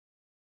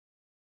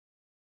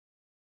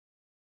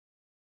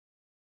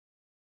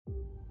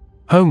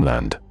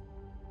Homeland.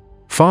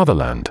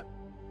 Fatherland.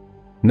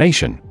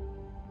 Nation.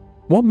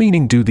 What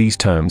meaning do these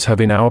terms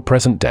have in our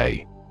present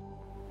day?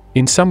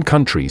 In some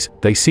countries,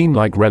 they seem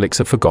like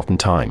relics of forgotten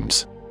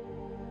times.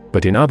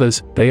 But in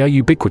others, they are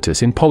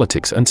ubiquitous in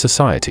politics and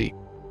society.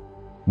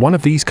 One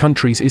of these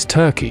countries is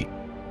Turkey.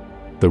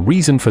 The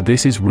reason for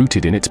this is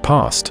rooted in its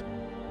past.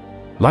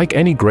 Like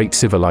any great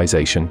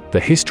civilization, the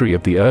history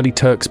of the early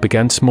Turks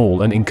began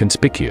small and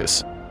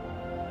inconspicuous.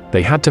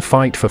 They had to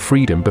fight for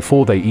freedom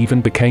before they even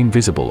became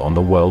visible on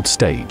the world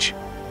stage.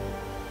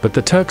 But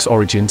the Turks'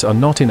 origins are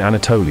not in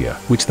Anatolia,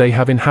 which they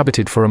have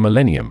inhabited for a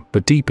millennium,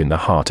 but deep in the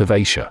heart of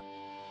Asia.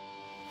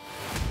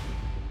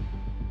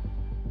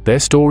 Their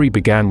story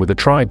began with a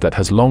tribe that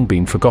has long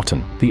been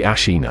forgotten, the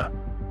Ashina.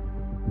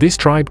 This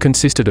tribe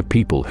consisted of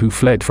people who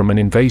fled from an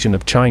invasion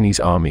of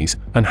Chinese armies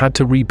and had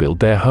to rebuild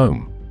their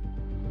home.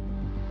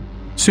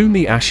 Soon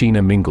the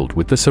Ashina mingled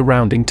with the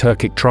surrounding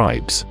Turkic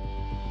tribes.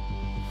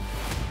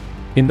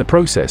 In the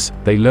process,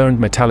 they learned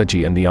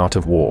metallurgy and the art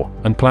of war,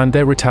 and planned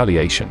their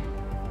retaliation.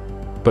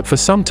 But for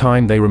some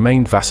time they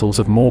remained vassals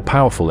of more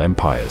powerful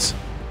empires.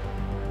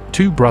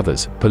 Two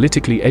brothers,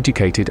 politically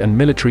educated and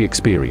military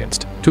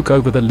experienced, took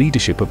over the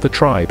leadership of the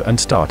tribe and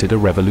started a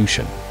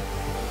revolution.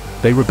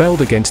 They rebelled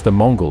against the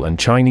Mongol and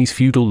Chinese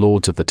feudal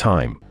lords of the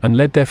time, and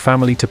led their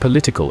family to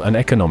political and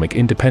economic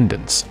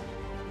independence.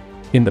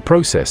 In the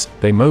process,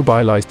 they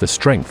mobilized the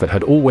strength that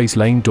had always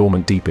lain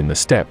dormant deep in the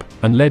steppe,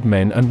 and led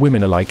men and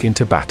women alike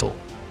into battle.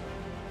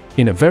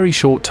 In a very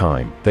short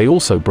time, they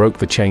also broke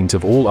the chains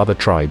of all other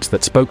tribes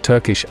that spoke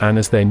Turkish and,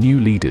 as their new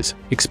leaders,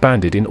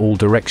 expanded in all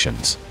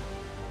directions.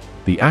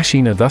 The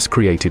Ashina thus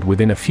created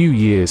within a few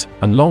years,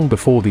 and long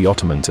before the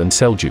Ottomans and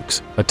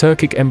Seljuks, a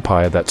Turkic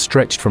empire that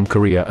stretched from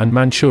Korea and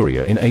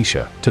Manchuria in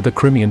Asia to the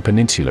Crimean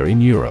Peninsula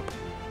in Europe.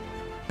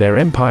 Their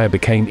empire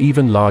became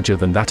even larger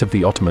than that of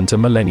the Ottomans a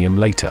millennium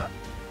later.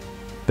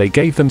 They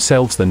gave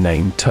themselves the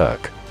name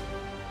Turk.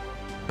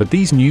 But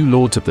these new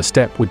lords of the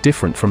steppe were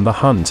different from the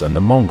Huns and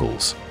the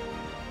Mongols.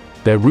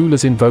 Their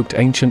rulers invoked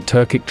ancient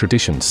Turkic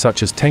traditions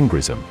such as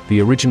Tengrism,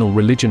 the original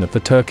religion of the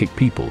Turkic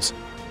peoples,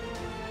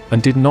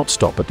 and did not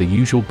stop at the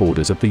usual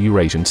borders of the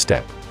Eurasian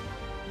steppe.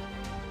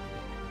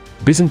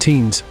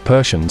 Byzantines,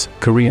 Persians,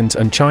 Koreans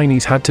and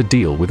Chinese had to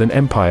deal with an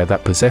empire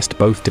that possessed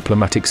both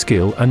diplomatic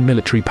skill and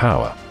military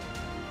power.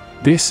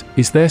 This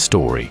is their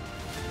story.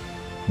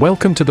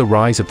 Welcome to the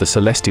rise of the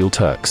Celestial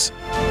Turks.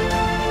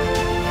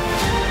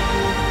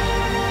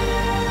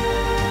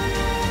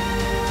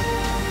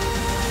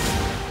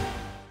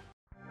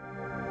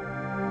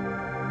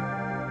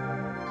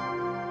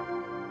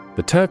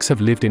 The Turks have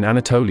lived in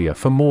Anatolia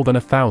for more than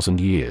 1,000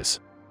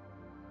 years.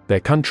 Their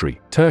country,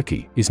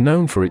 Turkey, is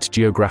known for its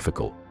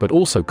geographical, but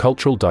also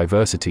cultural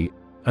diversity,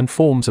 and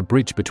forms a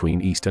bridge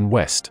between East and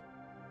West.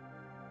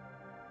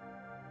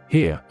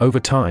 Here, over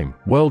time,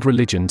 world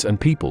religions and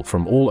people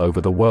from all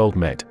over the world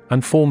met,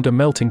 and formed a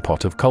melting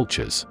pot of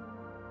cultures.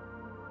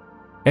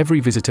 Every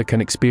visitor can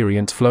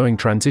experience flowing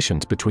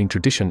transitions between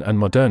tradition and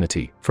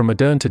modernity, from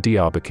modern to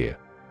Diyarbakir.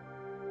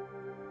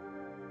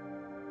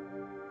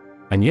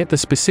 And yet the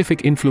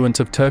specific influence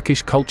of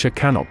Turkish culture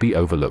cannot be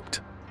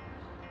overlooked.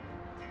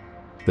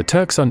 The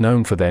Turks are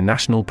known for their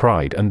national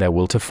pride and their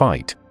will to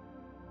fight,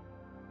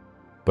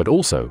 but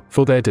also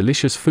for their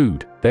delicious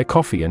food, their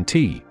coffee and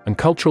tea, and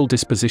cultural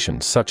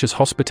dispositions such as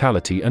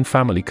hospitality and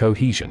family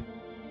cohesion.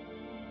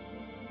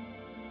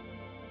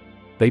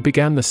 They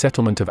began the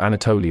settlement of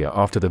Anatolia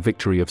after the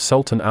victory of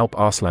Sultan Alp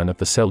Arslan of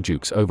the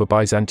Seljuks over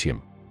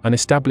Byzantium, and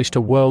established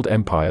a world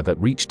empire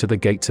that reached to the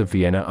gates of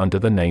Vienna under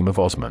the name of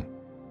Osman.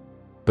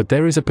 But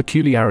there is a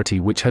peculiarity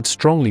which had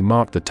strongly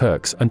marked the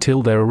Turks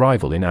until their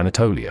arrival in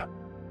Anatolia.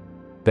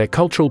 Their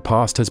cultural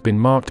past has been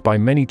marked by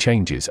many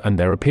changes and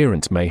their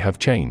appearance may have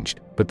changed,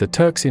 but the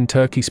Turks in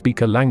Turkey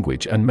speak a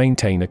language and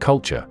maintain a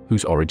culture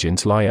whose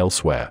origins lie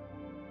elsewhere.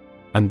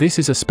 And this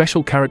is a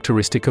special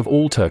characteristic of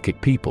all Turkic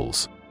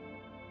peoples.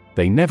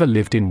 They never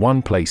lived in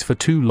one place for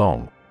too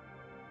long.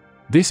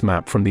 This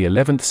map from the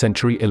 11th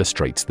century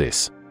illustrates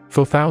this.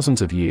 For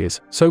thousands of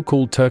years,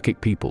 so-called Turkic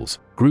peoples,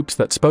 groups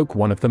that spoke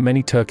one of the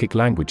many Turkic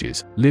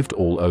languages, lived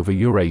all over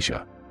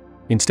Eurasia.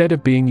 Instead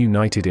of being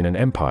united in an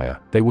empire,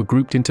 they were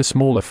grouped into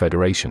smaller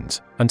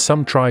federations, and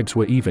some tribes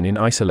were even in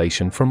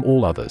isolation from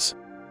all others.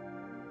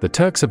 The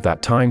Turks of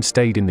that time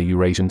stayed in the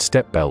Eurasian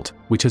steppe belt,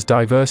 which has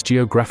diverse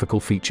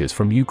geographical features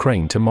from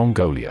Ukraine to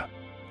Mongolia.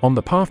 On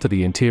the path to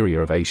the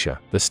interior of Asia,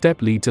 the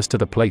steppe leads us to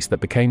the place that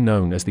became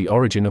known as the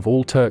origin of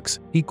all Turks,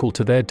 equal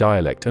to their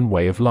dialect and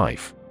way of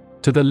life.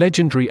 To the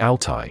legendary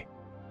Altay.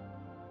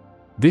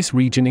 This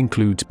region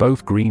includes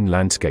both green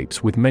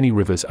landscapes with many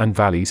rivers and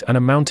valleys and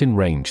a mountain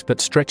range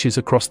that stretches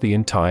across the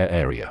entire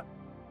area.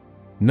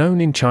 Known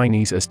in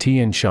Chinese as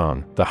Tian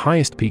Shan, the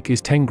highest peak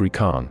is Tengri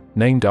Khan,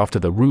 named after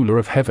the ruler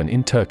of heaven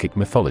in Turkic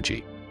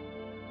mythology.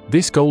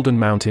 This golden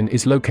mountain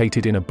is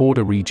located in a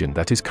border region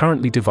that is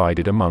currently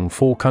divided among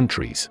 4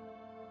 countries.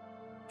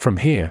 From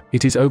here,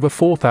 it is over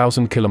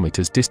 4,000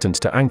 kilometers distance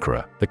to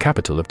Ankara, the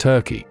capital of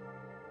Turkey.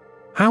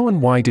 How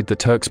and why did the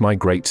Turks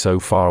migrate so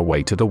far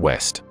away to the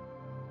west?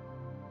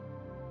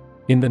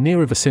 In the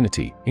nearer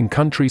vicinity, in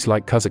countries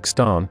like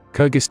Kazakhstan,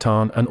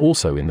 Kyrgyzstan and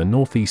also in the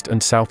northeast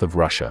and south of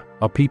Russia,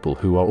 are people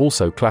who are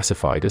also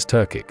classified as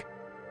Turkic.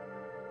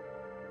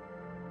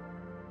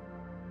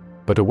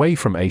 But away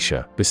from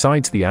Asia,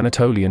 besides the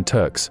Anatolian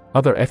Turks,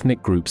 other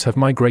ethnic groups have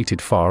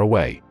migrated far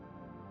away.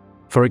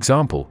 For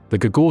example, the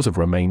Gagauz of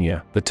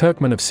Romania, the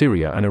Turkmen of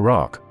Syria and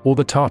Iraq, or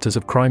the Tatars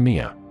of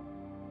Crimea.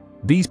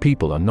 These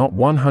people are not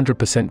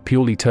 100%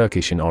 purely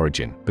Turkish in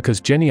origin,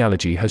 because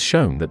genealogy has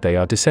shown that they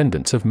are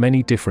descendants of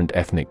many different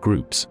ethnic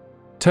groups.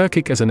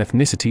 Turkic as an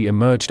ethnicity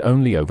emerged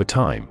only over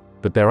time,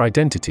 but their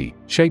identity,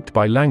 shaped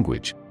by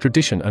language,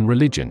 tradition and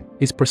religion,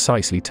 is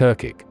precisely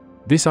Turkic.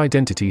 This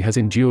identity has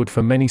endured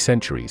for many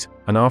centuries,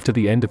 and after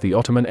the end of the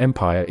Ottoman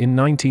Empire in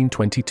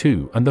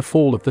 1922 and the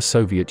fall of the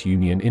Soviet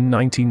Union in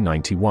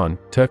 1991,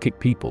 Turkic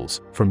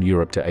peoples, from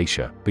Europe to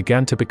Asia,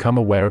 began to become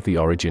aware of the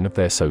origin of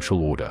their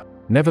social order.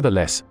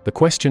 Nevertheless, the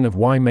question of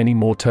why many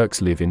more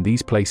Turks live in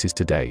these places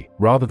today,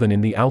 rather than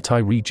in the Altai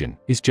region,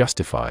 is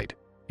justified.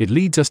 It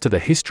leads us to the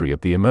history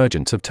of the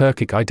emergence of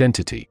Turkic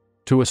identity,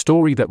 to a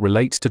story that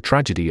relates to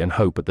tragedy and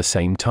hope at the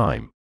same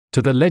time,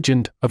 to the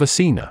legend of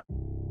Ashina.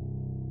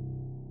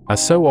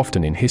 As so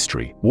often in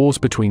history, wars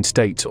between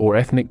states or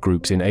ethnic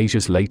groups in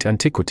Asia's late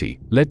antiquity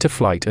led to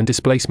flight and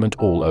displacement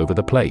all over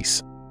the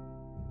place.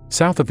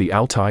 South of the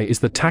Altai is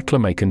the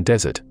Taklamakan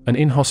Desert, an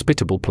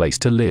inhospitable place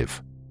to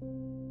live.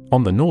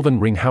 On the northern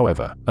ring,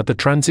 however, at the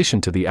transition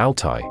to the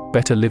Altai,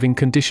 better living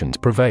conditions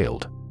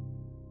prevailed.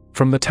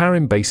 From the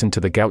Tarim Basin to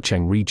the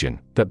Gaochang region,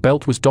 that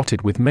belt was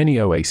dotted with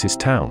many oasis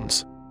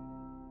towns.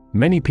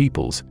 Many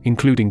peoples,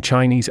 including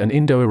Chinese and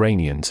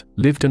Indo-Iranians,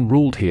 lived and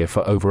ruled here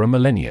for over a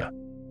millennia.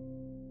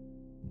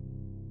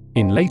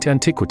 In late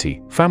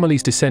antiquity,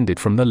 families descended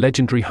from the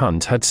legendary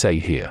Huns had say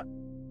here.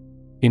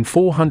 In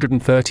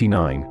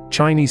 439,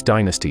 Chinese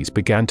dynasties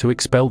began to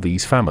expel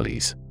these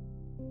families.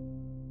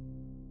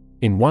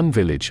 In one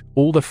village,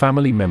 all the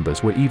family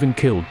members were even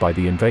killed by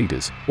the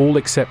invaders, all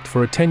except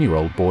for a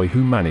 10-year-old boy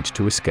who managed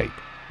to escape.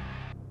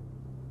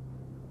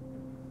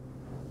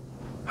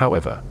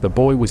 However, the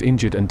boy was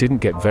injured and didn't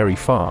get very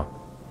far.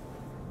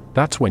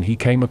 That's when he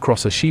came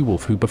across a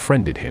she-wolf who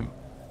befriended him.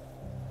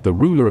 The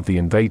ruler of the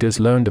invaders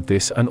learned of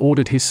this and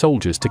ordered his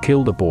soldiers to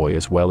kill the boy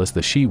as well as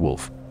the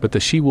she-wolf, but the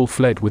she-wolf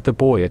fled with the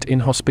boy at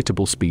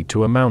inhospitable speed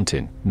to a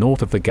mountain,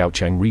 north of the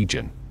Gaochang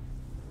region.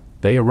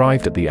 They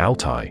arrived at the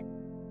Altai.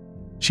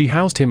 She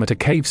housed him at a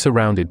cave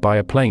surrounded by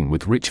a plain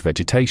with rich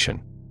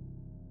vegetation.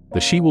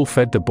 The she-wolf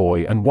fed the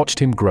boy and watched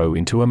him grow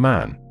into a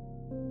man.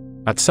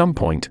 At some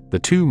point, the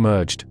two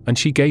merged, and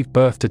she gave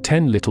birth to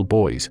 10 little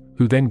boys,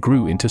 who then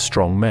grew into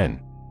strong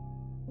men.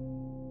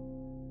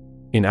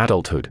 In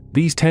adulthood,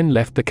 these 10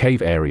 left the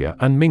cave area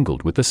and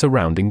mingled with the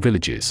surrounding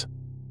villages.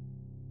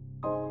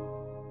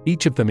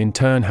 Each of them in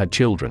turn had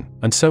children,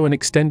 and so an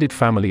extended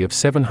family of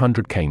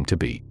 700 came to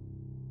be.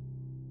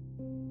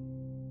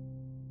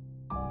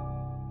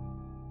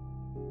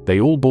 They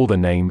all bore the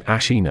name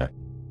Ashina,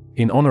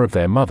 in honor of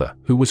their mother,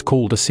 who was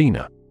called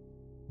Ashina.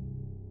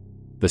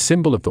 The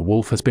symbol of the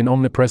wolf has been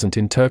omnipresent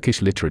in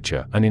Turkish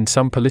literature and in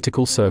some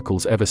political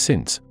circles ever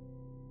since.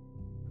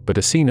 But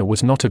Ashina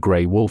was not a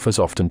grey wolf as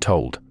often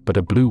told, but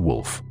a blue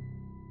wolf.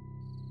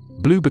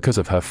 Blue because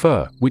of her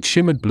fur, which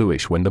shimmered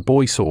bluish when the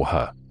boy saw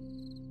her.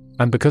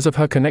 And because of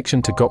her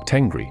connection to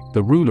Gok-Tengri,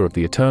 the ruler of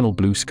the eternal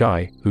blue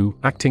sky, who,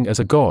 acting as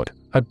a god,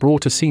 had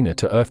brought Ashina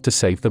to earth to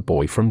save the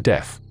boy from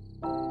death.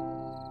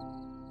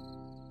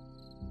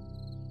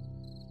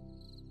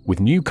 With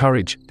new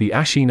courage, the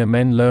Ashina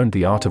men learned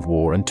the art of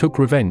war and took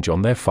revenge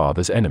on their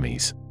father's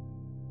enemies.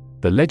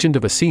 The legend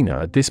of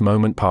Ashina at this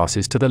moment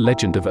passes to the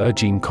legend of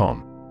Ergin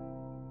Khan.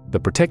 The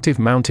protective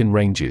mountain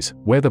ranges,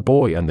 where the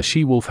boy and the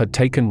she-wolf had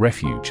taken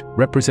refuge,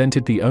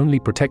 represented the only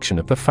protection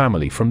of the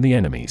family from the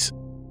enemies.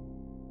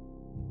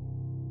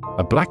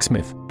 A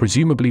blacksmith,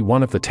 presumably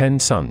one of the 10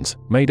 sons,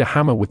 made a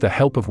hammer with the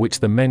help of which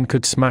the men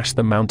could smash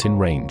the mountain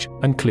range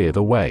and clear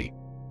the way.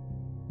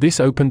 This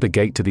opened the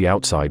gate to the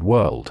outside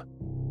world.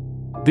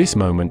 This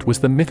moment was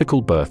the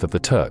mythical birth of the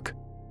Turk.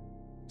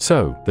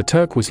 So, the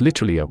Turk was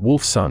literally a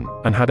wolf's son,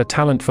 and had a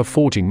talent for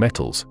forging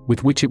metals,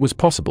 with which it was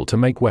possible to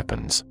make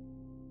weapons.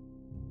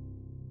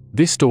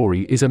 This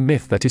story is a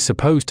myth that is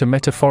supposed to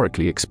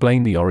metaphorically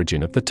explain the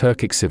origin of the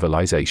Turkic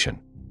civilization.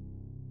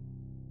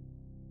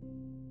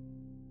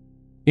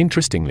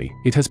 Interestingly,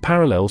 it has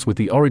parallels with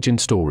the origin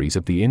stories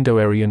of the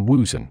Indo-Aryan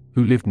Wusun,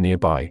 who lived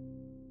nearby,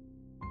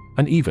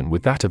 and even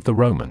with that of the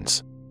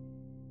Romans.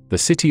 The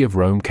city of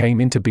Rome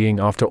came into being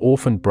after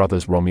orphaned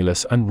brothers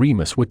Romulus and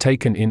Remus were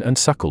taken in and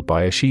suckled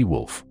by a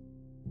she-wolf.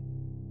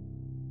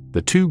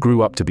 The two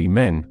grew up to be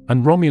men,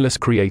 and Romulus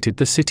created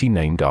the city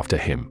named after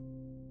him.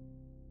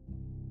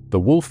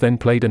 The wolf then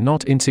played a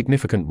not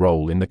insignificant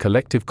role in the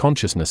collective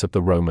consciousness of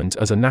the Romans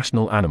as a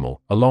national animal,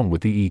 along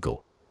with the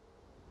eagle.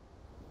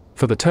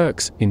 For the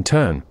Turks, in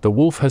turn, the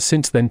wolf has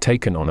since then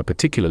taken on a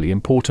particularly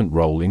important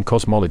role in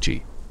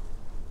cosmology.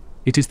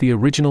 It is the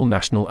original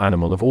national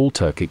animal of all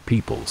Turkic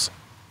peoples.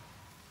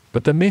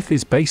 But the myth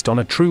is based on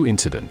a true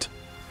incident.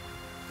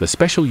 The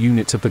special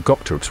units of the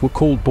Gokturks were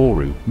called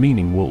Boru,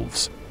 meaning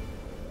wolves.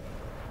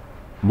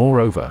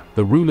 Moreover,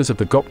 the rulers of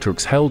the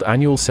Gokturks held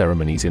annual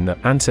ceremonies in the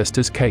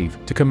Ancestors' Cave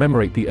to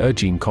commemorate the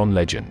Ergin Khan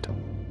legend.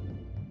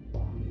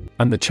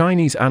 And the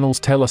Chinese annals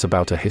tell us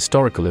about a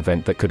historical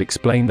event that could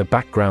explain the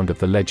background of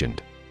the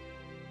legend.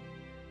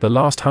 The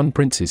last Han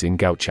princes in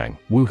Gaochang,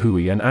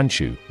 Wuhui and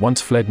Anshu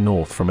once fled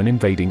north from an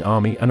invading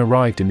army and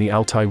arrived in the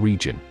Altai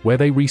region, where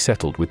they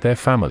resettled with their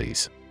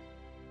families.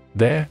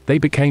 There, they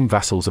became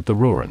vassals of the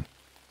Ruran.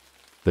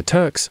 The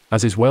Turks,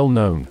 as is well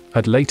known,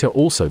 had later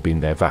also been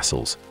their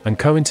vassals, and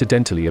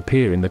coincidentally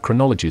appear in the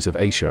chronologies of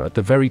Asia at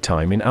the very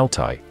time in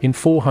Altai, in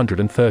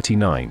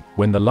 439,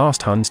 when the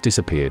last Huns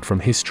disappeared from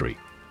history.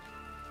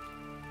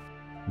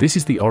 This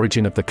is the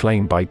origin of the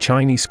claim by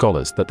Chinese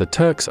scholars that the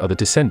Turks are the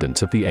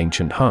descendants of the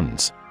ancient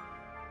Huns.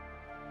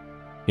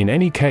 In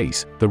any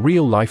case, the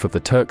real life of the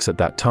Turks at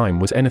that time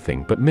was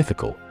anything but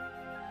mythical.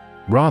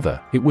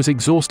 Rather, it was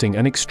exhausting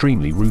and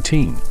extremely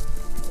routine.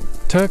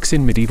 Turks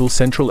in medieval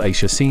Central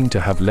Asia seem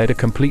to have led a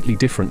completely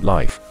different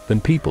life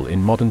than people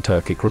in modern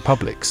Turkic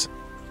republics.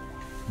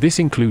 This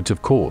includes,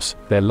 of course,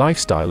 their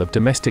lifestyle of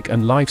domestic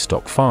and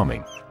livestock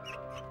farming.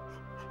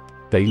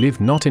 They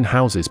lived not in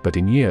houses but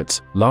in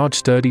yurts, large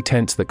sturdy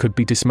tents that could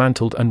be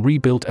dismantled and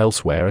rebuilt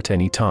elsewhere at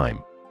any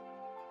time.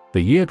 The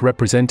yurt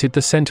represented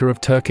the center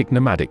of Turkic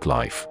nomadic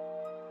life.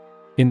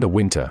 In the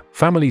winter,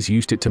 families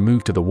used it to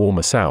move to the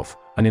warmer south,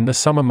 and in the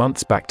summer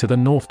months back to the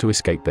north to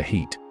escape the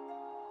heat.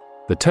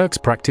 The Turks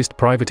practiced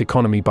private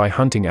economy by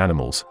hunting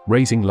animals,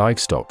 raising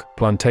livestock,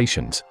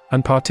 plantations,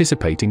 and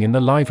participating in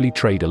the lively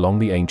trade along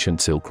the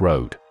ancient Silk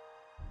Road.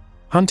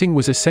 Hunting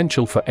was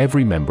essential for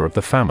every member of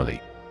the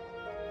family.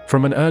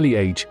 From an early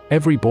age,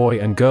 every boy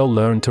and girl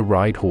learned to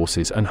ride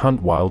horses and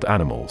hunt wild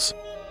animals.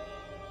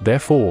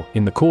 Therefore,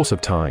 in the course of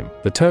time,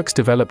 the Turks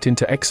developed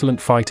into excellent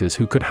fighters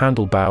who could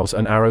handle bows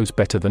and arrows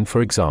better than,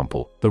 for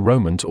example, the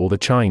Romans or the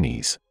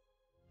Chinese.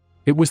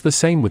 It was the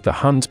same with the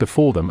Huns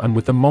before them and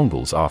with the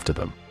Mongols after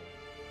them.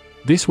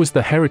 This was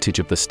the heritage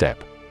of the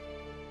steppe.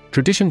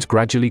 Traditions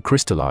gradually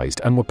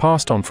crystallized and were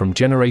passed on from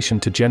generation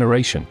to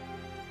generation,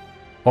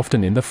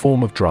 often in the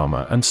form of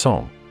drama and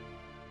song.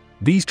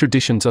 These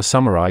traditions are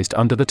summarized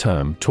under the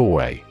term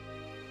Torah.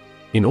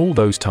 In all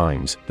those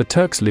times, the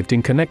Turks lived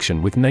in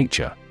connection with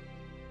nature.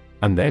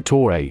 And their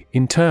Torah,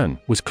 in turn,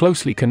 was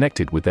closely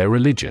connected with their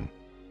religion.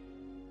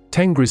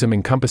 Tengrism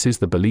encompasses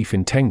the belief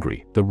in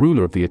Tengri, the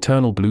ruler of the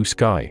eternal blue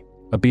sky,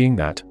 a being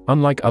that,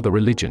 unlike other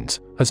religions,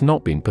 has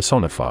not been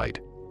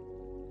personified.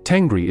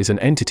 Tengri is an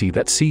entity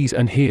that sees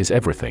and hears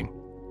everything.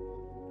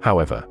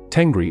 However,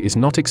 Tengri is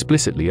not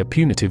explicitly a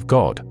punitive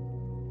god.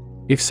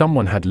 If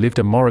someone had lived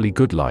a morally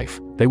good life,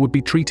 they would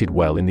be treated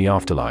well in the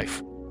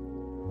afterlife.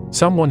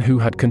 Someone who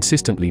had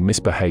consistently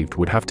misbehaved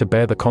would have to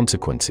bear the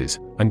consequences,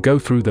 and go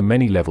through the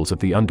many levels of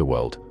the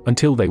underworld,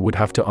 until they would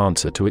have to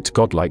answer to its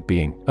godlike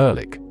being,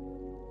 Erlik.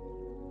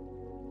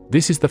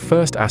 This is the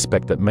first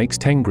aspect that makes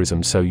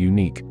Tengrism so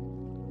unique.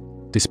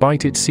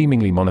 Despite its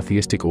seemingly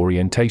monotheistic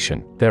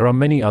orientation, there are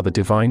many other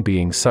divine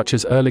beings such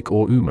as Erlik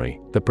or Umri,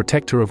 the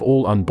protector of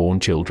all unborn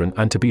children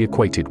and to be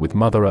equated with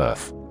Mother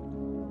Earth.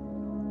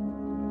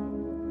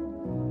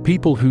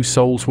 People whose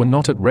souls were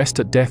not at rest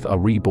at death are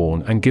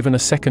reborn and given a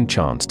second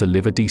chance to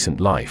live a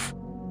decent life.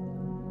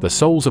 The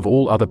souls of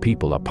all other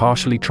people are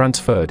partially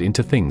transferred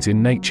into things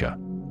in nature.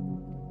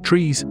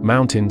 Trees,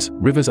 mountains,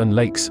 rivers and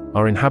lakes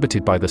are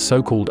inhabited by the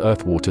so-called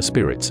earth-water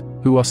spirits,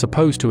 who are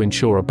supposed to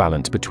ensure a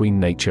balance between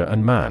nature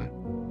and man.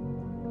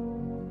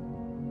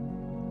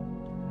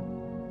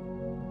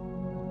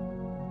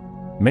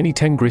 Many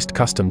Tengrist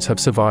customs have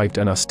survived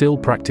and are still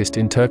practiced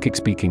in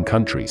Turkic-speaking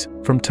countries,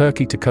 from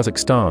Turkey to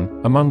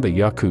Kazakhstan, among the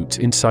Yakuts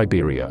in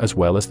Siberia as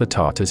well as the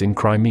Tatars in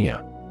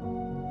Crimea.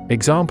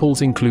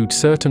 Examples include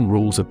certain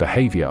rules of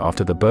behavior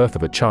after the birth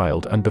of a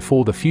child and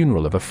before the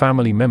funeral of a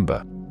family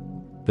member,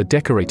 the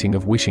decorating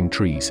of wishing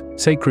trees,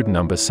 sacred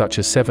numbers such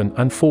as 7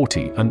 and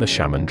 40, and the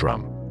shaman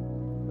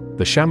drum.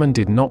 The shaman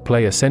did not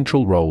play a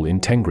central role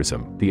in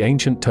Tengrism. The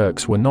ancient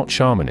Turks were not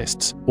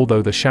shamanists,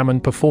 although the shaman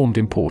performed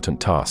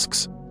important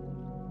tasks.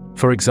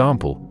 For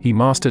example, he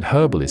mastered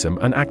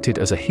herbalism and acted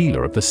as a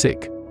healer of the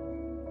sick.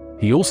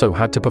 He also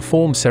had to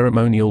perform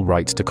ceremonial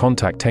rites to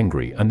contact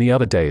Tengri and the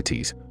other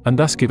deities, and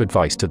thus give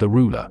advice to the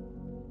ruler.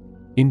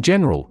 In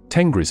general,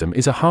 Tengrism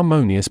is a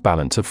harmonious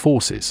balance of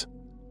forces.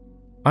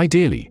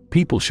 Ideally,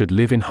 people should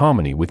live in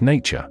harmony with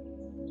nature.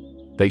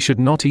 They should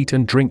not eat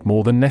and drink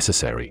more than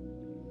necessary.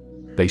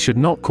 They should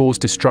not cause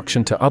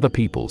destruction to other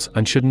peoples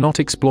and should not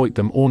exploit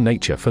them or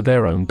nature for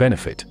their own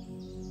benefit.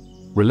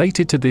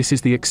 Related to this is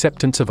the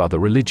acceptance of other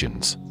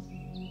religions.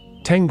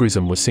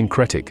 Tengrism was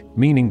syncretic,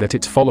 meaning that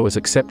its followers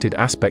accepted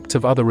aspects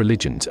of other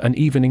religions and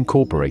even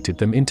incorporated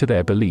them into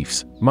their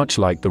beliefs, much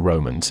like the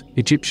Romans,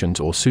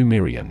 Egyptians or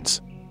Sumerians.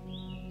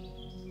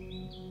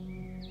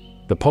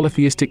 The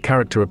polytheistic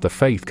character of the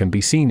faith can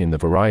be seen in the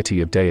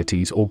variety of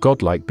deities or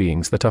godlike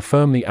beings that are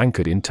firmly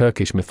anchored in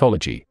Turkish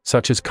mythology,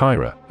 such as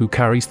Kyra, who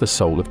carries the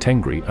soul of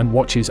Tengri and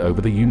watches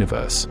over the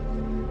universe.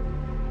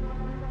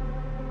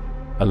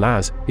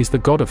 Alaz is the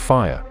god of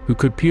fire, who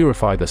could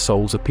purify the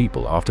souls of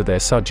people after their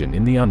sojourn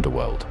in the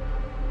underworld.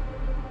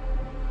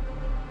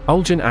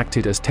 Uljan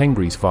acted as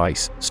Tengri's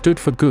vice, stood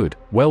for good,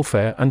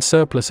 welfare and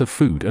surplus of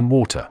food and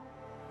water.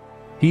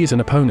 He is an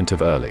opponent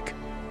of Erlik.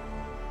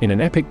 In an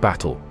epic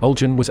battle,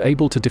 Uljan was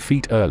able to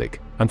defeat Erlik,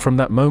 and from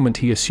that moment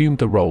he assumed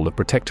the role of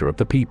protector of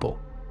the people.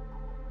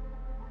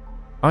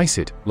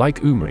 Isid,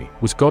 like Umri,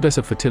 was goddess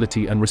of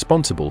fertility and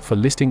responsible for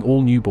listing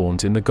all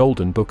newborns in the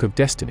Golden Book of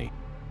Destiny.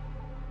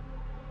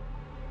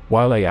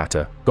 While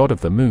Ayata, god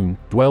of the moon,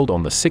 dwelled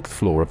on the 6th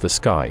floor of the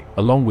sky,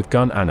 along with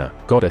Gun Anna,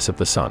 goddess of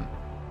the sun.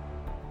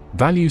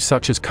 Values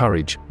such as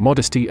courage,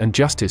 modesty and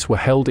justice were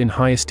held in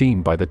high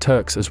esteem by the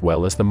Turks as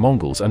well as the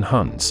Mongols and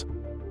Huns.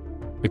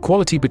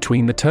 Equality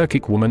between the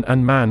Turkic woman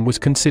and man was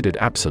considered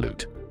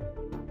absolute.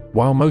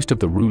 While most of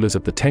the rulers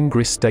of the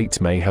Tengris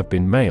states may have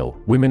been male,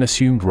 women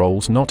assumed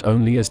roles not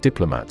only as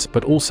diplomats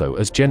but also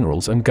as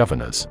generals and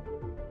governors.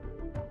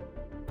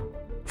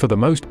 For the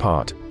most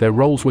part, their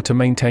roles were to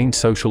maintain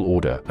social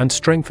order and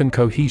strengthen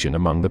cohesion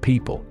among the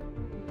people.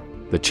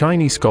 The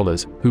Chinese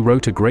scholars, who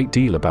wrote a great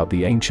deal about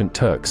the ancient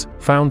Turks,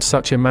 found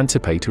such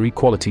emancipatory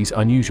qualities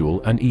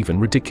unusual and even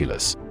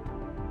ridiculous.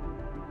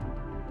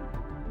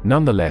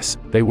 Nonetheless,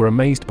 they were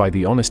amazed by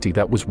the honesty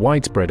that was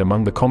widespread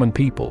among the common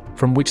people,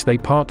 from which they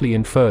partly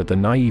inferred the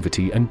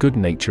naivety and good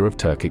nature of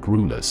Turkic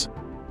rulers.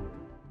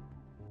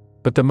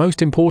 But the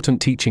most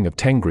important teaching of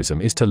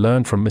Tengrism is to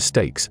learn from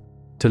mistakes,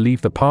 to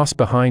leave the past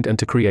behind and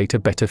to create a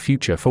better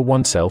future for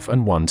oneself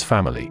and one's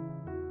family.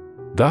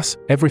 Thus,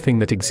 everything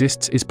that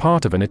exists is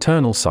part of an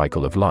eternal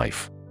cycle of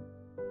life.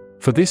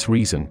 For this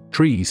reason,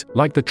 trees,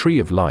 like the tree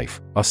of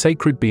life, are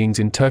sacred beings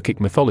in Turkic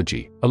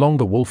mythology, along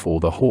the wolf or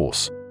the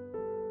horse.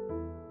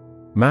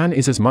 Man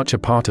is as much a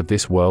part of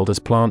this world as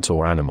plants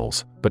or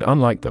animals, but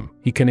unlike them,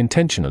 he can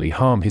intentionally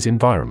harm his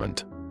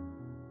environment.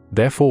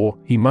 Therefore,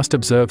 he must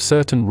observe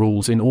certain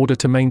rules in order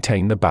to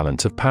maintain the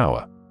balance of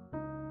power.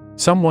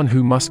 Someone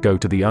who must go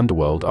to the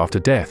underworld after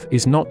death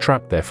is not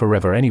trapped there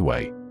forever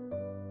anyway.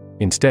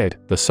 Instead,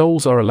 the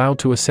souls are allowed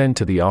to ascend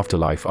to the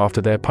afterlife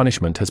after their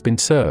punishment has been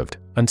served,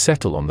 and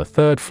settle on the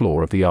 3rd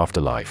floor of the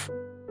afterlife.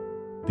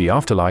 The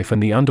afterlife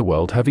and the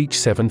underworld have each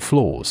 7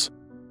 floors.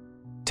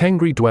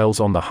 Tengri dwells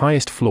on the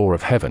highest floor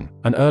of heaven,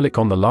 and Erlik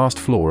on the last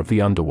floor of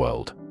the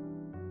underworld.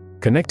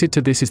 Connected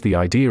to this is the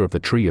idea of the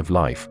tree of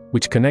life,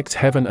 which connects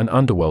heaven and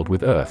underworld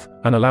with earth,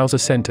 and allows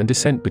ascent and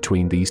descent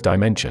between these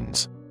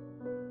dimensions.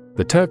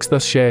 The Turks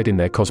thus shared in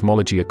their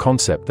cosmology a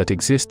concept that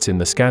exists in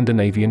the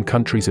Scandinavian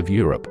countries of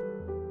Europe.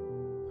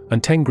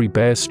 And Tengri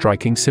bears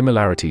striking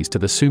similarities to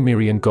the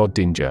Sumerian god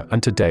Dinja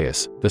and to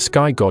Dais, the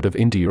sky god of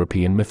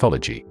Indo-European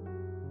mythology.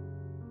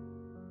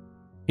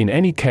 In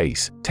any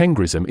case,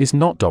 Tengrism is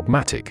not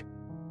dogmatic.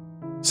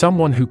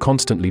 Someone who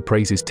constantly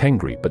praises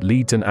Tengri but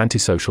leads an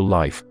antisocial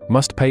life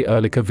must pay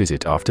Erlik a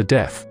visit after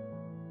death.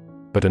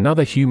 But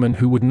another human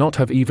who would not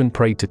have even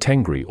prayed to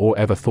Tengri or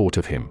ever thought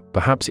of him,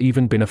 perhaps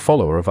even been a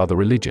follower of other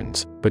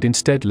religions, but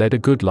instead led a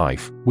good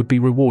life, would be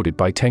rewarded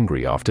by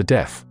Tengri after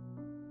death.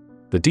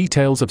 The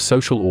details of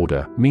social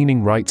order,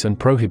 meaning rights and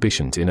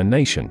prohibitions in a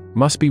nation,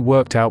 must be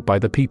worked out by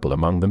the people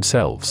among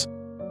themselves.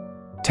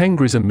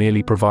 Tengrism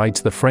merely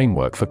provides the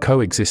framework for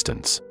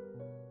coexistence.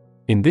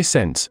 In this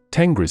sense,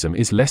 Tengrism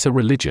is less a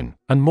religion,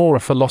 and more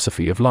a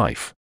philosophy of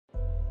life.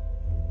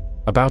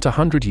 About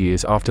 100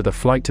 years after the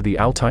flight to the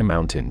Altay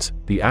Mountains,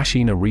 the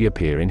Ashina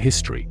reappear in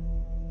history.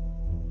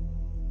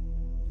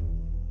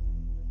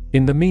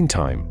 In the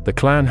meantime, the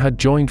clan had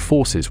joined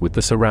forces with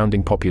the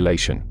surrounding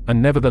population,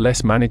 and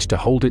nevertheless managed to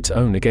hold its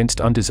own against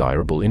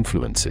undesirable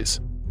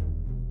influences.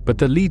 But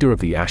the leader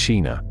of the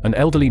Ashina, an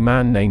elderly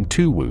man named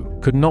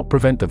Tuwu, could not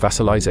prevent the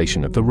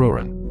vassalization of the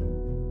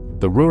Ruran.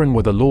 The Ruran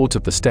were the lords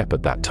of the steppe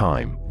at that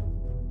time.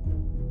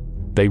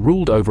 They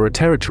ruled over a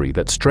territory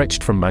that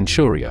stretched from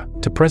Manchuria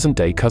to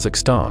present-day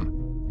Kazakhstan.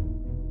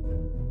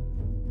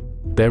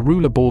 Their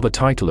ruler bore the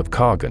title of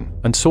Kargan,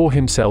 and saw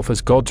himself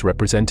as God's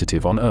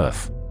representative on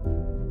earth.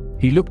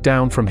 He looked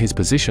down from his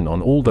position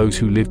on all those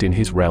who lived in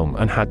his realm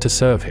and had to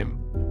serve him.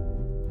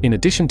 In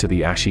addition to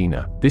the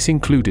Ashina, this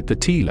included the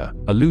Tila,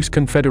 a loose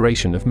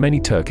confederation of many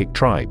Turkic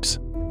tribes.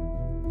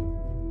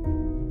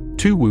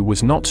 Tuwu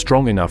was not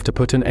strong enough to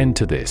put an end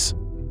to this.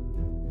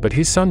 But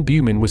his son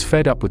Bumin was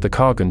fed up with the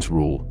Kargan's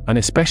rule, and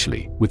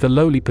especially with the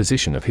lowly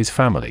position of his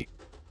family.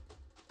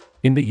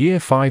 In the year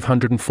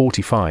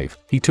 545,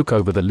 he took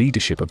over the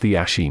leadership of the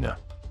Ashina.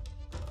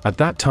 At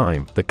that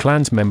time, the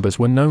clan's members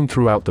were known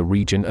throughout the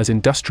region as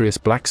industrious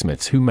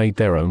blacksmiths who made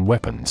their own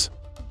weapons.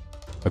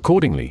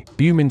 Accordingly,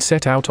 Bumin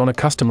set out on a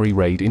customary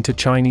raid into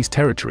Chinese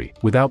territory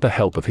without the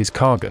help of his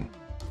Kargan.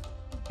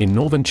 In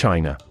northern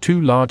China, 2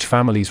 large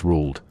families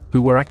ruled,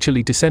 who were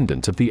actually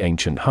descendants of the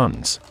ancient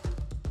Huns.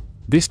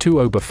 This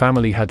Tuoba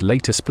family had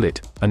later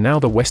split, and now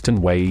the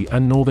western Wei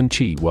and northern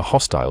Qi were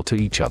hostile to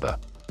each other.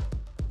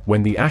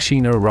 When the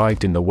Ashina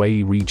arrived in the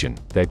Wei region,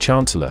 their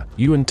chancellor,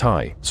 Yuan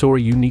Tai, saw a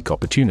unique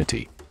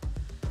opportunity.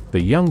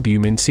 The young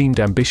Bumin seemed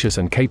ambitious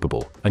and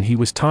capable, and he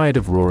was tired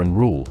of Ruran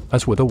rule,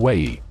 as were the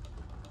Wei.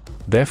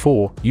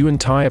 Therefore, Yuan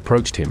Tai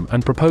approached him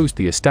and proposed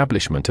the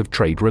establishment of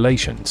trade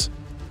relations.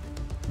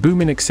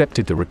 Bumin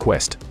accepted the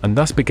request, and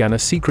thus began a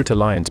secret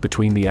alliance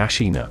between the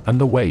Ashina and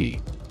the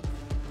Wei.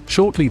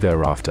 Shortly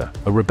thereafter,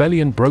 a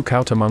rebellion broke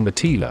out among the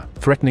Tila,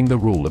 threatening the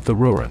rule of the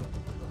Wusun.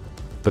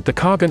 But the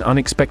Khagan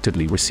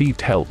unexpectedly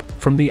received help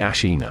from the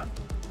Ashina.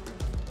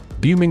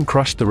 Bumin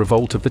crushed the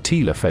revolt of the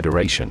Tila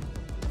Federation.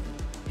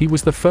 He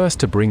was the first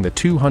to bring the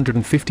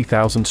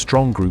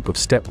 250,000-strong group of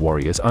steppe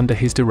warriors under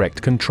his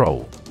direct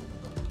control.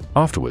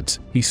 Afterwards,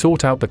 he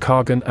sought out the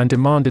Khagan and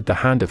demanded the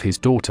hand of his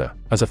daughter,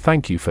 as a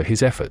thank you for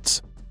his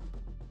efforts.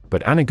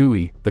 But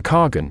Anagui, the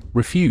Khagan,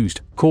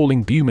 refused,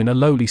 calling Bumin a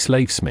lowly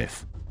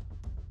slavesmith.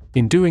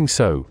 In doing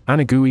so,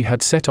 Anagui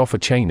had set off a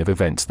chain of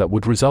events that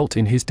would result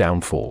in his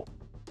downfall.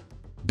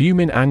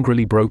 Bumin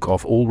angrily broke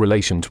off all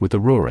relations with the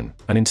Wusun,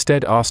 and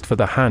instead asked for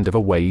the hand of a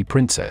Wei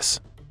princess.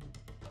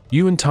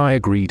 Yuan-Tai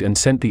agreed and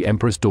sent the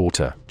emperor's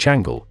daughter,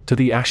 Changal, to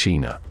the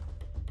Ashina.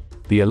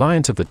 The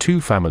alliance of the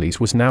two families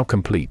was now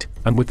complete,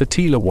 and with the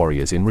Tila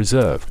warriors in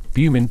reserve,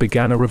 Bumin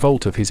began a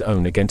revolt of his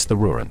own against the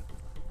Wusun.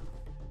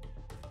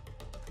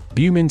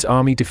 Bumin's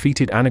army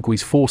defeated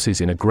Anagui's forces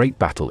in a great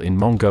battle in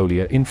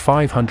Mongolia in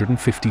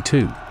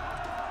 552.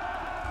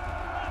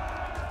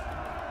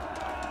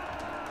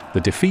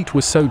 The defeat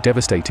was so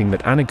devastating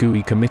that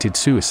Anagui committed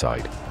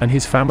suicide, and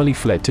his family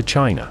fled to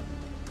China.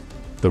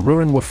 The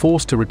Wusun were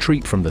forced to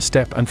retreat from the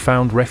steppe and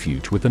found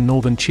refuge with the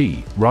northern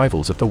Qi,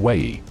 rivals of the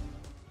Wei.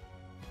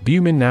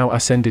 Bumin now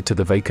ascended to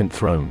the vacant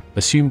throne,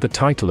 assumed the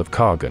title of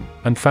Khagan,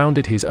 and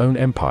founded his own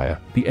empire,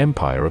 the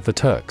Empire of the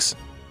Turks.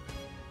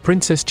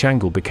 Princess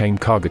Changal became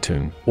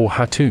Khagatun, or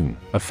Hatun,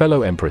 a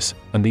fellow empress,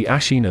 and the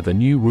Ashina the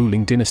new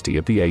ruling dynasty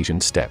of the Asian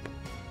steppe.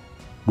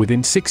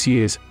 Within 6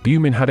 years,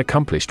 Bumin had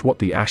accomplished what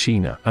the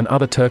Ashina and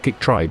other Turkic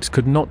tribes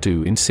could not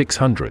do in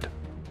 600.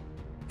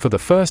 For the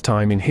first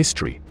time in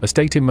history, a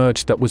state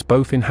emerged that was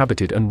both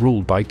inhabited and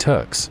ruled by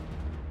Turks.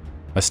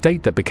 A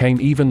state that became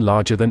even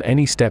larger than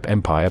any steppe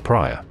empire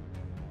prior.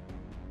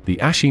 The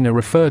Ashina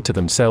referred to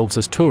themselves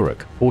as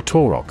Turkic, or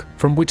Torok,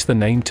 from which the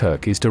name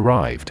Turk is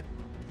derived.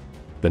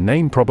 The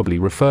name probably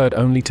referred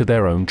only to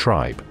their own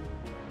tribe.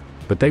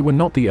 But they were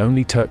not the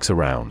only Turks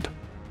around.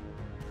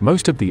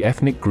 Most of the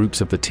ethnic groups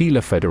of the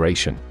Tila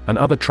Federation, and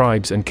other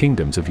tribes and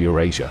kingdoms of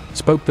Eurasia,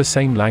 spoke the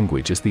same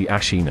language as the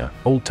Ashina,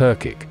 Old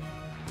Turkic.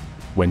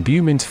 When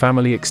Bumin's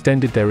family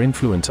extended their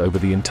influence over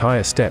the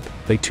entire steppe,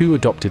 they too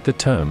adopted the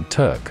term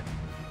Turk.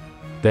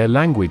 Their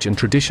language and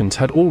traditions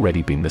had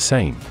already been the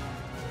same.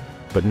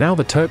 But now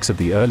the Turks of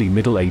the early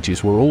Middle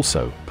Ages were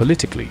also,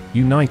 politically,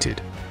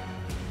 united.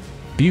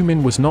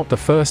 Bumin was not the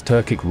first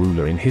Turkic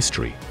ruler in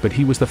history, but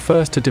he was the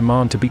first to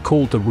demand to be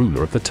called the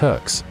ruler of the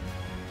Turks.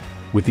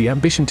 With the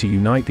ambition to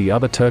unite the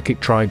other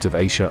Turkic tribes of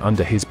Asia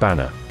under his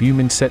banner,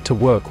 Bumin set to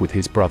work with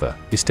his brother,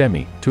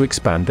 Istemi, to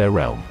expand their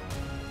realm.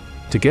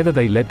 Together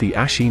they led the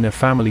Ashina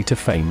family to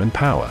fame and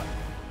power.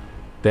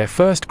 Their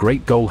first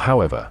great goal,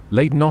 however,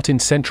 lay not in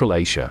Central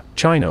Asia,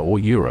 China or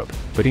Europe,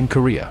 but in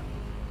Korea.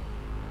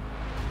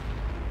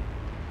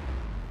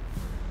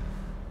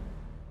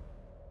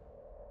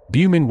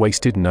 Bumin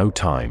wasted no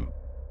time.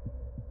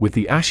 With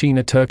the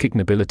Ashina Turkic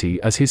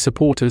nobility as his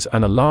supporters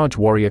and a large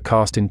warrior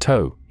caste in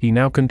tow, he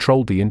now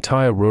controlled the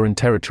entire Wusun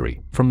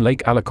territory, from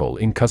Lake Alakol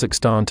in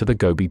Kazakhstan to the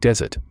Gobi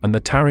Desert, and the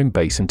Tarim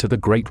Basin to the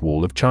Great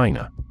Wall of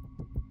China.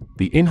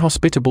 The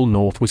inhospitable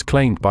north was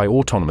claimed by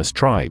autonomous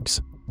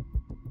tribes.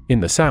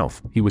 In the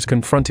south, he was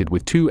confronted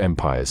with two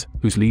empires,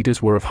 whose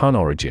leaders were of Han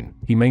origin.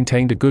 He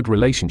maintained a good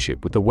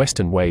relationship with the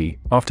Western Wei,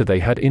 after they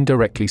had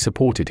indirectly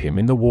supported him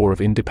in the War of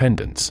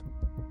Independence.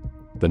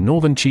 The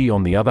northern Qi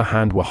on the other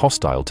hand were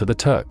hostile to the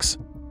Turks.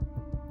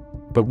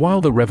 But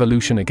while the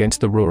revolution against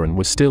the Wusun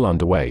was still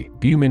underway,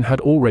 Bumin had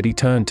already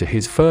turned to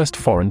his first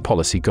foreign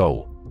policy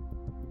goal.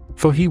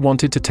 For he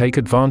wanted to take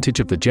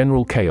advantage of the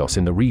general chaos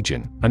in the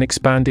region, and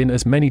expand in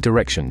as many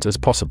directions as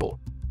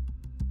possible.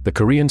 The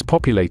Koreans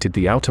populated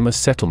the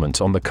outermost settlements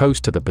on the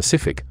coast to the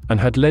Pacific, and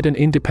had led an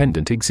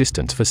independent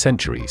existence for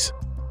centuries.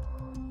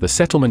 The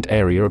settlement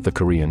area of the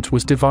Koreans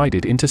was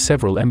divided into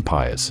several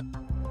empires.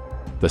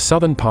 The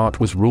southern part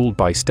was ruled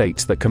by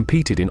states that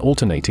competed in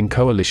alternating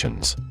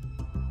coalitions.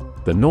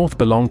 The north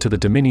belonged to the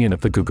dominion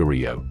of the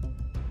Goguryeo.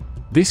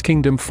 This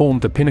kingdom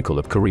formed the pinnacle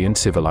of Korean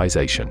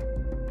civilization.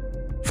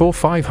 For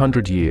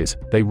 500 years,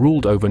 they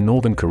ruled over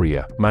northern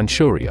Korea,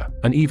 Manchuria,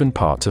 and even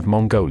parts of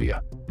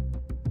Mongolia.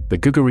 The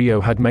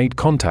Goguryeo had made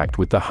contact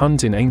with the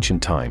Huns in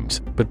ancient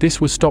times, but this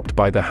was stopped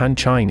by the Han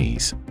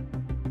Chinese.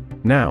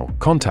 Now,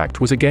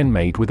 contact was again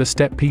made with the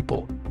steppe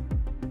people.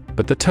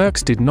 But the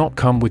Turks did not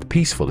come with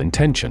peaceful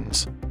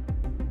intentions.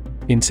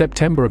 In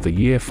September of the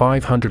year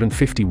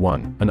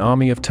 551, an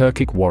army of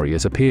Turkic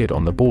warriors appeared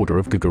on the border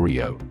of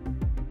Goguryeo.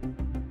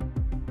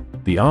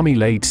 The army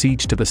laid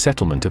siege to the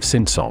settlement of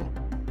Sinsong.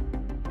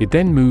 It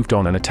then moved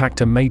on and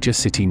attacked a major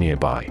city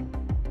nearby.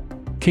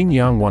 King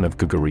Yang I of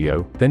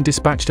Goguryeo then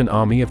dispatched an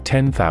army of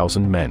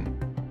 10,000 men.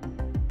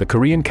 The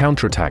Korean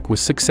counterattack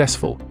was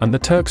successful, and the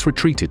Turks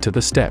retreated to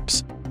the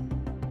steppes.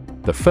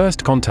 The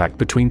first contact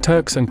between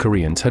Turks and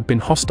Koreans had been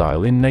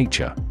hostile in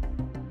nature.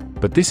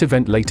 But this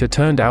event later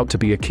turned out to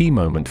be a key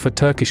moment for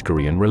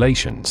Turkish-Korean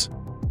relations.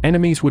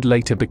 Enemies would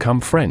later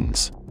become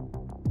friends.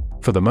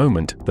 For the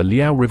moment, the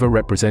Liao River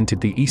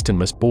represented the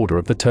easternmost border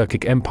of the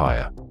Turkic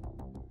Empire.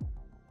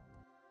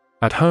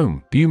 At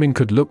home, Bumin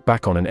could look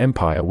back on an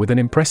empire with an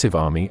impressive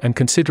army and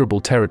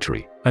considerable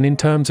territory, and in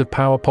terms of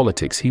power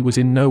politics he was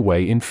in no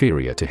way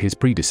inferior to his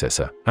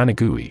predecessor,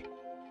 Anagui.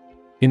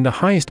 In the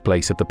highest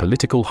place of the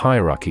political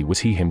hierarchy was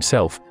he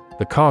himself,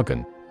 the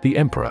Khagan, the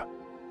emperor.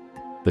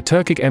 The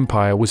Turkic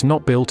Empire was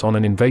not built on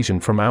an invasion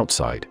from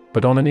outside,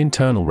 but on an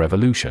internal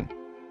revolution.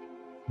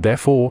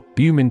 Therefore,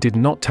 Bumin did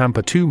not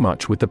tamper too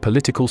much with the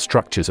political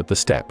structures of the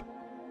steppe.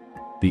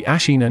 The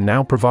Ashina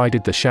now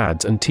provided the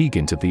shads and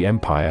tigins of the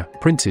empire,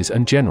 princes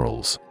and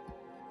generals.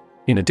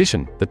 In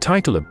addition, the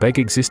title of beg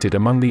existed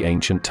among the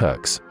ancient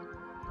Turks.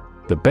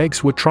 The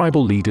begs were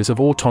tribal leaders of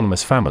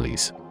autonomous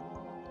families.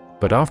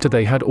 But after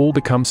they had all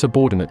become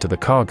subordinate to the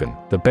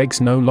Khagan, the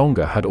begs no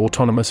longer had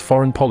autonomous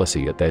foreign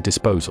policy at their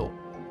disposal.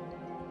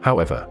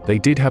 However, they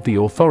did have the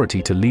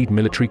authority to lead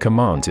military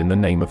commands in the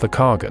name of the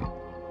Khagan.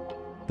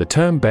 The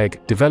term beg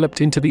developed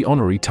into the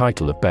honorary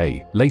title of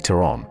bey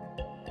later on.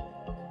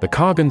 The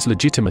Khagan's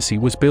legitimacy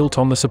was built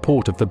on the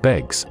support of the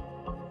begs.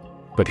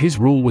 But his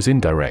rule was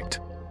indirect.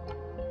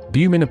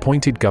 Bumin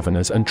appointed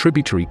governors and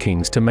tributary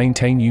kings to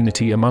maintain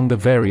unity among the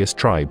various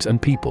tribes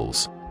and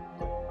peoples.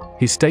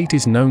 His state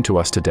is known to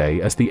us today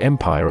as the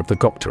Empire of the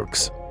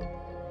Gokturks.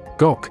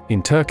 Gok,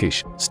 in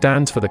Turkish,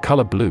 stands for the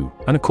color blue,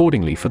 and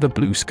accordingly for the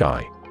blue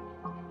sky.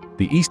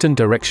 The eastern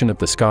direction of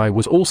the sky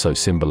was also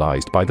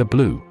symbolized by the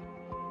blue.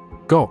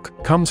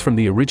 Gok comes from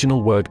the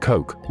original word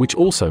Kök, which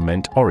also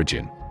meant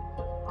origin.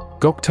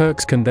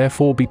 Gokturks can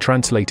therefore be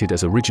translated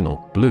as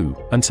original, blue,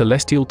 and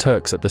celestial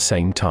Turks at the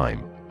same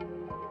time.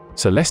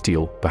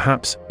 Celestial,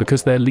 perhaps,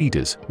 because their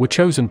leaders were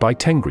chosen by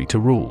Tengri to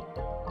rule.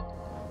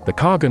 The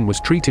Khagan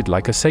was treated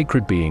like a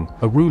sacred being,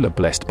 a ruler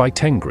blessed by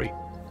Tengri.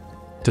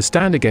 To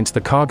stand against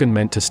the Khagan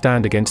meant to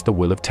stand against the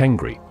will of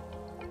Tengri.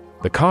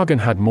 The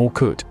Khagan had more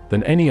Kut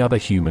than any other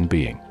human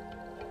being.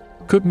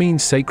 Kut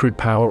means sacred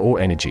power or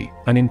energy,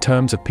 and in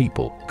terms of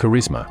people,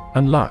 charisma,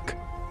 and luck.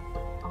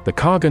 The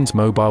Khagan's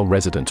mobile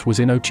residence was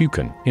in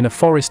Otukan, in a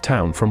forest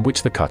town from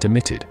which the Kut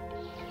emitted.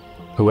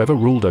 Whoever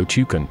ruled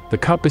Otukan, the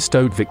Kut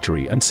bestowed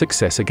victory and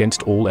success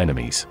against all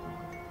enemies.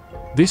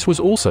 This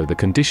was also the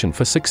condition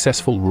for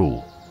successful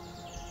rule.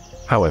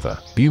 However,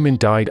 Bumin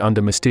died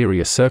under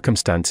mysterious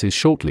circumstances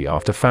shortly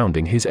after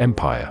founding his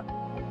empire.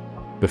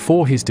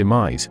 Before his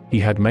demise,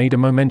 he had made a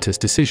momentous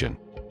decision.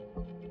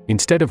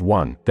 Instead of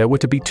one, there were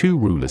to be two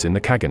rulers in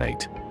the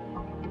Khaganate.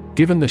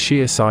 Given the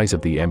sheer size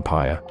of the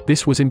empire,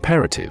 this was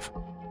imperative.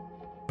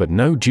 But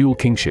no dual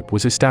kingship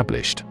was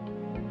established.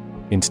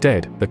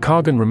 Instead, the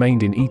Khagan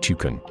remained in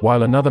Otukan,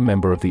 while another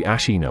member of the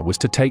Ashina was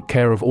to take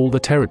care of all the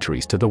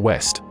territories to the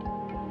west.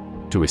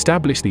 To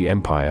establish the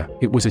empire,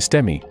 it was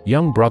Istemi,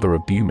 young brother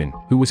of Bumin,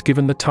 who was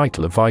given the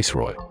title of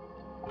viceroy.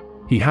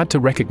 He had to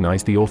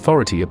recognize the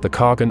authority of the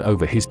Khagan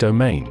over his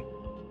domain.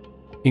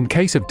 In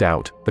case of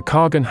doubt, the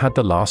Khagan had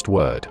the last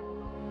word.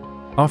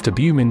 After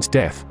Bumin's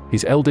death,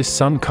 his eldest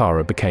son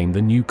Kara became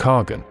the new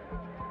Khagan.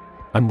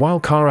 And while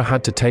Kara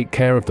had to take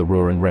care of the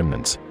Rouran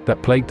remnants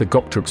that plagued the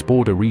Gokturks'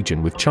 border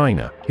region with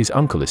China, his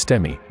uncle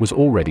Istemi was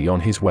already on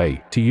his way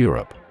to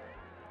Europe.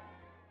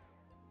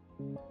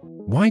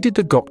 Why did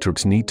the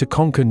Gokturks need to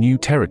conquer new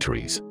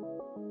territories?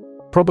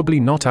 Probably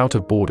not out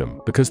of boredom,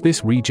 because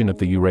this region of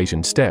the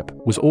Eurasian steppe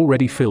was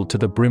already filled to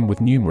the brim with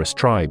numerous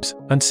tribes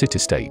and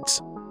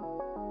city-states.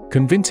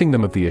 Convincing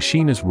them of the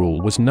Ashina's rule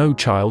was no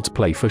child's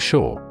play for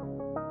sure.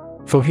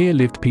 For here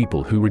lived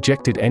people who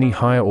rejected any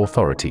higher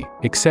authority,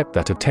 except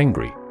that of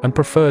Tengri, and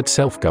preferred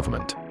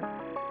self-government.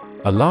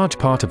 A large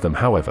part of them,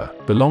 however,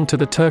 belonged to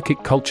the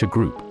Turkic culture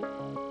group.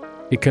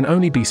 It can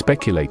only be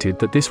speculated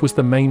that this was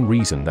the main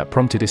reason that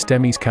prompted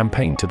Istemi's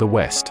campaign to the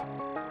west.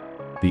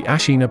 The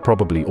Ashina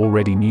probably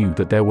already knew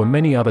that there were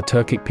many other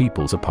Turkic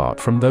peoples apart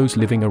from those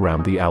living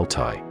around the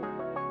Altai.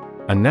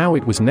 And now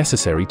it was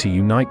necessary to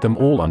unite them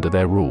all under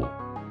their rule.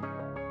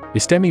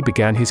 Istemi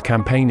began his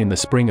campaign in the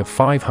spring of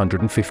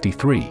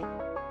 553.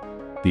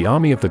 The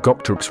army of the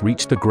Gokturks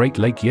reached the Great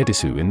Lake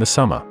Yedisu in the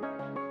summer.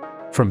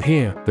 From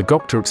here, the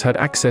Gokturks had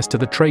access to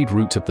the trade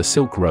routes of the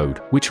Silk Road,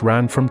 which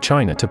ran from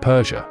China to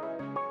Persia.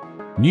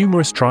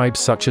 Numerous tribes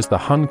such as the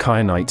Hun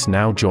Kayanites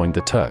now joined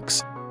the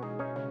Turks.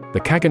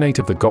 The Khaganate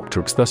of the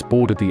Gokturks thus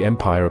bordered the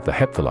empire of the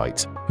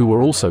Hephthalites, who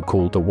were also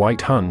called the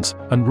White Huns,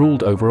 and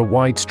ruled over a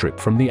wide strip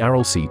from the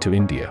Aral Sea to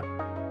India.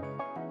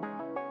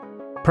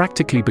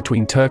 Practically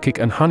between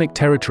Turkic and Hunnic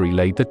territory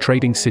lay the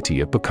trading city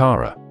of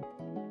Bukhara.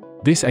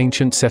 This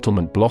ancient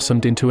settlement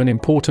blossomed into an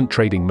important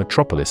trading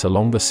metropolis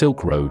along the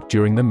Silk Road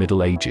during the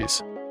Middle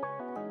Ages.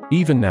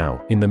 Even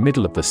now, in the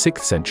middle of the 6th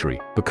century,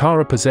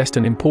 Bukhara possessed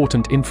an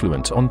important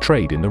influence on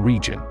trade in the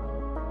region.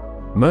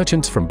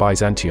 Merchants from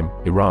Byzantium,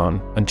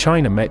 Iran, and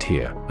China met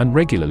here, and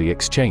regularly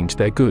exchanged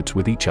their goods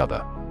with each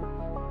other.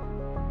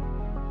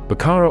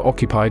 Bukhara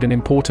occupied an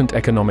important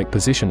economic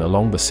position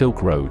along the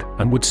Silk Road,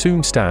 and would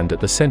soon stand at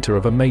the center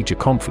of a major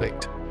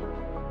conflict.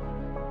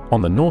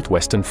 On the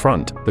northwestern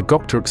front, the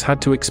Gokturks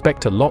had to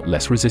expect a lot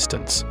less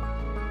resistance.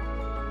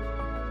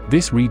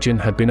 This region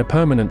had been a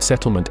permanent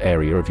settlement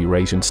area of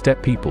Eurasian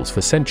steppe peoples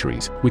for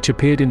centuries, which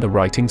appeared in the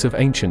writings of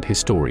ancient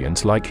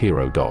historians like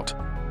Herodot.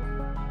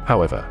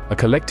 However, a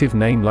collective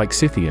name like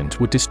Scythians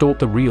would distort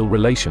the real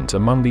relations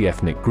among the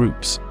ethnic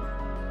groups.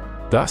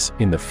 Thus,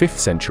 in the 5th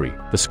century,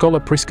 the scholar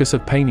Priscus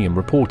of Panium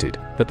reported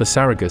that the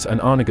Saragas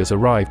and Arnagas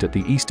arrived at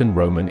the Eastern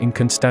Roman in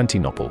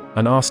Constantinople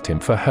and asked him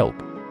for help.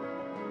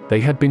 They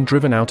had been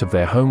driven out of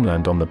their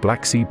homeland on the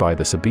Black Sea by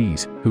the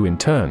Sabes, who in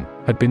turn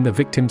had been the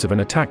victims of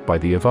an attack by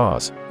the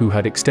Avars, who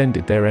had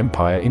extended their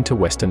empire into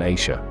Western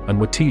Asia and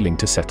were teeling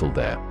to settle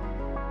there.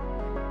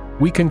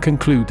 We can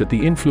conclude that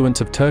the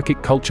influence of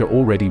Turkic culture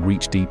already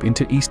reached deep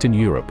into Eastern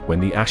Europe when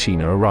the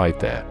Ashina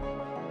arrived there.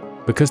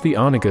 Because the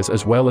Arnagas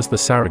as well as the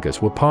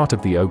Saragas were part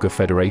of the Oghur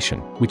Federation,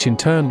 which in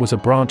turn was a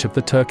branch of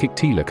the Turkic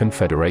Tila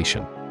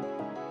Confederation.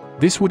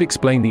 This would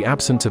explain the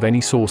absence of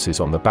any sources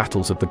on the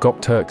battles of the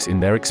Gokturks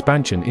in their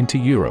expansion into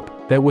Europe.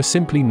 There were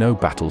simply no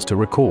battles to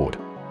record.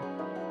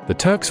 The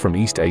Turks from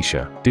East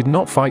Asia did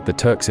not fight the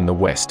Turks in the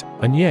West,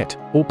 and yet,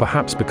 or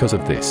perhaps because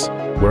of this,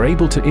 were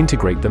able to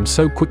integrate them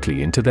so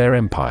quickly into their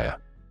empire.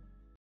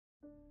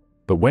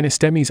 But when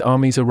Istemi's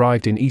armies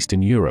arrived in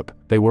Eastern Europe,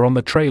 they were on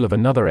the trail of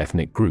another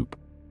ethnic group.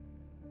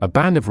 A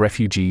band of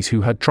refugees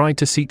who had tried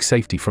to seek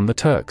safety from the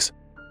Turks.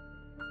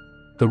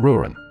 The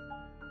Rouran.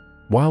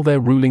 While their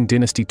ruling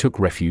dynasty took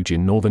refuge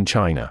in northern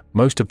China,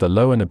 most of the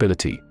lower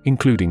nobility,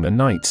 including the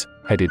knights,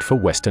 headed for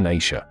Western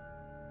Asia.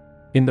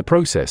 In the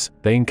process,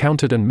 they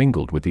encountered and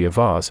mingled with the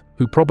Avars,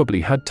 who probably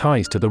had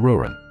ties to the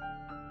Rouran.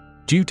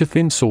 Due to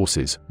thin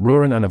sources,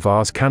 Rouran and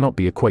Avars cannot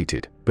be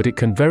equated, but it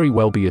can very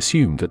well be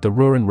assumed that the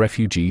Rouran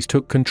refugees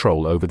took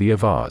control over the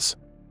Avars.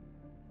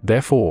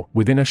 Therefore,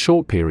 within a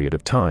short period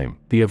of time,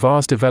 the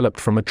Avars developed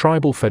from a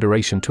tribal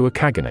federation to a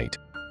khaganate.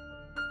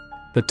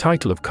 The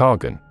title of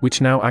Khagan,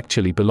 which now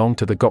actually belonged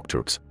to the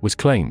Gokturks, was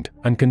claimed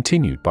and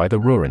continued by the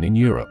Rouran in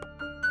Europe.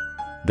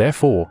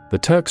 Therefore, the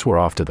Turks were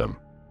after them.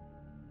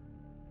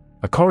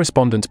 A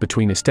correspondence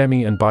between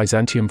Istemi and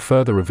Byzantium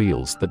further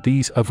reveals that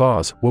these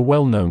Avars were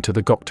well known to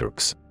the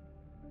Gokturks.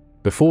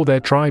 Before their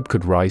tribe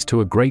could rise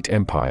to a great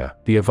empire,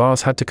 the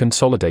Avars had to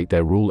consolidate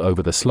their rule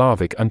over the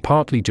Slavic and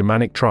partly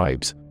Germanic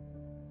tribes,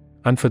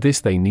 and for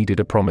this they needed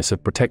a promise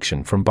of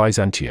protection from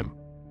Byzantium.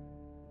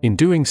 In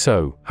doing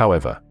so,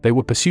 however, they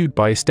were pursued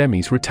by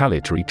Istemi's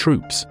retaliatory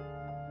troops.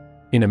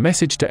 In a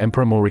message to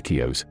Emperor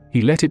Mauricios,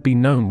 he let it be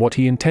known what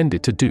he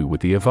intended to do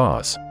with the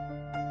Avars.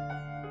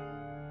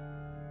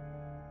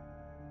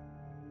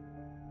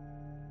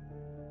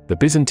 The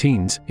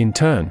Byzantines, in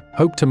turn,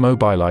 hoped to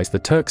mobilize the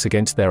Turks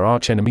against their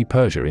archenemy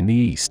Persia in the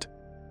east.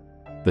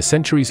 The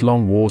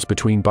centuries-long wars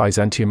between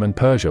Byzantium and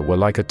Persia were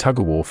like a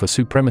tug-of-war for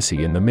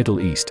supremacy in the Middle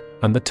East,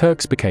 and the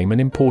Turks became an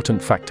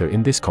important factor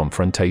in this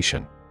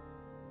confrontation.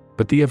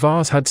 But the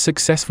Avars had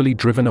successfully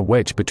driven a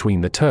wedge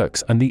between the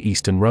Turks and the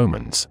Eastern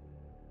Romans.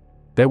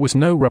 There was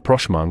no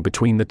rapprochement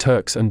between the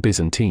Turks and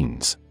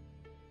Byzantines.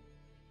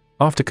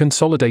 After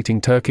consolidating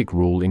Turkic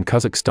rule in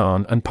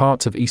Kazakhstan and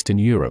parts of Eastern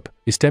Europe,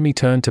 Istemi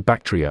turned to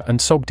Bactria and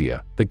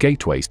Sogdia, the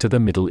gateways to the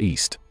Middle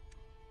East.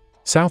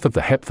 South of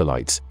the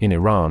Hephthalites, in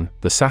Iran,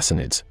 the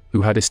Sassanids,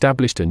 who had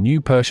established a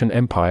new Persian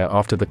empire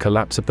after the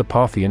collapse of the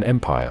Parthian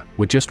Empire,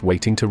 were just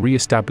waiting to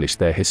re-establish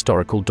their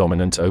historical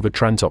dominance over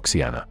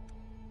Transoxiana.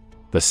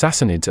 The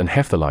Sassanids and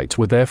Hephthalites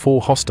were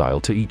therefore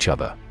hostile to each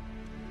other.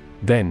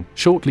 Then,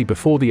 shortly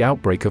before the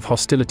outbreak of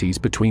hostilities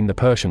between the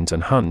Persians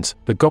and Huns,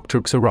 the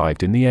Gokturks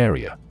arrived in the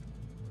area.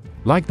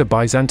 Like the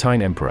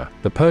Byzantine emperor,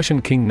 the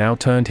Persian king now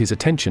turned his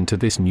attention to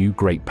this new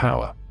great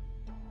power.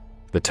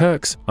 The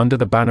Turks, under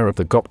the banner of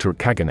the Gokturk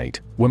Khaganate,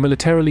 were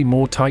militarily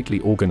more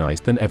tightly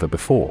organized than ever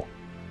before.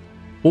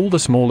 All the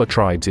smaller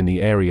tribes in the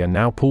area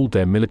now pooled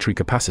their military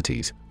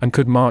capacities and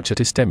could march at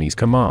Istemi's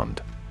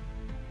command.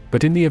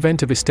 But in the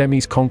event of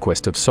Istemi's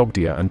conquest of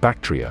Sogdia and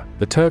Bactria,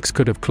 the Turks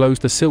could have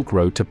closed the Silk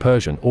Road to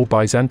Persian or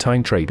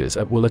Byzantine traders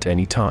at will at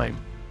any time.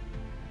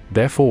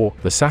 Therefore,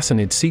 the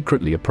Sassanids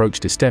secretly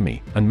approached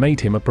Istemi and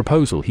made him a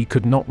proposal he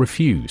could not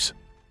refuse.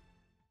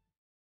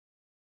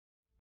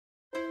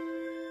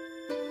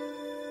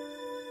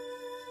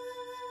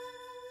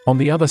 On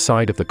the other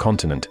side of the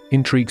continent,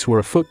 intrigues were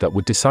afoot that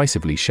would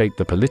decisively shape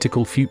the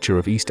political future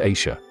of East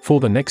Asia for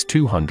the next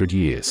 200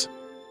 years.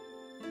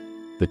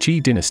 The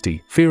Qi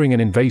dynasty, fearing an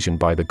invasion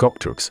by the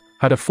Gokturks,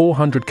 had a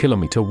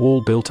 400-kilometer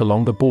wall built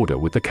along the border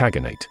with the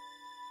Khaganate.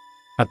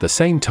 At the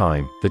same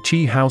time, the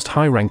Qi housed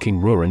high-ranking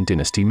Rouran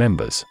dynasty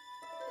members.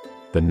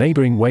 The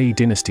neighboring Wei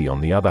dynasty,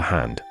 on the other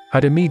hand,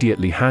 had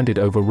immediately handed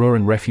over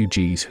Rouran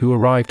refugees who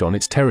arrived on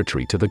its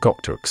territory to the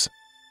Gokturks.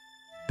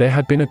 There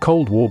had been a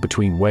cold war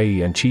between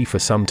Wei and Qi for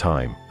some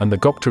time, and the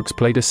Gokturks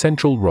played a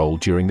central role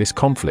during this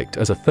conflict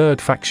as a third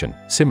faction,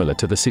 similar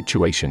to the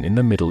situation in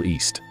the Middle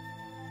East.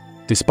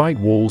 Despite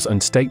walls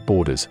and state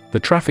borders, the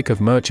traffic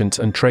of merchants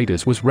and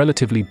traders was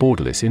relatively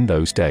borderless in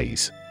those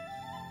days.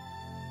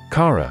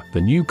 Kara,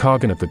 the new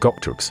Khagan of the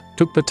Gokturks,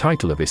 took the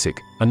title of Issyk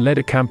and led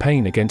a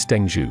campaign against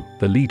Dengzhou,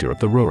 the leader of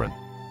the Rouran.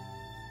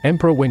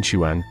 Emperor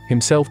Wenshuan,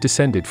 himself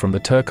descended from the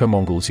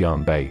Turco-Mongols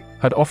Yanbei,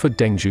 had offered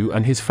Dengzhou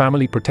and his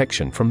family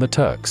protection from the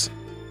Turks.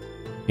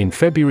 In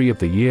February of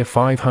the year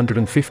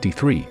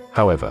 553,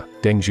 However,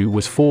 Deng Zhu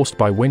was forced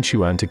by Wen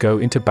Xuan to go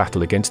into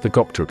battle against the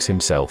Gokturks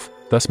himself,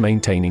 thus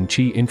maintaining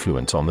Qi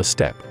influence on the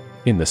steppe.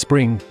 In the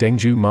spring, Deng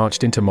Zhu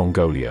marched into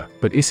Mongolia,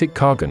 but Isik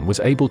Khagan was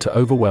able to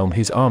overwhelm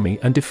his army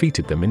and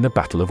defeated them in the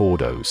Battle of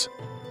Ordos.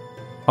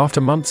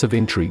 After months of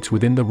intrigues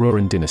within the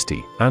Rouran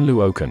dynasty,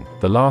 Anlu Okan,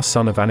 the last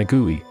son of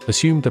Anagui,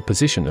 assumed the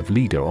position of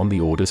leader on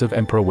the orders of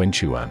Emperor Wen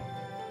Xuan.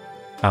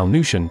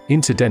 Al-Nushan,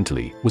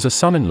 incidentally, was a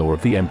son-in-law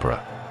of the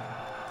emperor.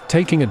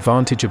 Taking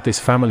advantage of this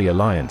family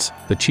alliance,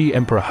 the Qi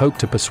emperor hoped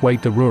to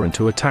persuade the Rouran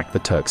to attack the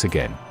Turks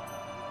again.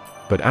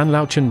 But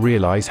Anlauchen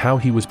realized how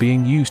he was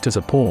being used as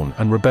a pawn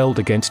and rebelled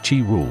against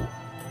Qi rule.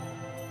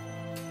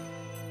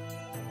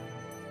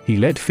 He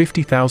led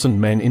 50,000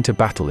 men into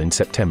battle in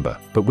September,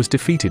 but was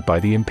defeated by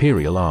the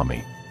imperial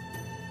army.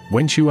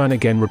 Wen Xuan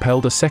again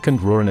repelled a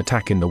second Rouran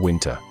attack in the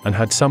winter, and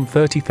had some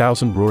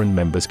 30,000 Rouran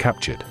members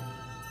captured.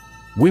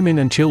 Women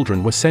and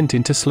children were sent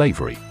into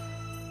slavery.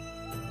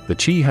 The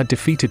Qi had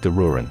defeated the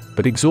Rouran,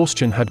 but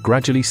exhaustion had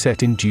gradually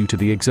set in due to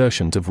the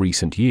exertions of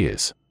recent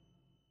years.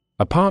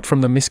 Apart from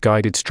the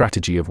misguided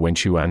strategy of Wen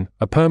Xuan,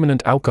 a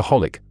permanent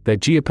alcoholic, their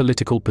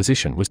geopolitical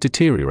position was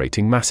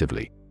deteriorating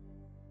massively.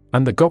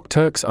 And the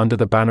Gokturks under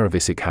the banner of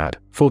Isik had,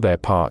 for their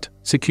part,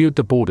 secured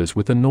the borders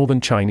with the northern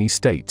Chinese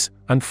states,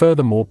 and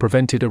furthermore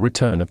prevented a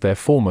return of their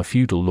former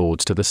feudal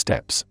lords to the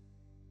steppes.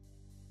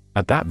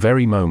 At that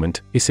very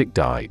moment, Isik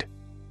died.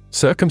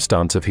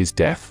 Circumstance of his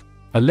death?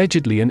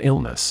 Allegedly an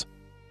illness.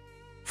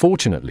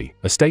 Fortunately,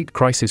 a state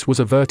crisis was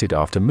averted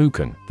after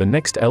Mukan, the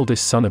next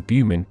eldest son of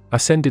Bumin,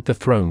 ascended the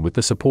throne with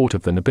the support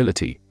of the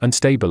nobility, and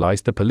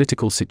stabilized the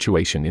political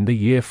situation in the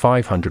year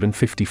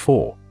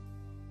 554.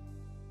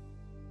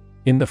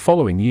 In the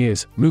following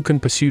years,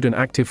 Mukan pursued an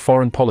active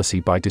foreign policy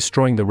by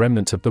destroying the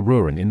remnants of the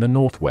Rouran in the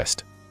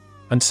northwest,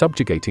 and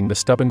subjugating the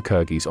stubborn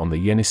Kyrgyz on the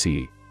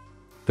Yenisei.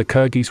 The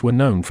Kyrgyz were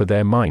known for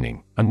their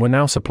mining, and were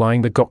now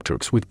supplying the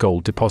Gokturks with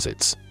gold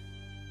deposits.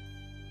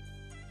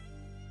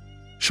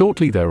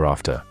 Shortly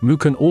thereafter,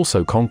 Mukan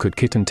also conquered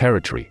Khitan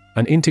territory,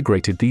 and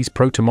integrated these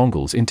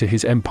Proto-Mongols into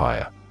his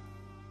empire.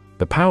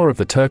 The power of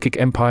the Turkic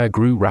Empire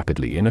grew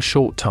rapidly in a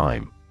short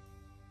time.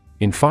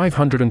 In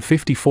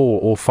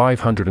 554 or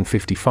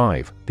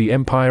 555, the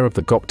empire of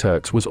the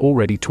Gokturks was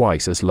already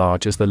twice as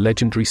large as the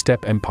legendary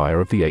steppe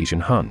empire of the Asian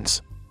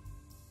Huns.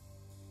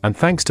 And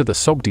thanks to the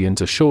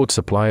Sogdians' assured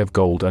supply of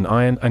gold and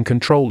iron and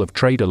control of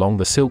trade along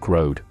the Silk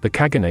Road, the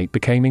Khaganate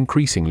became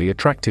increasingly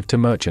attractive to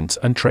merchants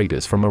and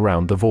traders from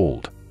around the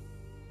world.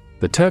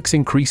 The Turks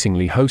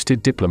increasingly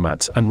hosted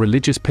diplomats and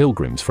religious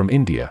pilgrims from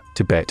India,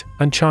 Tibet,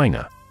 and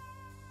China.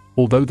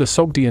 Although the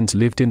Sogdians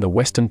lived in the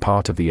western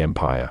part of the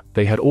empire,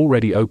 they had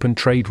already opened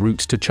trade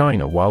routes to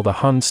China while the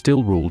Huns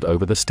still ruled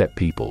over the steppe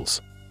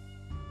peoples.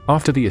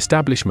 After the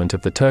establishment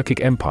of the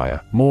Turkic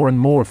Empire, more and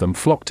more of them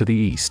flocked to the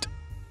east.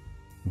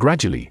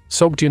 Gradually,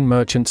 Sogdian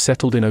merchants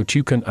settled in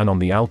Ochukan and on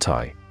the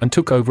Altai, and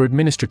took over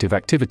administrative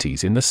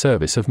activities in the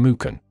service of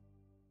Mukan.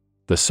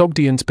 The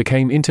Sogdians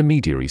became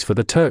intermediaries for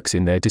the Turks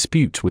in their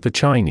disputes with the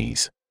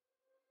Chinese.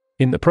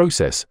 In the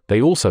process,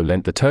 they also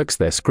lent the Turks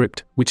their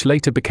script, which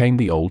later became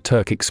the Old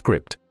Turkic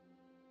script.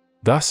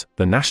 Thus,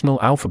 the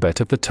national alphabet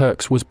of the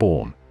Turks was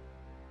born.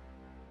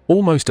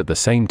 Almost at the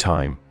same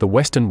time, the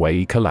Western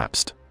Wei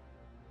collapsed.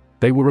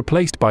 They were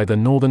replaced by the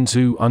Northern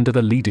Zhou under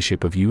the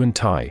leadership of Yuan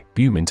Tai,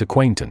 Bumin's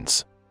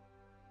acquaintance.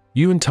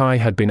 Yuan Tai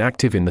had been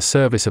active in the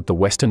service of the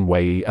Western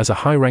Wei as a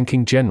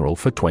high-ranking general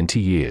for 20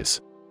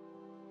 years.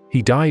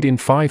 He died in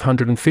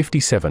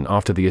 557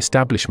 after the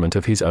establishment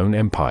of his own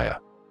empire.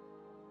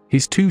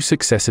 His two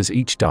successors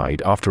each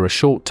died after a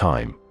short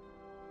time.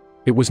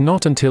 It was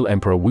not until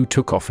Emperor Wu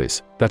took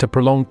office that a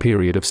prolonged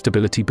period of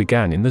stability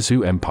began in the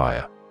Zhou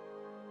Empire.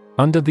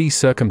 Under these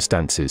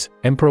circumstances,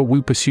 Emperor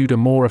Wu pursued a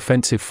more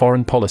offensive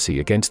foreign policy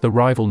against the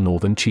rival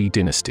Northern Qi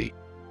dynasty.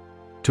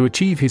 To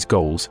achieve his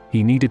goals,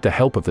 he needed the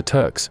help of the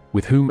Turks,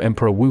 with whom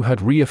Emperor Wu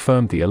had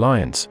reaffirmed the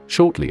alliance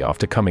shortly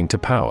after coming to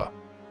power.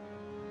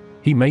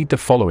 He made the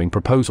following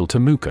proposal to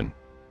Mukan.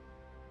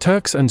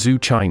 Turks and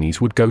Zhou Chinese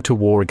would go to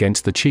war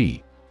against the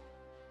Qi.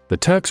 The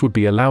Turks would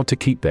be allowed to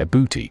keep their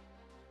booty.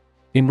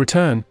 In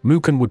return,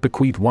 Mukan would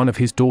bequeath one of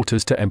his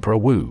daughters to Emperor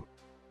Wu.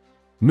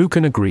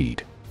 Mukan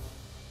agreed.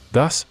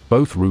 Thus,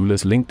 both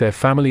rulers linked their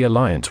family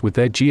alliance with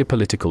their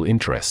geopolitical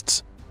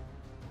interests.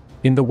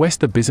 In the west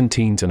the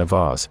Byzantines and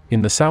Avars,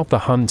 in the south the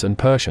Huns and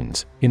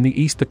Persians, in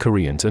the east the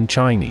Koreans and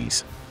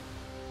Chinese.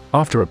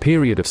 After a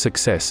period of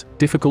success,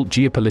 difficult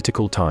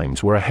geopolitical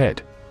times were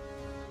ahead.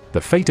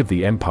 The fate of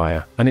the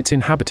empire, and its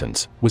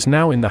inhabitants, was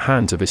now in the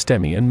hands of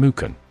Istemi and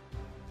Mukan.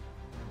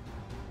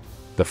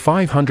 The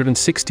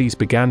 560s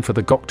began for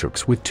the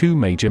Gokturks with two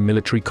major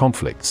military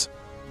conflicts.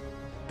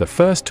 The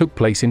first took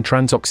place in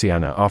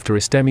Transoxiana after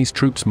Istemi's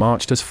troops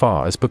marched as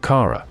far as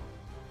Bukhara.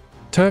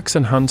 Turks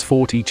and Huns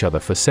fought each other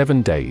for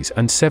 7 days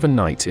and 7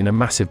 nights in a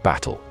massive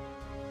battle.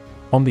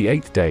 On the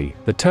 8th day,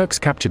 the Turks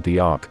captured the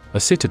Ark, a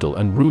citadel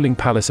and ruling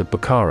palace of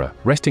Bukhara,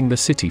 wresting the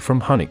city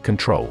from Hunnic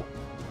control.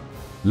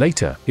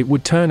 Later, it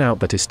would turn out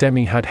that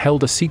Istemi had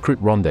held a secret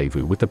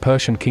rendezvous with the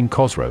Persian king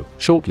Khosrow,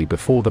 shortly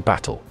before the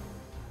battle.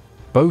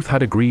 Both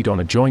had agreed on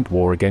a joint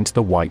war against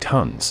the White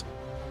Huns.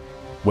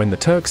 When the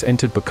Turks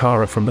entered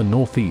Bukhara from the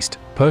northeast,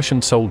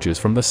 Persian soldiers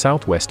from the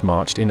southwest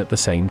marched in at the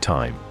same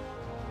time.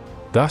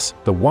 Thus,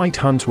 the White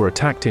Huns were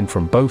attacked in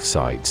from both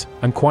sides,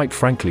 and quite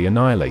frankly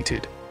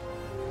annihilated.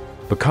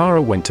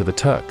 Bukhara went to the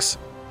Turks.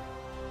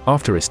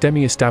 After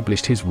Istemi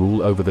established his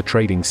rule over the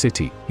trading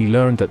city, he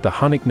learned that the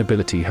Hunnic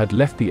nobility had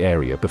left the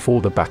area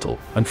before the battle,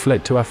 and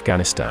fled to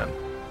Afghanistan.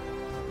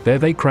 There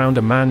they crowned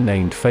a man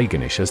named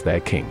Faganish as their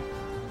king.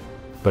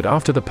 But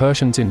after the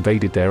Persians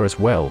invaded there as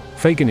well,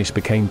 Faganish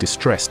became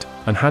distressed,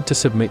 and had to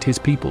submit his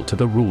people to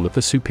the rule of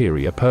the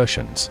superior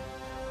Persians.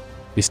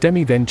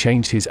 Istemi then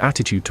changed his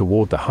attitude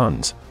toward the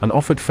Huns, and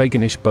offered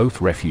Faganish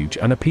both refuge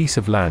and a piece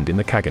of land in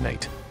the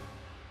Khaganate.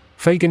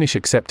 Faganish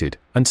accepted,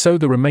 and so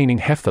the remaining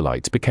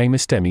Hephthalites became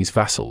Istemi's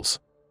vassals.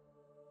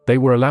 They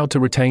were allowed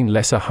to retain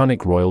lesser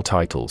Hunnic royal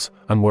titles,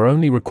 and were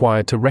only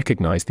required to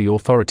recognize the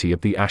authority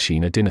of the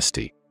Ashina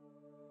dynasty.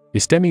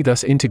 Istemi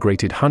thus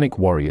integrated Hunnic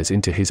warriors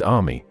into his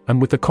army,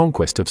 and with the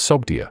conquest of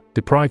Sogdia,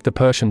 deprived the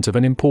Persians of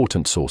an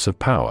important source of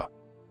power.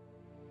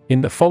 In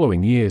the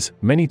following years,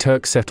 many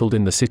Turks settled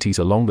in the cities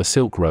along the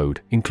Silk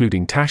Road,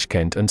 including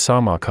Tashkent and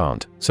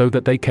Samarkand, so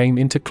that they came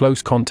into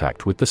close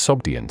contact with the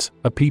Sogdians,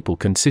 a people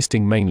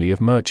consisting mainly of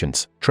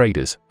merchants,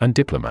 traders, and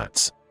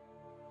diplomats.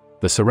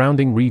 The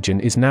surrounding region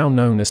is now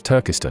known as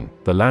Turkestan,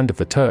 the land of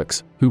the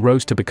Turks, who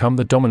rose to become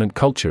the dominant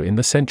culture in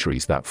the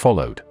centuries that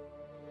followed.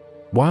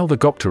 While the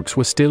Gokturks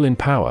were still in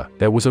power,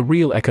 there was a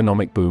real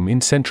economic boom in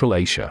Central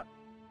Asia.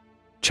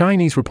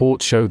 Chinese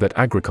reports show that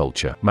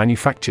agriculture,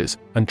 manufactures,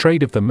 and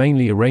trade of the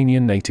mainly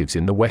Iranian natives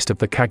in the west of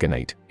the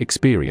Khaganate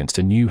experienced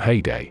a new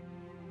heyday.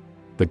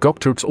 The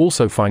Gokturks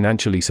also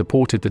financially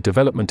supported the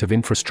development of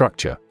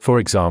infrastructure. For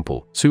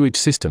example, sewage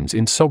systems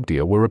in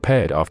Sogdia were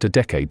repaired after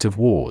decades of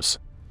wars.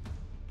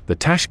 The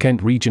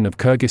Tashkent region of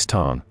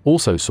Kyrgyzstan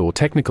also saw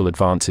technical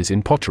advances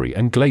in pottery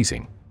and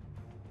glazing.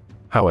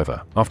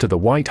 However, after the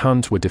White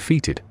Huns were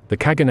defeated, the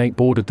Khaganate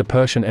bordered the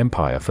Persian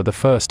Empire for the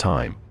first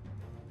time.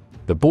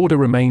 The border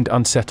remained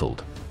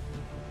unsettled.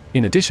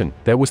 In addition,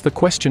 there was the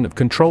question of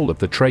control of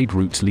the trade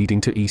routes leading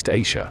to East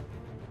Asia.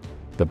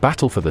 The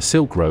battle for the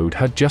Silk Road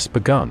had just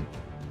begun.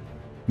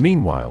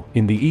 Meanwhile,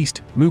 in the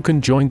east,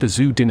 Mukan joined the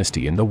Zhou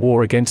dynasty in the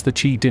war against the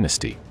Qi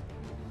dynasty.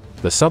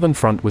 The southern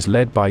front was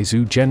led by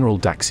Zhou general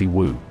Daxi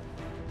Wu.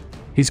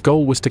 His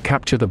goal was to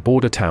capture the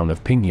border town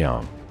of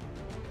Pingyang.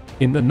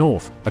 In the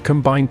north, a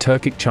combined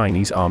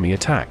Turkic-Chinese army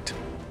attacked.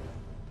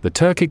 The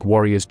Turkic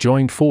warriors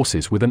joined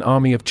forces with an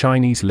army of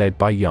Chinese led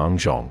by Yang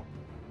Zhong.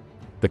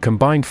 The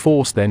combined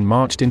force then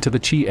marched into the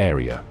Qi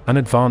area, and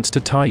advanced to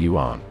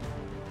Taiyuan.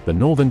 The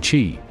northern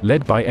Qi,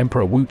 led by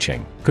Emperor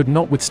Wucheng, could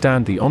not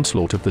withstand the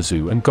onslaught of the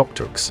Zhou and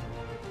Gokturks.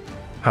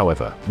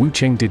 However,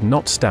 Wucheng did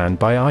not stand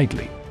by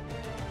idly.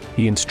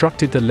 He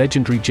instructed the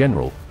legendary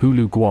general,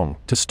 Hulu Guang,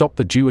 to stop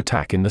the Zhou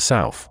attack in the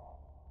south.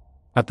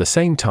 At the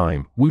same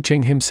time,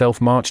 Wucheng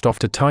himself marched off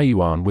to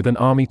Taiyuan with an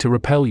army to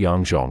repel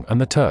Yang Zhong and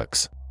the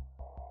Turks.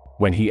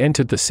 When he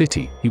entered the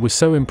city, he was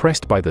so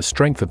impressed by the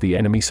strength of the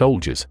enemy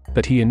soldiers,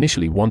 that he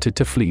initially wanted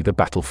to flee the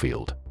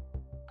battlefield.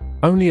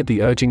 Only at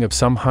the urging of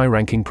some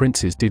high-ranking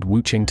princes did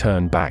Wucheng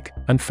turn back,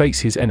 and face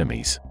his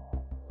enemies.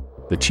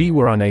 The Qi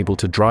were unable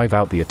to drive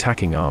out the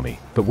attacking army,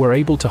 but were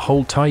able to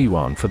hold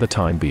Taiyuan for the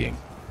time being.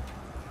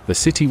 The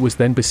city was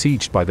then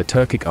besieged by the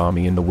Turkic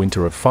army in the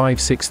winter of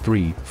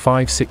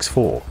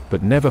 563-564,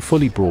 but never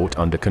fully brought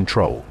under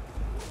control.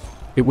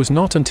 It was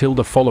not until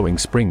the following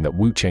spring that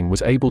Wucheng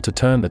was able to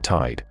turn the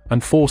tide,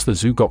 and force the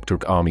Zhou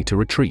Gokturk army to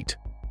retreat.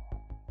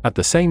 At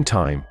the same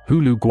time,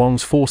 Hulu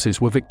Guang's forces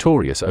were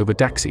victorious over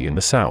Daxi in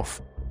the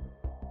south.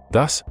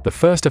 Thus, the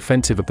first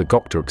offensive of the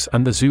Gokturks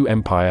and the Zhou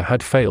Empire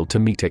had failed to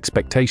meet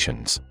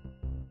expectations.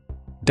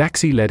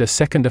 Daxi led a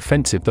second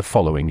offensive the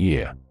following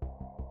year.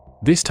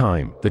 This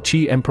time, the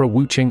Qi Emperor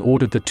Wucheng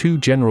ordered the two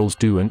generals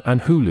Duan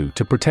and Hulu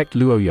to protect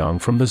Luoyang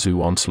from the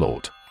Zhou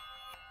onslaught.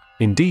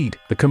 Indeed,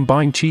 the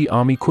combined Qi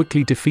army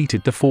quickly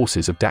defeated the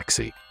forces of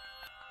Daxi.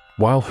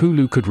 While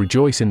Hulu could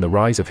rejoice in the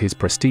rise of his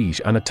prestige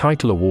and a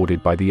title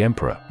awarded by the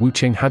emperor,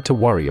 Wucheng had to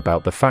worry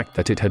about the fact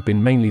that it had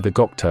been mainly the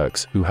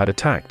Gokturks who had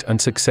attacked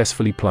and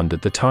successfully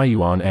plundered the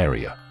Taiyuan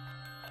area.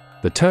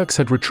 The Turks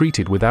had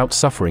retreated without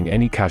suffering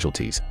any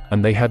casualties,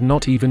 and they had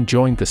not even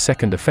joined the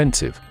second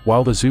offensive,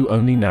 while the Zhou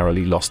only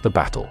narrowly lost the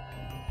battle.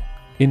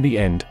 In the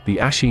end, the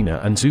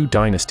Ashina and Zhou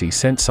dynasty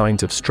sent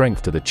signs of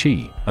strength to the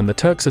Qi, and the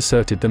Turks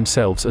asserted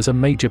themselves as a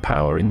major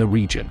power in the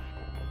region.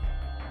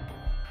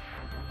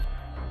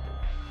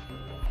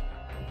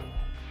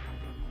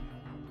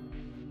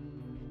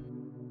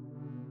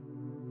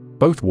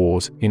 Both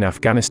wars, in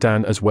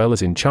Afghanistan as well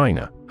as in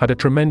China, had a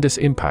tremendous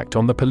impact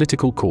on the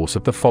political course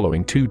of the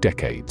following 2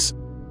 decades.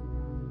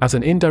 As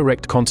an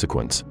indirect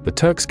consequence, the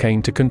Turks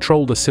came to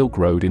control the Silk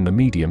Road in the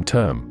medium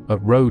term, a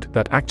road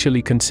that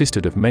actually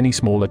consisted of many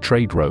smaller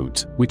trade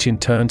roads, which in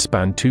turn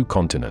spanned 2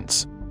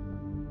 continents.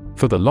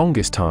 For the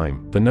longest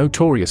time, the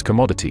notorious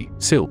commodity,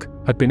 silk,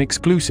 had been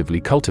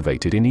exclusively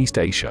cultivated in East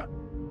Asia.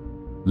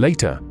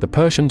 Later, the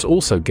Persians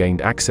also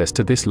gained access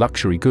to this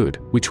luxury good,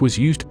 which was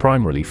used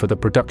primarily for the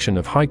production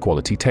of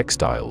high-quality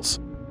textiles.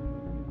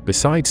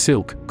 Besides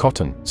silk,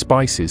 cotton,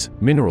 spices,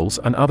 minerals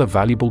and other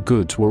valuable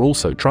goods were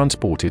also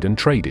transported and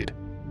traded.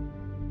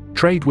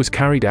 Trade was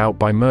carried out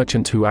by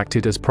merchants who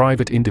acted as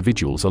private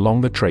individuals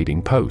along the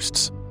trading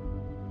posts.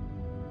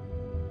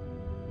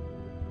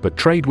 But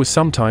trade was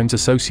sometimes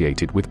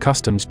associated with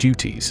customs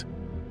duties.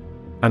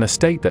 An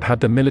estate that had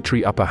the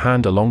military upper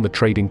hand along the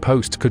trading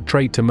posts could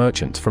trade to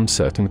merchants from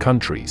certain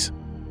countries.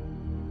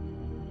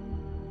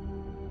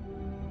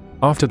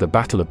 After the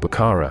Battle of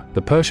Bukhara,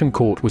 the Persian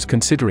court was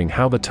considering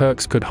how the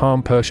Turks could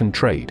harm Persian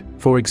trade,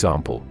 for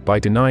example, by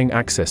denying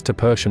access to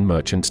Persian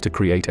merchants to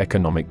create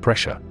economic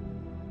pressure.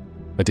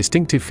 A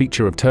distinctive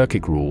feature of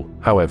Turkic rule,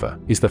 however,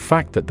 is the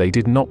fact that they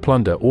did not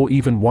plunder or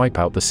even wipe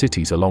out the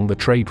cities along the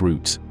trade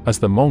routes, as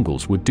the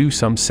Mongols would do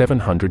some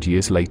 700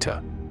 years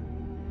later.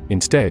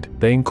 Instead,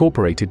 they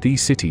incorporated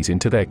these cities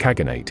into their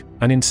khaganate,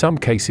 and in some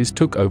cases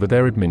took over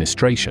their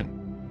administration.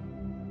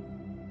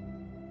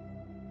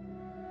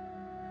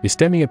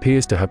 Istemi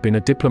appears to have been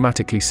a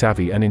diplomatically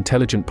savvy and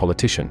intelligent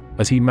politician,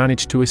 as he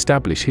managed to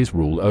establish his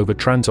rule over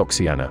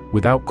Transoxiana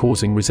without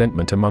causing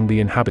resentment among the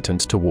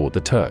inhabitants toward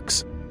the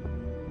Turks.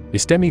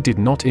 Istemi did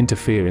not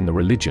interfere in the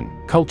religion,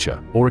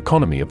 culture, or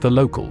economy of the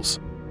locals.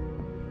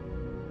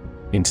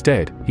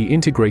 Instead, he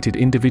integrated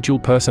individual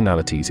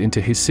personalities into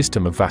his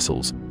system of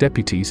vassals,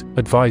 deputies,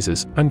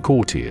 advisors, and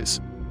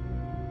courtiers.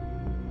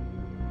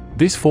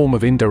 This form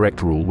of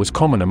indirect rule was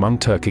common among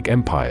Turkic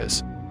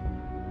empires.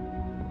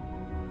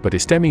 But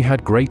Istemi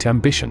had great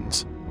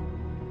ambitions.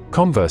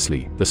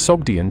 Conversely, the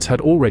Sogdians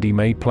had already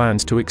made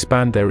plans to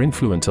expand their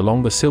influence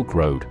along the Silk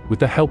Road with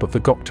the help of the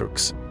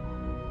Gokturks.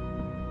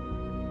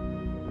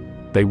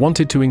 They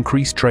wanted to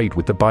increase trade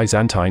with the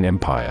Byzantine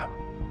Empire.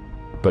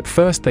 But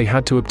first they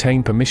had to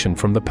obtain permission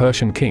from the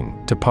Persian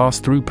king to pass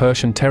through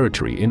Persian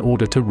territory in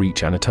order to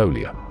reach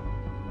Anatolia.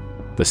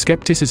 The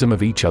skepticism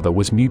of each other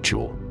was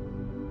mutual.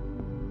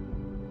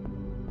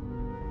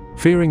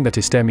 Fearing that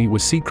Istemi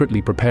was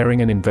secretly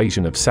preparing an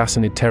invasion of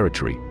Sassanid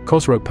territory,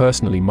 Khosrow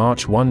personally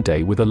marched one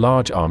day with a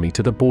large army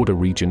to the border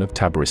region of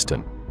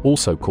Tabaristan,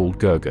 also called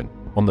Gurgan,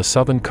 on the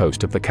southern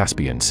coast of the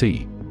Caspian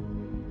Sea.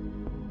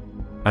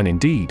 And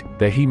indeed,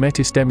 there he met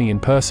Istemi in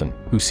person,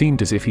 who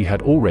seemed as if he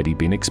had already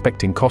been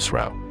expecting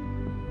Khosrow.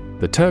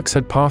 The Turks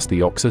had passed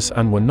the Oxus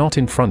and were not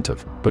in front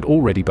of, but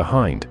already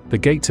behind, the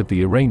gates of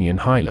the Iranian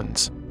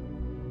highlands.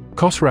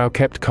 Khosrow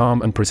kept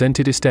calm and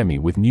presented Istemi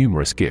with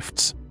numerous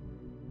gifts.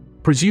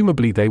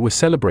 Presumably they were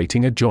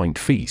celebrating a joint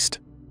feast.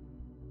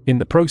 In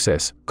the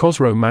process,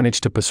 Khosrow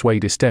managed to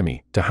persuade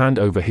Istemi to hand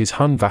over his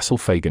Hun vassal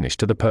Faganish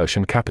to the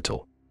Persian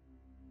capital.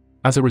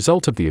 As a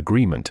result of the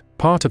agreement,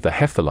 part of the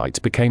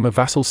Hephthalites became a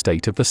vassal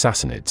state of the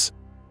Sassanids.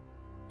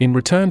 In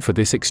return for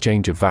this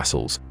exchange of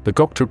vassals, the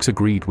Gokturks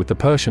agreed with the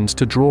Persians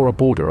to draw a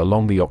border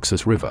along the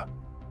Oxus River.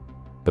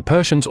 The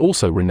Persians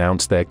also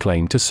renounced their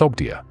claim to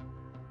Sogdia.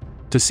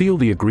 To seal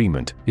the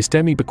agreement,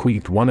 Istemi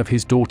bequeathed one of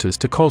his daughters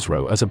to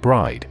Khosrow as a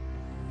bride.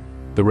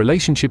 The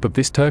relationship of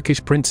this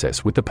Turkish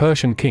princess with the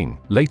Persian king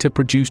later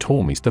produced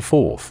Hormizd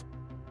IV.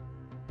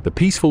 The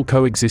peaceful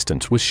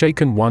coexistence was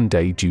shaken one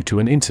day due to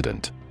an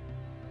incident.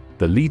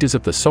 The leaders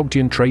of the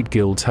Sogdian trade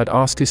guilds had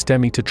asked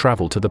Istemi to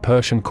travel to the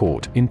Persian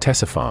court in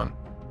Ctesiphon.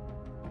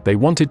 They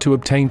wanted to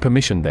obtain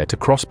permission there to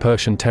cross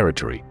Persian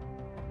territory.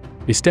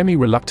 Istemi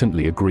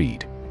reluctantly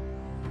agreed.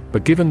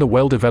 But given the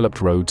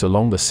well-developed roads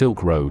along the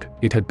Silk Road,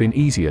 it had been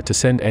easier to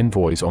send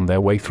envoys on their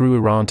way through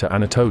Iran to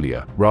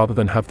Anatolia rather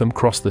than have them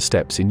cross the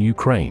steppes in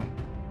Ukraine.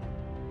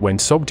 When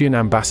Sogdian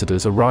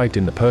ambassadors arrived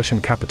in the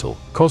Persian capital,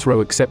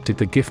 Khosrow accepted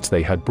the gifts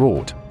they had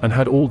brought and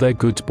had all their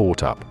goods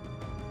bought up.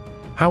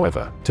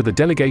 However, to the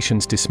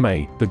delegation's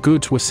dismay, the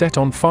goods were set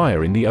on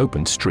fire in the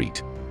open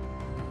street.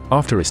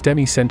 After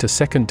Istemi sent a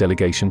second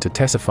delegation to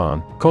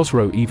Ctesiphon,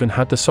 Khosrow even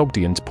had the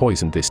Sogdians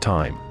poisoned this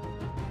time.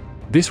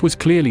 This was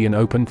clearly an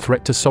open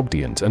threat to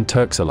Sogdians and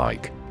Turks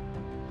alike.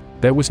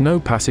 There was no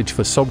passage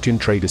for Sogdian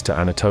traders to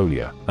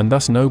Anatolia, and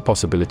thus no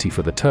possibility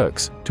for the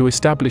Turks to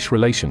establish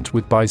relations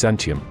with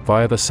Byzantium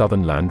via the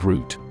southern land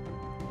route.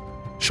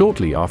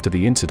 Shortly after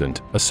the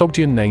incident, a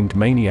Sogdian named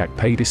Maniak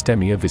paid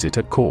Istemi a visit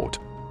at court.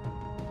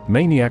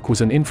 Maniak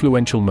was an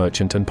influential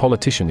merchant and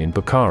politician in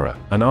Bukhara,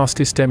 and asked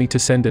Istemi to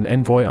send an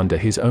envoy under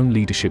his own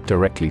leadership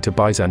directly to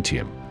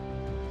Byzantium.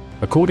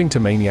 According to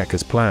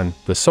Maniak's plan,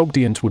 the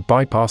Sogdians would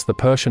bypass the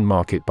Persian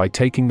market by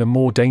taking the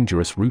more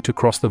dangerous route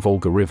across the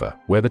Volga River,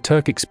 where the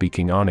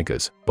Turkic-speaking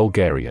Arnagars,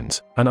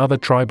 Bulgarians, and other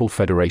tribal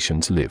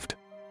federations lived.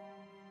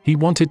 He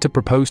wanted to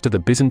propose to the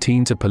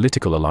Byzantines a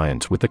political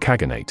alliance with the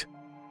Khaganate.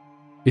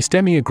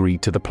 Istemi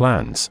agreed to the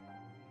plans.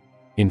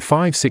 In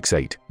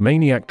 568,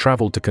 Maniak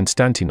traveled to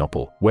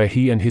Constantinople, where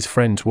he and his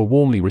friends were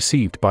warmly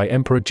received by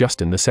Emperor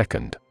Justin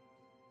II.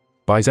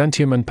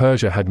 Byzantium and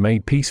Persia had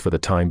made peace for the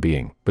time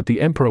being, but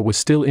the emperor was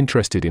still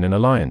interested in an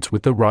alliance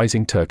with the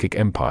rising Turkic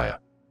Empire.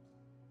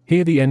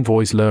 Here the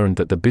envoys learned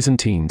that the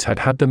Byzantines had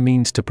had the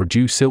means to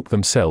produce silk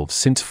themselves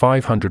since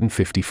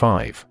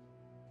 555.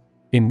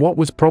 In what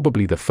was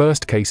probably the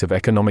first case of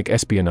economic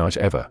espionage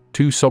ever,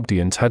 two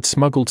Sogdians had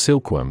smuggled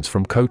silkworms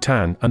from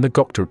Khotan and the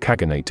Gokturk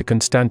Khaganate to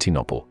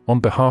Constantinople on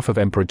behalf of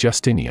Emperor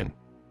Justinian.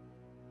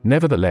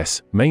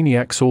 Nevertheless,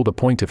 Maniac saw the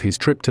point of his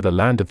trip to the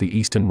land of the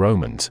Eastern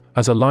Romans,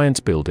 as alliance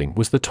building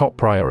was the top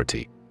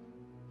priority.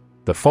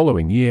 The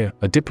following year,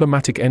 a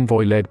diplomatic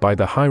envoy led by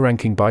the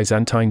high-ranking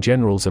Byzantine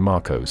general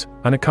Zamarkos,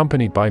 and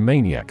accompanied by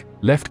Maniac,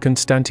 left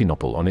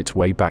Constantinople on its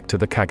way back to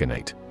the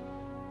Khaganate.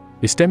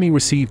 Istemi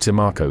received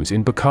Zamarkos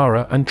in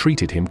Bukhara and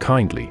treated him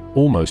kindly,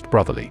 almost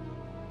brotherly.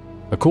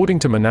 According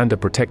to Menander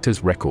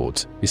Protector's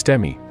records,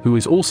 Istemi, who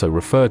is also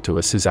referred to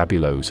as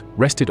Sizabulos,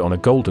 rested on a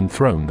golden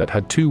throne that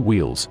had 2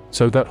 wheels,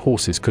 so that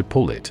horses could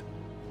pull it.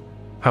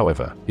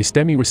 However,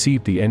 Istemi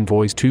received the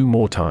envoys 2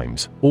 more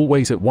times,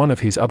 always at one of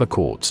his other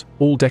courts,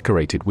 all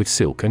decorated with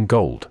silk and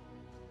gold.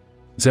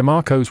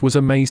 Zamarkos was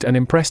amazed and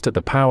impressed at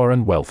the power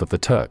and wealth of the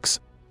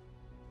Turks.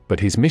 But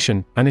his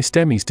mission, and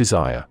Istemi's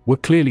desire, were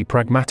clearly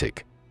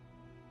pragmatic.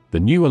 The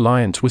new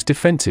alliance was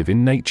defensive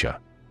in nature.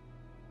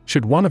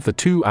 Should one of the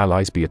 2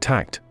 allies be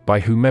attacked,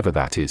 by whomever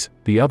that is,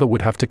 the other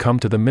would have to come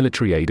to the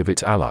military aid of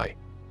its ally.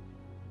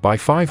 By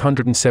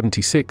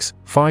 576,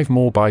 5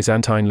 more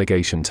Byzantine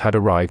legations had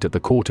arrived at the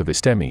court of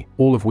Istemi,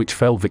 all of which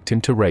fell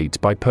victim to raids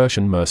by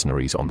Persian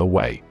mercenaries on the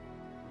way.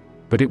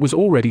 But it was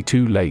already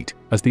too late,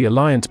 as the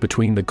alliance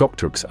between the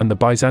Gokturks and the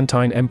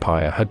Byzantine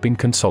Empire had been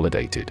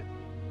consolidated.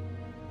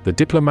 The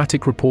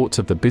diplomatic reports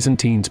of the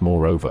Byzantines,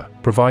 moreover,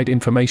 provide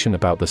information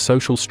about the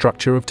social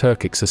structure of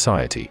Turkic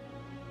society.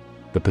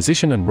 The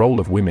position and role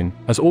of women,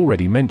 as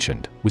already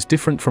mentioned, was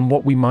different from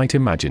what we might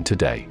imagine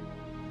today.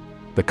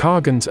 The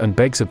Khagans and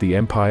begs of the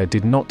empire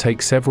did not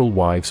take several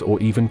wives or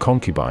even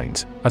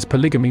concubines, as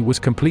polygamy was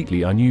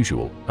completely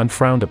unusual and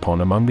frowned upon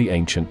among the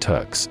ancient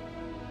Turks.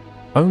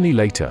 Only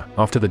later,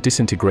 after the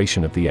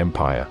disintegration of the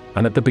empire,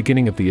 and at the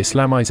beginning of the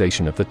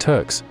Islamization of the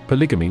Turks,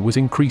 polygamy was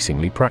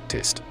increasingly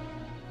practiced.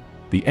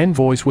 The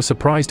envoys were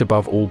surprised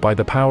above all by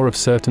the power of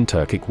certain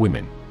Turkic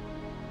women.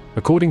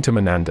 According to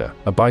Menander,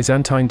 a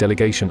Byzantine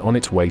delegation on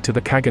its way to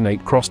the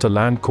Khaganate crossed a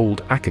land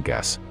called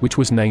Akagas, which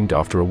was named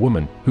after a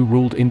woman who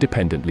ruled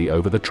independently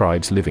over the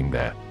tribes living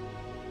there.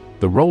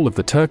 The role of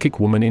the Turkic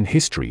woman in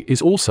history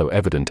is also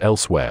evident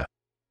elsewhere.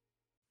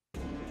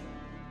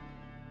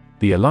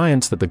 The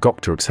alliance that the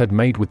Gokturks had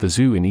made with the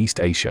Zhou in East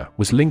Asia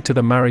was linked to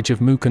the marriage of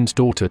Mukun's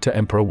daughter to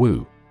Emperor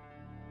Wu.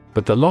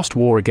 But the lost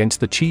war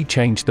against the Qi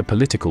changed the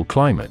political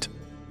climate.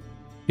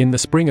 In the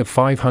spring of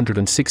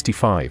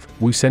 565,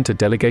 Wu sent a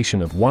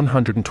delegation of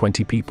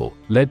 120 people,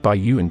 led by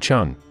Yuan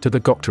Chun, to the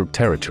Gokturk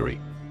territory.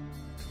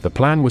 The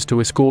plan was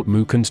to escort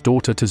Mukun's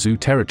daughter to Zhou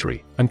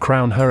territory, and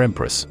crown her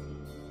empress.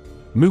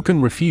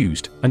 Mukun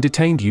refused, and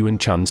detained Yuan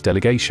Chun's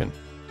delegation.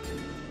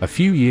 A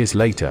few years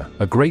later,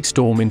 a great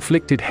storm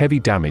inflicted heavy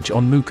damage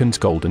on Mukun's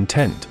golden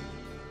tent.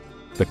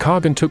 The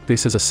Khagan took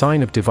this as a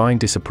sign of divine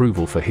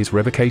disapproval for his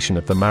revocation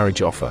of the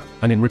marriage offer,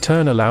 and in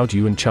return allowed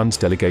Yuan Chun's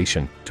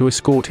delegation to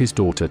escort his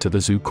daughter to the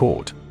Zhou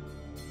court.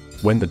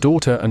 When the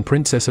daughter and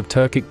princess of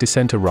Turkic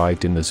descent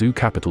arrived in the Zhou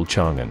capital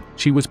Chang'an,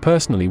 she was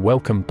personally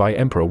welcomed by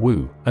Emperor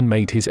Wu, and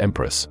made his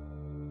empress.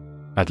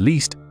 At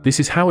least, this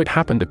is how it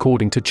happened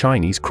according to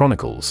Chinese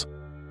chronicles.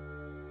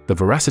 The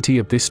veracity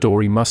of this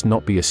story must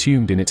not be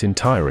assumed in its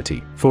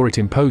entirety, for it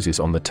imposes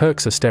on the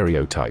Turks a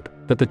stereotype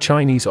that the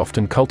Chinese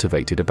often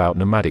cultivated about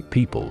nomadic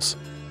peoples.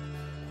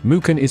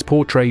 Mukun is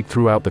portrayed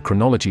throughout the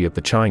chronology of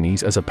the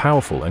Chinese as a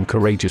powerful and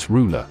courageous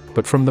ruler,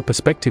 but from the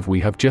perspective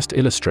we have just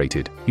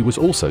illustrated, he was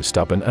also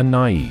stubborn and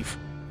naive.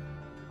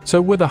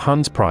 So were the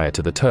Huns prior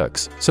to the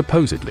Turks,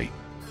 supposedly.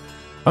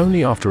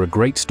 Only after a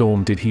great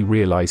storm did he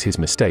realize his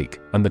mistake,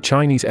 and the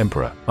Chinese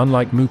emperor,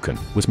 unlike Mukun,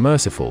 was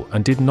merciful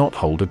and did not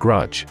hold a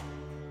grudge.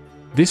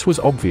 This was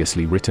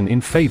obviously written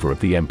in favor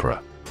of the emperor.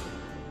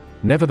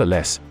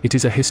 Nevertheless, it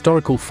is a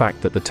historical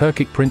fact that the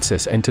Turkic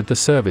princess entered the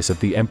service of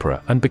the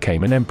emperor and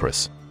became an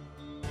empress.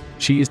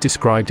 She is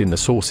described in the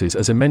sources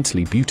as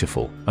immensely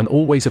beautiful, and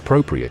always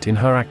appropriate in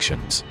her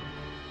actions.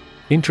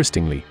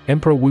 Interestingly,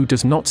 Emperor Wu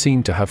does not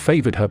seem to have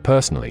favored her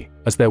personally,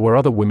 as there were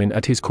other women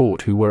at his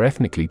court who were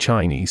ethnically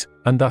Chinese,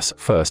 and thus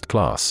first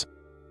class.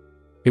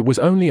 It was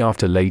only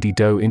after Lady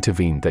Dou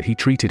intervened that he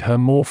treated her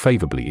more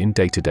favorably in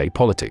day-to-day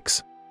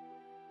politics.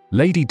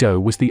 Lady Dou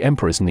was the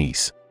emperor's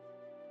niece.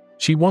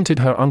 She wanted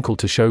her uncle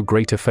to show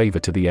greater favor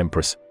to the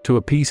empress, to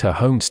appease her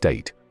home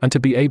state, and to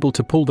be able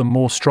to pull them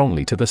more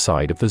strongly to the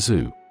side of the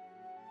Zhou.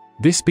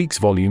 This speaks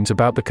volumes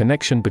about the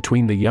connection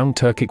between the young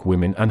Turkic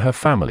women and her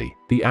family,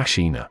 the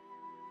Ashina.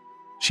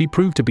 She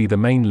proved to be the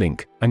main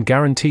link, and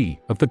guarantee,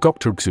 of the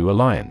Gokturk-Zhou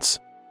alliance.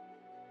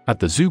 At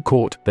the Zhou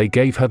court, they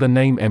gave her the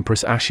name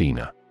Empress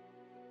Ashina.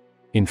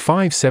 In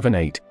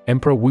 578,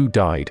 Emperor Wu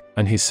died,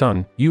 and his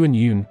son, Yuan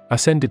Yun,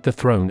 ascended the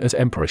throne as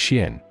Emperor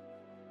Xian.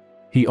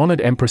 He honored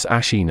Empress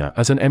Ashina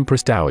as an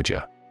Empress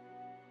Dowager.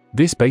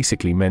 This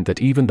basically meant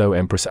that even though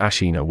Empress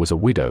Ashina was a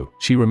widow,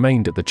 she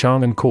remained at the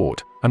Chang'an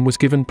court, and was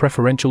given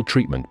preferential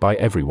treatment by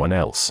everyone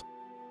else.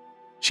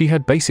 She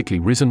had basically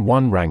risen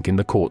one rank in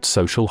the court's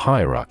social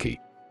hierarchy.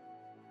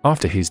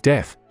 After his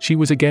death, she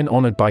was again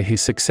honored by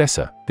his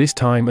successor, this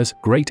time as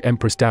Great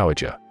Empress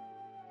Dowager.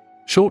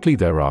 Shortly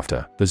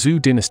thereafter, the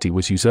Zhou dynasty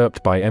was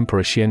usurped by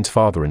Emperor Xian's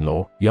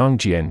father-in-law, Yang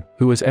Jian,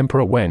 who as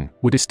Emperor Wen,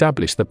 would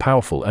establish the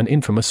powerful and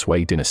infamous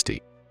Sui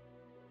dynasty.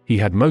 He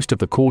had most of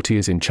the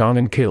courtiers in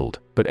Chang'an killed,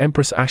 but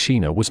Empress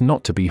Ashina was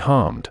not to be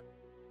harmed.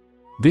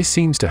 This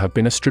seems to have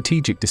been a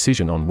strategic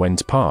decision on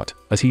Wen's part,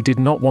 as he did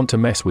not want to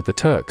mess with the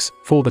Turks,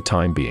 for the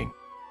time being.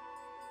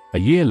 A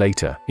year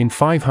later, in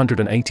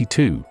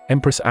 582,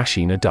 Empress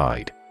Ashina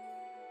died.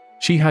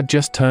 She had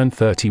just turned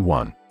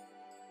 31.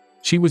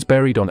 She was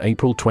buried on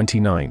April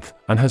 29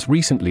 and has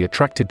recently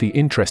attracted the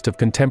interest of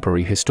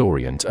contemporary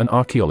historians and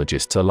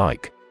archaeologists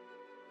alike.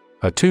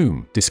 Her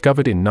tomb,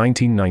 discovered in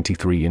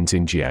 1993 in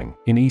Xinjiang,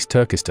 in East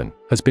Turkestan,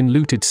 has been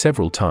looted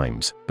several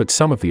times, but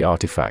some of the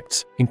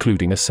artifacts,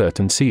 including a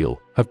certain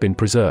seal, have been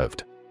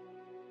preserved.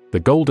 The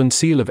Golden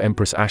Seal of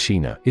Empress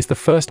Ashina is the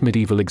first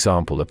medieval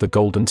example of the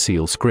Golden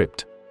Seal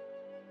script.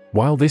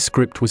 While this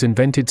script was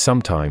invented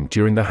sometime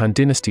during the Han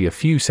dynasty a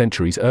few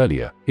centuries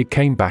earlier, it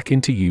came back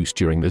into use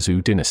during the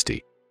Zhou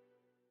dynasty.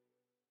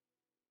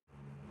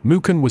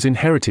 Mukan was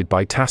inherited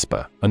by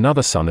Taspa,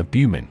 another son of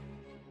Bumin.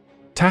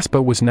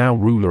 Taspa was now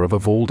ruler of a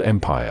walled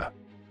empire.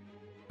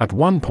 At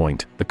one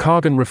point, the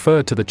Khagan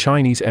referred to the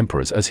Chinese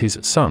emperors as his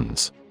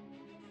sons.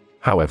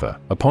 However,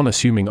 upon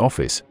assuming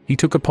office, he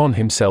took upon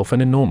himself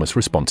an enormous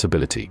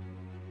responsibility.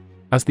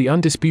 As the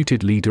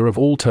undisputed leader of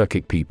all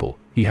Turkic people,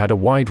 he had a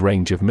wide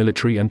range of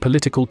military and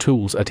political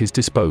tools at his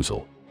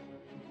disposal.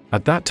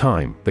 At that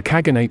time, the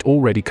Khaganate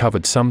already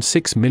covered some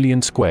 6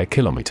 million square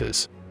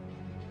kilometers.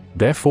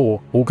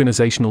 Therefore,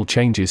 organizational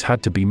changes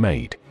had to be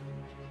made.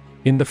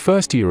 In the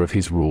first year of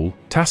his rule,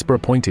 Taspa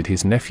appointed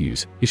his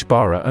nephews,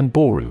 Ishbara and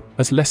Boru,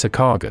 as lesser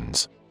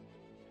Khagans.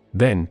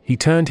 Then, he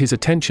turned his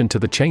attention to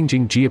the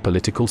changing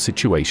geopolitical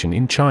situation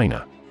in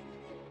China.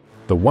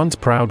 The once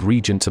proud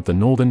regents of the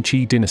northern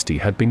Qi dynasty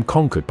had been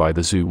conquered by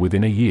the Zhou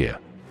within a year.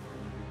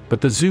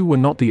 But the Zhou were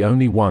not the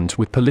only ones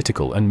with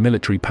political and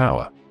military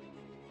power.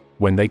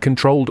 When they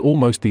controlled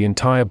almost the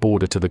entire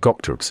border to the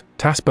Gokturks,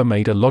 Taspa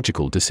made a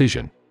logical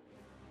decision.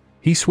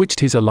 He switched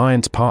his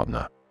alliance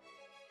partner.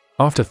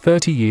 After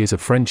 30 years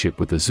of friendship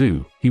with the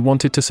Zhou, he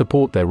wanted to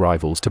support their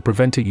rivals to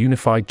prevent a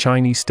unified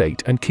Chinese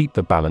state and keep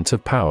the balance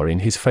of power in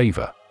his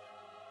favor.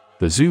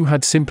 The Zhou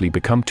had simply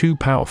become too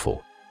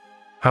powerful.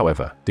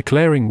 However,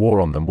 declaring war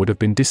on them would have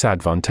been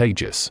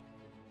disadvantageous.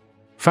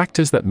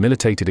 Factors that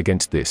militated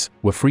against this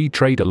were free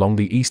trade along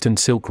the Eastern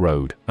Silk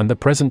Road and the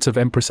presence of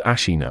Empress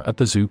Ashina at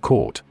the Zhou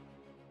court.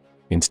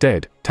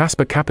 Instead,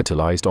 Taspa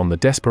capitalized on the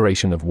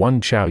desperation of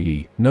one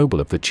Xiaoyi, noble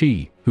of the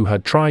Qi, who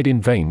had tried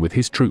in vain with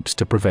his troops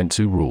to prevent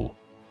Zhou rule.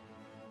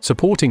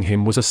 Supporting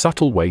him was a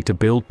subtle way to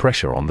build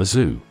pressure on the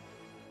Zhou.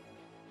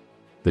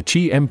 The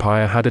Qi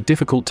Empire had a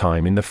difficult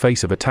time in the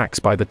face of attacks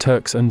by the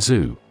Turks and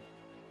Zhou.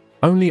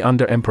 Only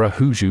under Emperor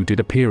Huzhu did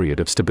a period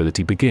of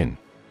stability begin.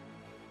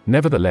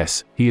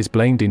 Nevertheless, he is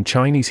blamed in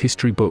Chinese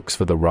history books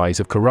for the rise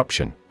of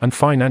corruption and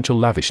financial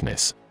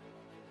lavishness.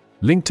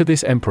 Linked to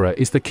this emperor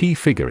is the key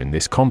figure in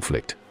this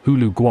conflict,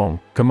 Hulu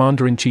Guang,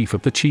 commander-in-chief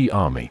of the Qi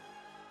army.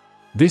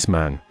 This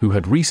man, who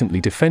had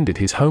recently defended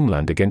his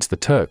homeland against the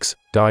Turks,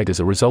 died as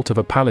a result of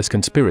a palace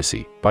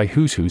conspiracy by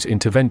Huzhu's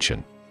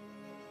intervention.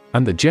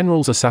 And the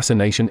general's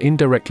assassination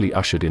indirectly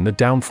ushered in the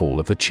downfall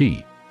of the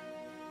Qi.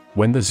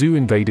 When the Zhou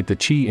invaded the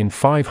Qi in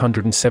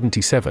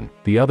 577,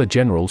 the other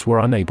generals were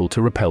unable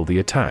to repel the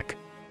attack.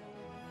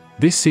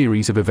 This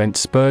series of events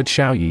spurred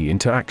Xiaoyi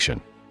into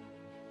action.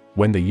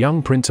 When the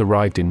young prince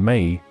arrived in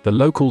May, the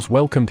locals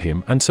welcomed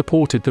him and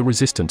supported the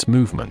resistance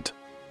movement.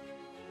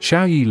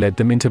 Xiaoyi led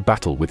them into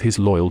battle with his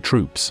loyal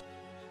troops.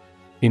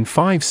 In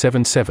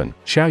 577,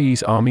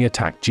 Xiaoyi's army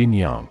attacked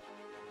Jinyang.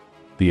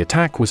 The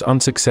attack was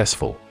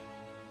unsuccessful.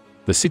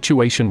 The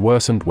situation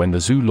worsened when the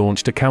Zhou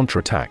launched a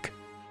counterattack.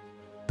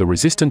 The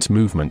resistance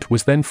movement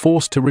was then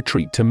forced to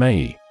retreat to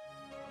Mei.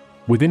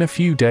 Within a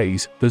few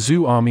days, the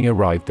Zhou army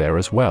arrived there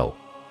as well.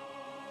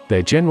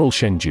 Their general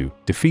Shenju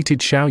defeated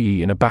Xiaoyi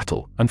in a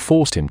battle and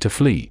forced him to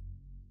flee.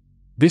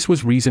 This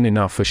was reason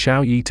enough for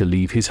Xiaoyi to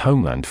leave his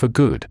homeland for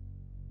good.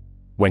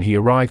 When he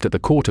arrived at the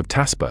court of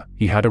Taspa,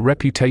 he had a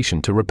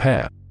reputation to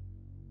repair.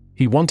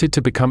 He wanted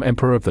to become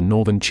emperor of the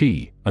northern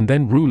Qi, and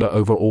then ruler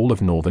over all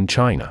of northern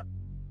China.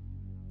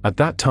 At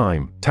that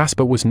time,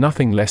 Taspa was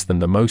nothing less than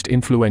the most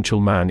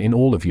influential man in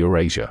all of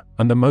Eurasia,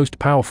 and the most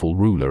powerful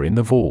ruler in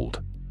the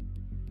world.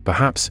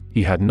 Perhaps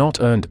he had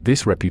not earned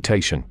this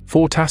reputation,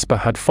 for Taspa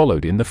had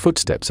followed in the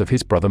footsteps of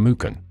his brother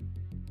Mukan.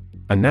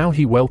 And now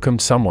he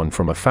welcomed someone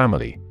from a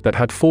family that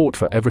had fought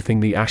for everything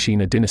the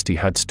Ashina dynasty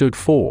had stood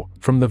for,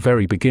 from the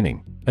very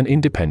beginning, an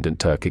independent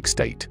Turkic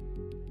state.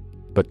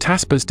 But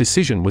Taspa's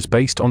decision was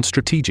based on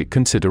strategic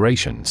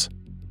considerations.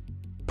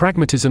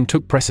 Pragmatism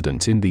took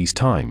precedence in these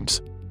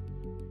times.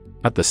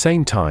 At the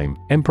same time,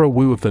 Emperor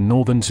Wu of the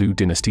northern Zhou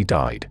dynasty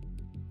died.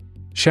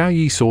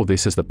 Xiaoyi saw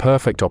this as the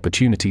perfect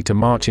opportunity to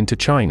march into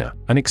China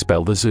and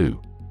expel the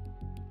Zhou.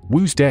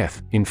 Wu's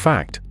death, in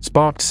fact,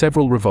 sparked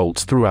several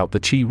revolts throughout the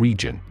Qi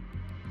region.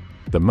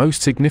 The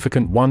most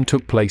significant one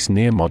took place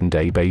near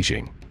modern-day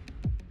Beijing.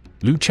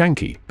 Lu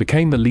Changqi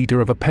became the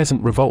leader of a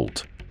peasant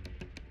revolt.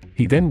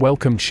 He then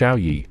welcomed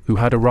Xiaoyi, who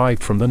had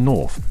arrived from the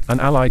north, and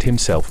allied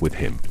himself with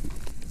him.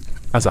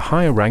 As a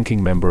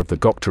higher-ranking member of the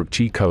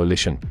Gokturk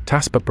coalition,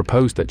 Taspa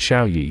proposed that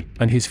Xiaoyi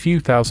and his few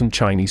thousand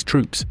Chinese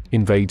troops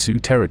invade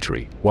Zhou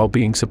territory while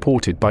being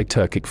supported by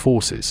Turkic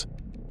forces.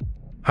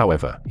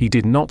 However, he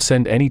did not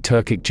send any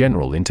Turkic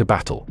general into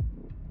battle.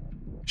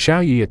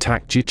 Xiaoyi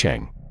attacked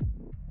Jicheng.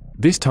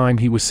 This time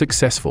he was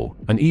successful,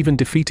 and even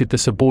defeated the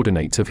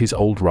subordinates of his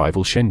old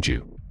rival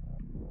Shenzhou.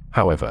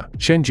 However,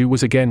 Shenzhou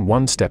was again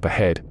one step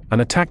ahead, and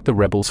attacked the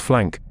rebels'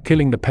 flank,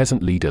 killing the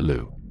peasant leader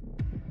Lu.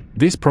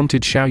 This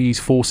prompted Xiaoyi's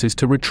forces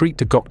to retreat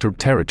to Gokturk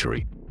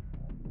territory.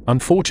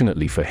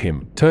 Unfortunately for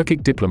him,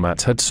 Turkic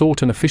diplomats had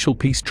sought an official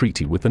peace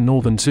treaty with the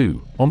northern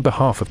Zhou, on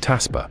behalf of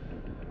Taspa.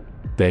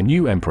 Their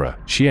new emperor,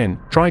 Xian,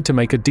 tried to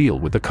make a deal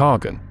with the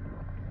Khagan.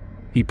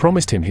 He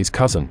promised him his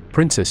cousin,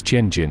 Princess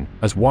Tianjin,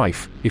 as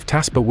wife, if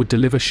Taspa would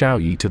deliver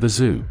Xiaoyi to the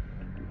Zhou.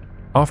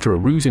 After a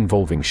ruse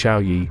involving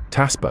Xiaoyi,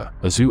 Taspa,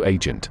 a Zhou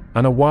agent,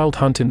 and a wild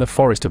hunt in the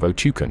forest of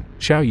Ochukan,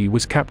 Xiaoyi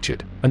was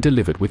captured, and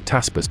delivered with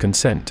Taspa's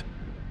consent.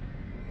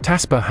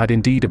 Taspa had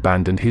indeed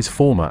abandoned his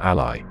former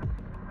ally.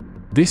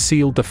 This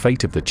sealed the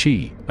fate of the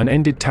Qi, and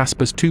ended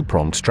Taspa's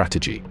two-pronged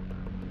strategy.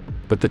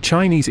 But the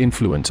Chinese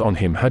influence on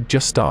him had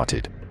just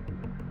started.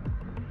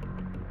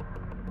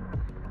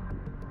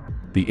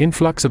 The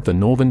influx of the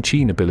northern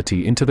Qi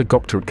nobility into the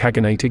Gokturk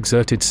Khaganate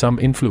exerted some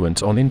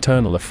influence on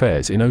internal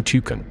affairs in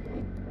Ochukan.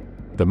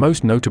 The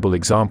most notable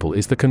example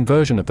is the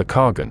conversion of the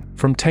Khagan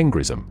from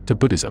Tengrism to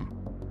Buddhism.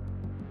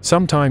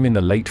 Sometime in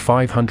the late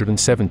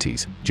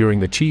 570s, during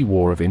the Qi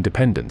War of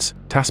Independence,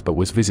 Taspa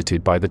was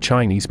visited by the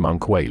Chinese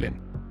monk Weilin.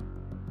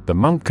 The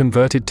monk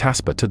converted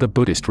Taspa to the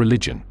Buddhist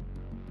religion.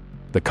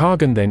 The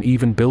Khagan then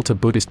even built a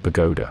Buddhist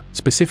pagoda,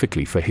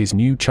 specifically for his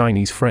new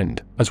Chinese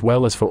friend, as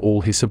well as for all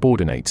his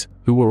subordinates,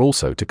 who were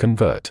also to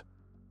convert.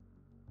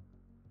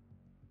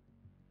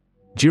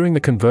 During the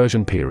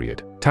conversion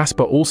period,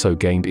 Taspa also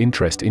gained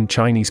interest in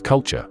Chinese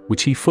culture,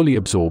 which he fully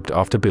absorbed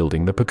after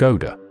building the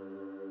pagoda.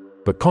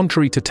 But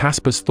contrary to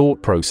Taspa's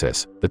thought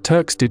process, the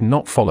Turks did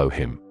not follow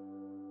him.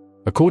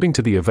 According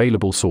to the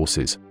available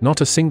sources,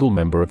 not a single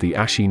member of the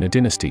Ashina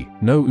dynasty,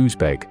 no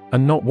Uzbek,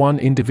 and not one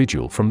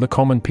individual from the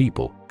common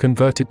people,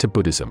 converted to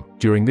Buddhism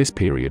during this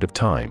period of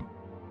time.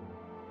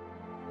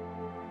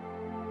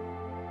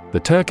 The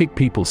Turkic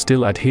people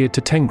still adhered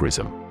to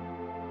Tengrism.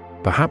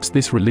 Perhaps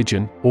this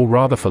religion, or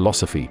rather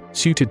philosophy,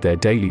 suited their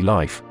daily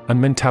life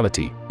and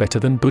mentality better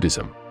than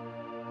Buddhism.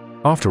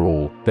 After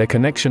all, their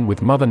connection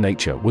with Mother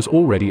Nature was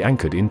already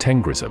anchored in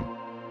Tengrism,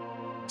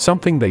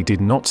 something they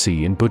did not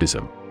see in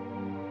Buddhism.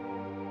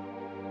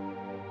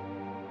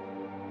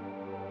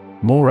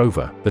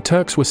 Moreover, the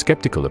Turks were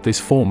skeptical of this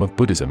form of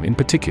Buddhism in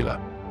particular.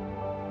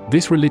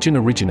 This religion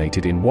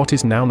originated in what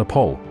is now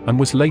Nepal, and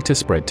was later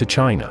spread to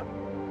China.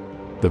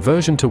 The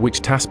version to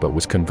which Taspa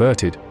was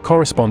converted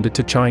corresponded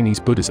to Chinese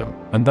Buddhism,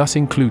 and thus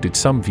included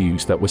some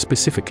views that were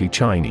specifically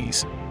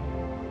Chinese.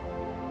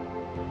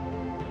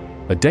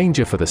 A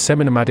danger for the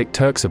semi-nomadic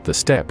Turks of the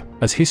steppe,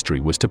 as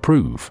history was to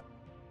prove.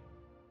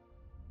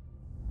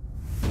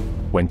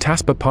 When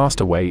Taspa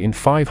passed away in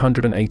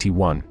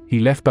 581, he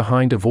left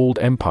behind a walled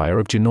empire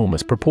of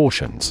ginormous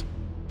proportions.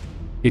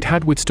 It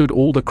had withstood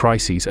all the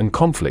crises and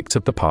conflicts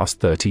of the past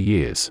 30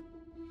 years.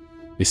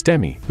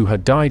 Istemi, who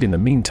had died in the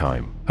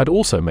meantime, had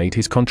also made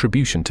his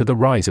contribution to the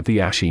rise of the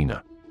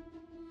Ashina.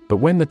 But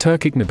when the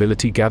Turkic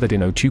nobility gathered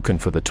in Ochukan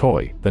for the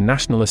Toy, the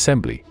National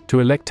Assembly, to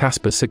elect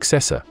Taspa's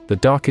successor, the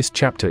darkest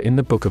chapter in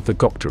the Book of the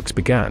Gokturks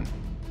began.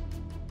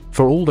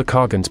 For all the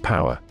Khagan's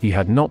power, he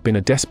had not been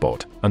a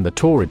despot, and the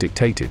Torah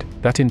dictated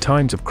that in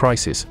times of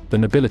crisis, the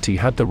nobility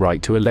had the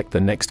right to elect the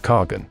next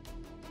Khagan.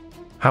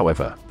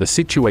 However, the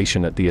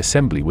situation at the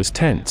assembly was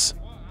tense.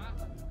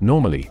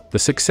 Normally, the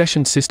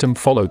succession system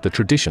followed the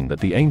tradition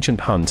that the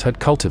ancient Huns had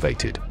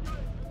cultivated.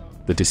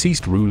 The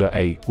deceased ruler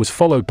A was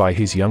followed by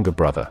his younger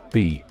brother,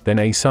 B, then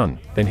A's son,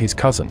 then his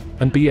cousin,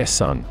 and B's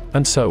son,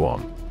 and so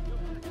on.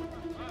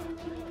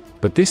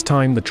 But this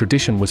time the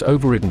tradition was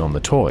overridden on the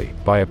Toy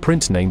by a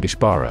prince named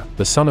Ishbara,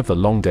 the son of the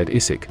long-dead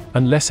Isik,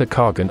 and lesser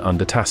Khagan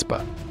under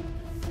Taspa.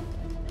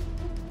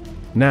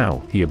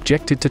 Now, he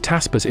objected to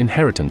Taspa's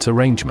inheritance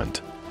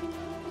arrangement.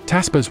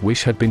 Taspa's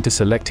wish had been to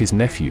select his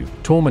nephew,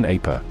 Torman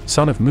Apa,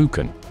 son of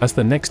Mukan, as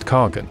the next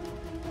Khagan.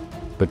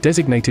 But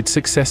designated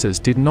successors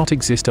did not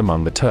exist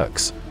among the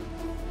Turks.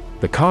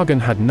 The Khagan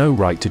had no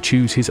right to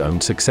choose his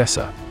own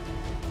successor.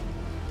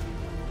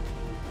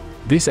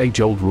 This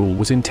age-old rule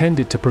was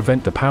intended to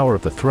prevent the power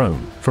of the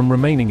throne from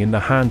remaining in the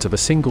hands of a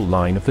single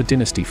line of the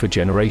dynasty for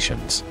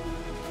generations.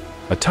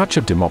 A touch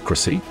of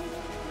democracy?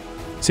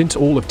 Since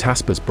all of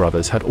Taspa's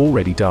brothers had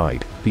already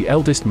died, the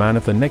eldest man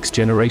of the next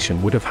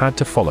generation would have had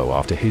to follow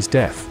after his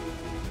death.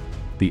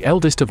 The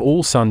eldest of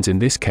all sons in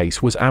this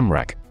case was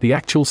Amrak, the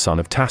actual son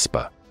of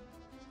Taspa.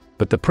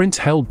 But the prince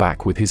held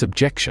back with his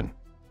objection.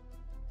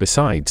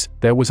 Besides,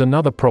 there was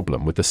another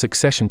problem with the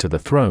succession to the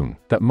throne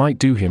that might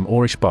do him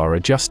or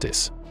Ishbara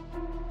justice.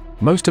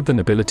 Most of the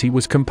nobility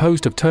was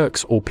composed of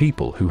Turks or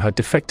people who had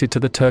defected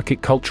to the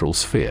Turkic cultural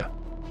sphere.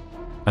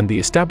 and the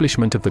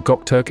establishment of the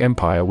Gokturk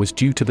Empire was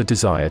due to the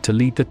desire to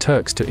lead the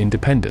Turks to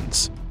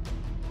independence.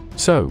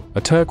 So,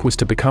 a Turk was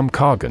to become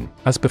Khagan,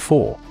 as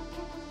before.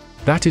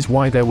 That is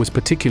why there was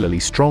particularly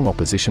strong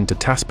opposition to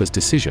Taspa's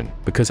decision,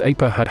 because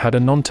Apa had had a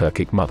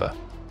non-Turkic mother.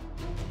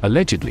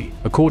 Allegedly,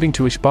 according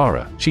to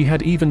Ishbara, she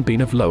had even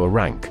been of lower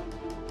rank.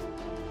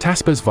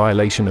 Taspa's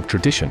violation of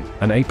tradition,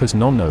 and Apa's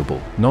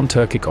non-noble,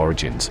 non-Turkic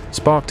origins,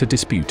 sparked a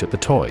dispute at the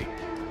Toy.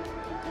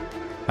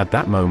 At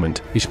that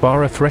moment,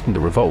 Ishbara threatened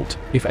a revolt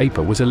if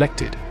Apa was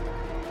elected.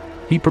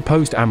 He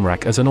proposed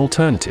Amrak as an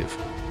alternative.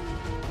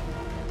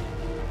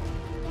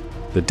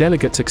 The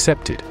delegates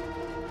accepted.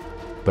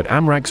 But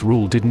Amrak's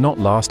rule did not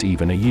last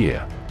even a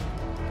year.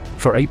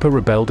 For Apa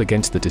rebelled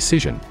against the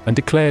decision, and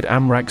declared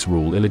Amrak's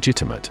rule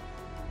illegitimate.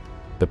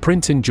 The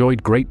prince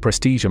enjoyed great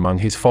prestige among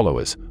his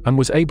followers, and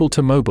was able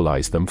to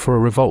mobilize them for a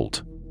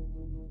revolt.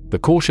 The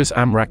cautious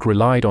Amrak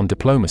relied on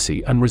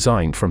diplomacy and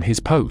resigned from his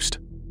post.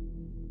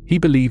 He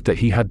believed that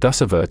he had thus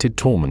averted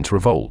Tormund's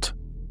revolt.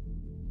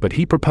 But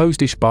he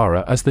proposed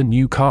Ishbara as the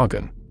new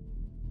Khagan.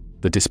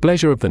 The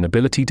displeasure of the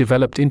nobility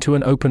developed into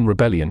an open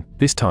rebellion,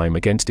 this time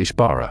against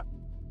Ishbara.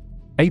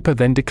 Apa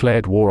then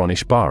declared war on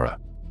Ishbara.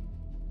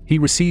 He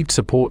received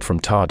support from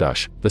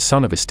Tardash, the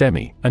son of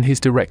Istemi, and his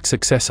direct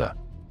successor.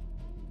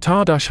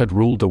 Tardash had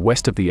ruled the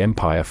west of the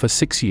empire for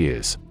 6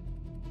 years.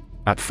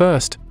 At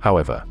first,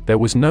 however, there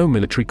was no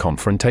military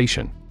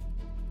confrontation.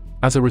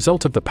 As a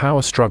result of the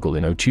power struggle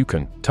in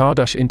Otukan,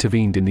 Tardash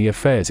intervened in the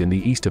affairs in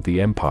the east of the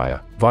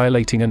empire,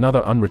 violating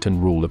another unwritten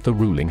rule of the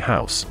ruling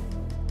house.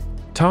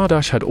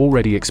 Tardash had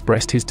already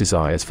expressed his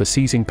desires for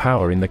seizing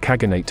power in the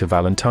Khaganate to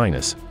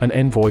Valentinus, an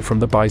envoy from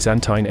the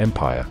Byzantine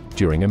Empire,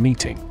 during a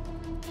meeting.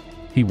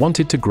 He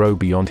wanted to grow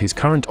beyond his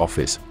current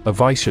office. A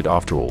vice should,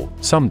 after all,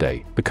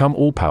 someday, become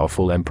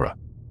all-powerful emperor.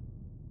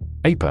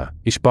 Apa,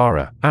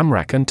 Ishbara,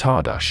 Amrak and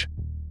Tardash.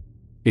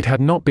 It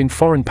had not been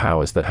foreign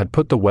powers that had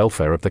put the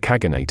welfare of the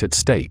Khaganate at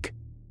stake.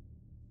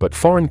 But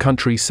foreign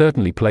countries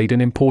certainly played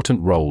an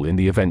important role in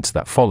the events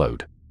that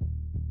followed.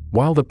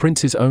 While the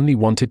princes only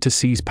wanted to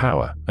seize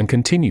power and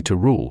continue to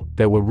rule,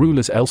 there were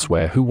rulers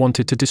elsewhere who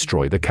wanted to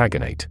destroy the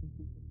Khaganate.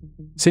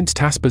 Since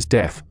Taspa's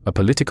death, a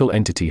political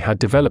entity had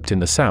developed in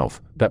the south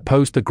that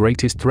posed the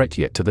greatest threat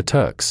yet to the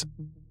Turks.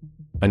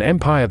 An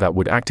empire that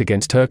would act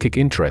against Turkic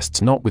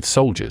interests not with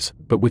soldiers,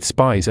 but with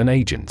spies and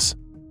agents.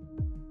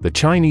 The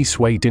Chinese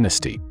Sui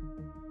dynasty.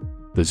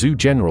 The Zhou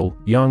general,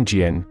 Yang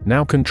Jian,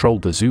 now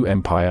controlled the Zhou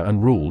Empire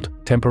and ruled,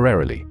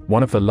 temporarily,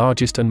 one of the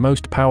largest and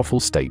most powerful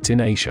states in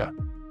Asia.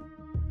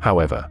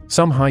 However,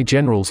 some high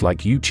generals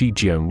like Yu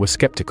Qi-jian were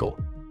skeptical.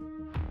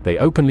 They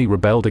openly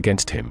rebelled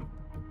against him.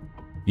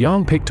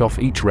 Yang picked off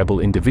each rebel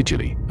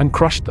individually and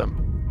crushed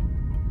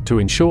them. To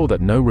ensure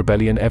that no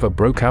rebellion ever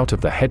broke out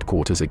of the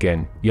headquarters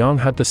again, Yang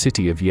had the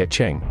city of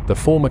Yecheng, the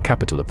former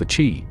capital of the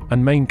Qi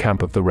and main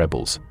camp of the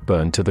rebels,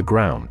 burned to the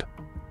ground.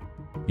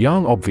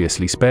 Yang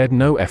obviously spared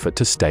no effort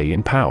to stay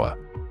in power.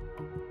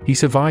 He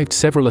survived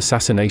several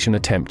assassination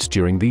attempts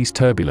during these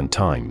turbulent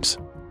times.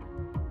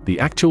 The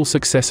actual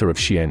successor of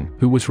Xian,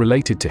 who was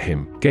related to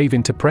him, gave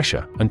in to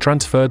pressure and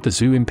transferred the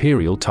Zhou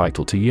imperial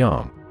title to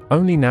Yang.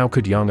 Only now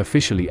could Yang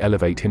officially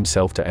elevate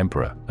himself to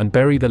emperor and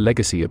bury the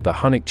legacy of the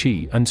Hunnic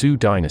Qi and Zhou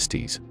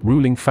dynasties,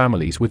 ruling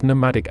families with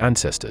nomadic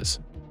ancestors.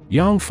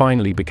 Yang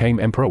finally became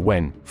emperor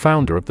when,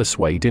 founder of the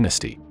Sui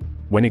dynasty.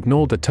 When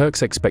ignored the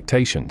Turks'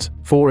 expectations,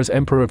 for as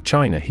emperor of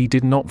China he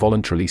did not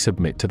voluntarily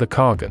submit to the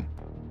Khagan.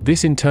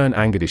 This in turn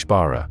angered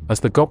Ishbara, as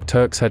the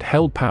Gokturks had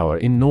held power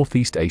in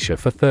Northeast Asia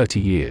for 30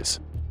 years.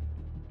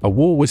 A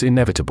war was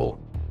inevitable.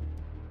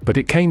 But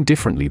it came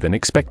differently than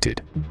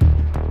expected.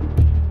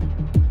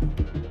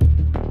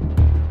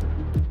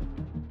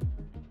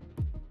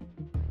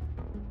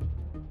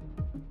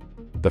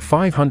 The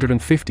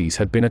 550s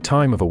had been a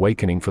time of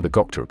awakening for the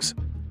Gokturks,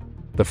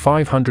 the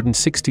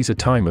 560s a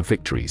time of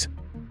victories,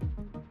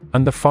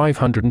 and the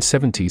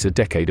 570s a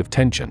decade of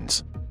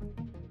tensions.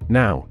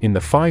 Now, in the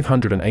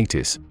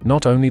 580s,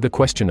 not only the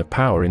question of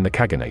power in the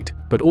Khaganate,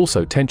 but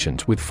also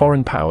tensions with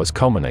foreign powers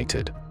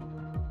culminated.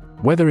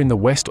 Whether in the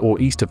west or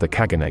east of the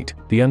Khaganate,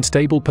 the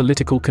unstable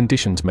political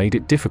conditions made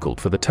it difficult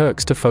for the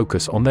Turks to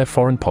focus on their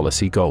foreign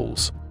policy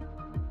goals.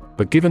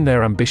 But given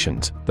their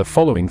ambitions, the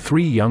following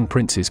 3 young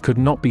princes could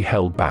not be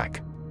held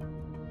back.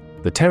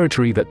 The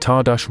territory that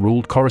Tardash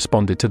ruled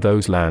corresponded to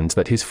those lands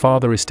that his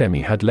father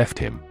Istemi had left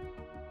him.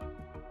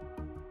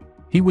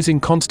 He was in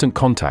constant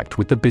contact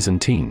with the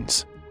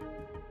Byzantines.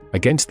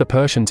 Against the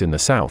Persians in the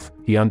south,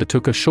 he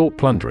undertook a short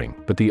plundering,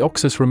 but the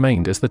Oxus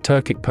remained as the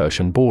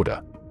Turkic-Persian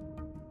border.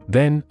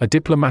 Then, a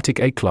diplomatic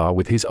éclat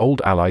with his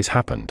old allies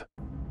happened.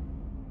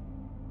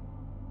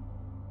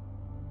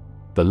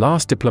 The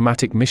last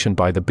diplomatic mission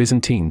by the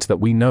Byzantines that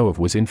we know of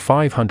was in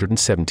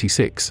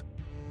 576.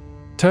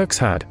 Turks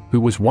had, who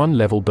was one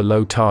level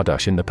below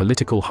Tardash in the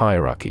political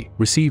hierarchy,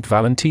 received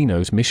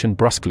Valentino's mission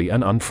brusquely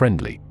and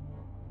unfriendly.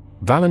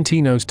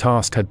 Valentino's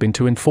task had been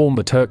to inform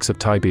the Turks of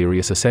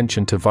Tiberius'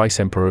 ascension to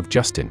vice-emperor of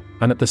Justin,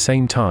 and at the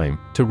same time,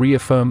 to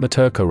reaffirm the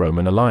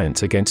Turco-Roman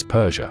alliance against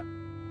Persia.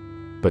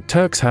 But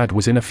Turks had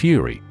was in a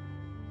fury.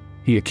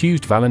 he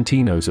accused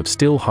Valentinos of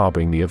still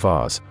harboring the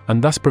Avars,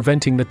 and thus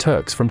preventing the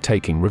Turks from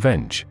taking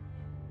revenge.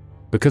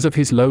 Because of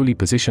his lowly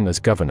position as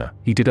governor,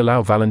 he did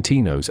allow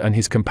Valentinos and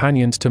his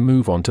companions to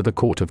move on to the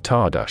court of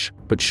Tardash,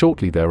 but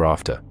shortly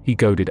thereafter, he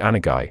goaded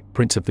Anagai,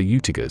 prince of the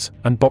Utigars,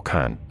 and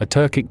Bokhan, a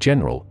Turkic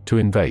general, to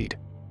invade.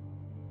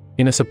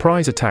 In a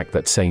surprise attack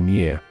that same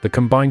year, the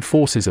combined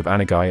forces of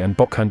Anagai and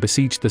Bokhan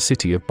besieged the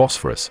city of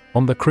Bosphorus,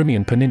 on the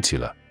Crimean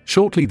Peninsula.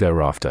 Shortly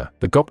thereafter,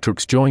 the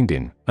Gokturks joined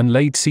in, and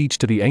laid siege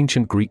to the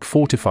ancient Greek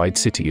fortified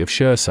city of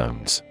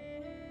Chersones.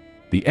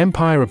 The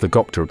empire of the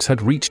Gokturks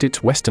had reached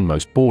its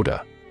westernmost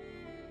border.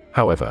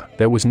 However,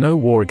 there was no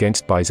war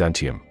against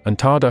Byzantium, and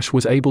Tardash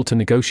was able to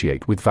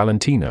negotiate with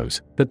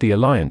Valentinos that the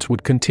alliance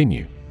would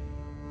continue.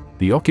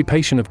 The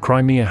occupation of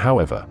Crimea,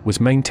 however, was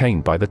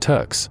maintained by the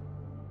Turks.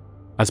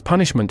 As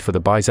punishment for the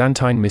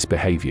Byzantine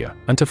misbehavior,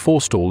 and to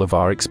forestall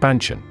Avar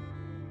expansion.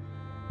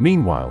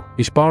 Meanwhile,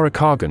 Ishbara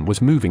Khagan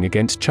was moving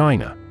against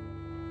China.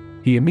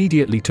 He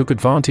immediately took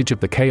advantage of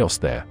the chaos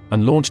there,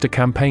 and launched a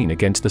campaign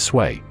against the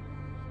Sui.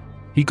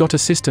 He got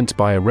assistance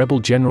by a rebel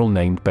general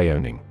named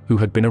Baoning, who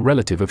had been a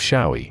relative of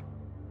Shaoi.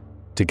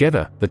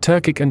 Together, the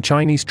Turkic and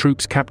Chinese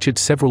troops captured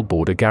several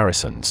border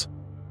garrisons.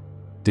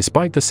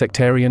 Despite the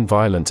sectarian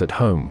violence at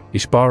home,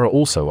 Ishbara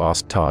also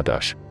asked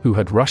Tardash, who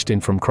had rushed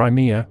in from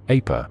Crimea,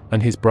 Apa,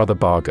 and his brother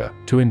Barga,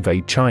 to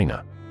invade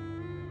China.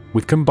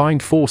 With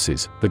combined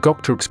forces, the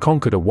Gokturks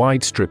conquered a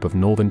wide strip of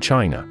northern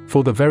China,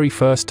 for the very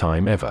first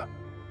time ever.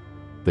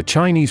 The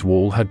Chinese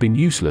wall had been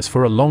useless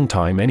for a long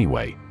time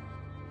anyway.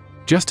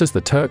 Just as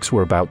the Turks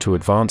were about to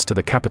advance to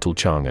the capital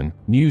Chang'an,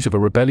 news of a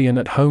rebellion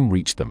at home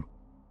reached them.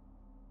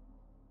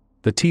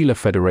 The Tila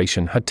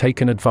Federation had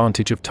taken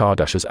advantage of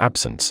Tardash's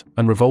absence,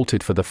 and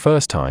revolted for the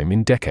first time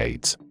in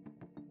decades.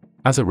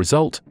 As a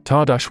result,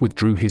 Tardash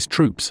withdrew his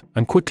troops,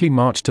 and quickly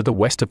marched to the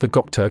west of the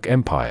Gokturk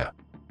Empire.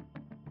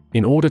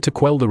 In order to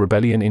quell the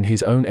rebellion in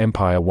his own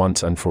empire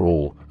once and for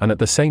all, and at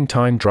the same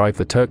time drive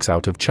the Turks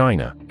out of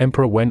China,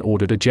 Emperor Wen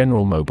ordered a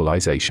general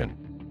mobilization.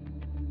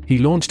 He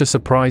launched a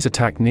surprise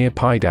attack near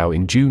Paidao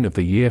in June of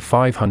the year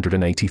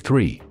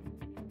 583.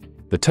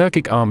 The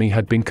Turkic army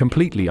had been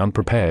completely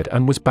unprepared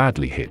and was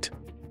badly hit.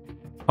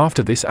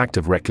 After this act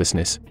of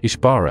recklessness,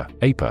 Ishbara,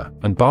 Apa,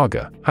 and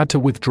Barga had to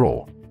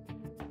withdraw.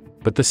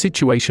 But the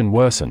situation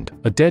worsened.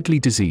 A deadly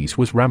disease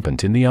was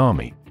rampant in the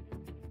army.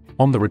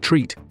 On the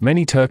retreat,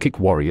 many Turkic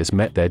warriors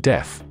met their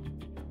death.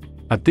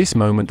 At this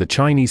moment, the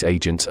Chinese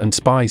agents and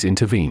spies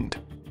intervened.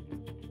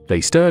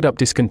 They stirred up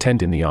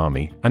discontent in the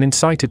army, and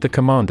incited the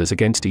commanders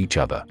against each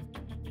other.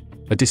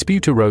 A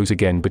dispute arose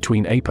again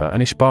between Apa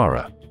and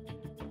Ishbara.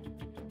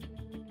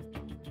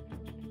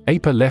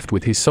 Apa left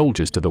with his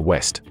soldiers to the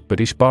west, but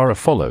Ishbara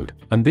followed,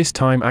 and this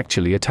time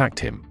actually attacked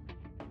him.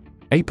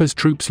 Apa's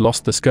troops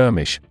lost the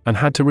skirmish, and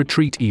had to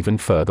retreat even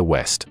further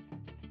west.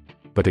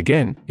 But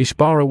again,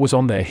 Ishbara was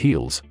on their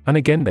heels, and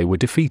again they were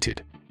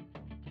defeated.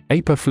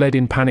 Apa fled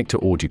in panic to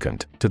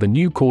Orjukant, to the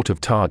new court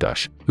of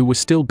Tardash, who was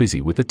still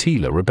busy with the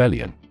Tila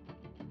rebellion.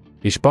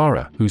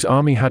 Ishbara, whose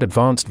army had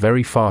advanced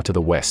very far to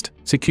the west,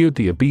 secured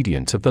the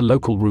obedience of the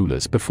local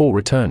rulers before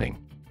returning.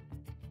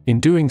 In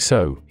doing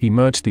so, he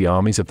merged the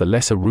armies of the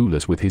lesser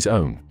rulers with his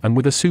own, and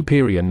with a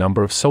superior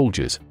number of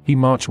soldiers, he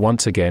marched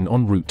once again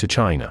en route to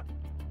China.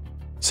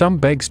 Some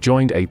begs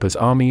joined Apa's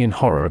army in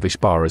horror of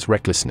Ishbara's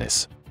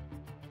recklessness.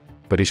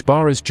 But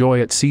Ishbara's joy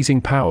at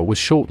seizing power was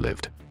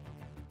short-lived.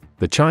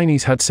 The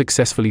Chinese had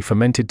successfully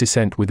fomented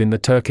dissent within the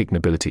Turkic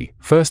nobility.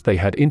 First they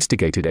had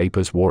instigated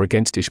Apa's war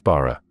against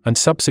Ishbara, and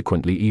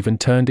subsequently even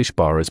turned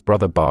Ishbara's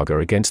brother Barga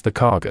against the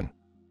Khagan.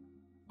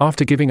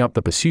 After giving up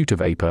the pursuit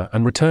of Apa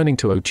and returning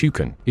to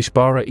Otukan,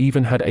 Ishbara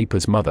even had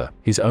Apa's mother,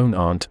 his own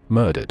aunt,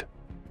 murdered.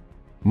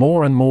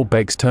 More and more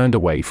begs turned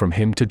away from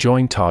him to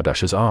join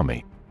Tardash's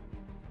army.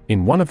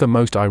 In one of the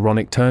most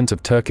ironic turns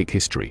of Turkic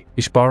history,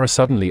 Ishbara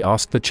suddenly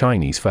asked the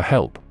Chinese for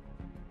help.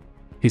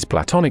 His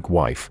platonic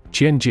wife,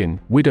 Qianjin,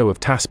 widow of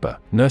Taspa,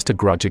 nursed a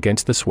grudge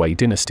against the Sui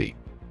dynasty.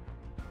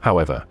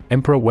 However,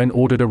 Emperor Wen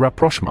ordered a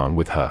rapprochement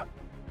with her.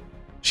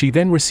 She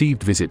then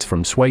received visits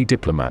from Sui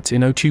diplomats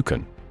in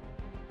Otukan.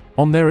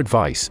 On their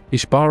advice,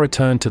 Ishbara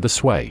turned to the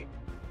Sui.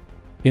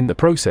 In the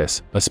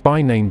process, a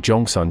spy named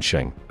Zhongsun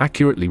Sheng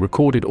accurately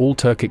recorded all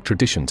Turkic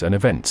traditions and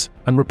events,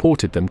 and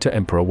reported them to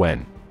Emperor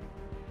Wen.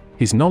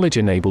 His knowledge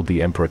enabled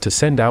the emperor to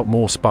send out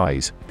more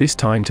spies, this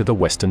time to the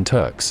Western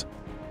Turks.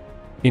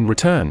 In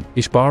return,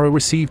 Ishbara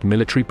received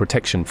military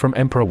protection from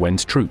Emperor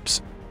Wen's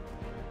troops.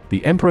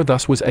 The emperor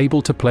thus was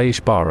able to play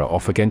Ishbara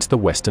off against the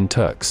Western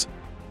Turks.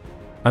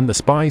 And the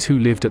spies who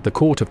lived at the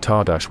court of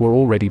Tardash were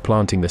already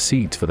planting the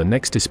seeds for the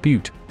next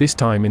dispute, this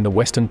time in the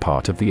western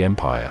part of the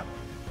empire.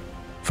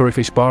 For if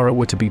Ishbara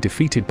were to be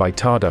defeated by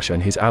Tardash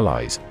and his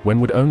allies, Wen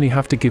would only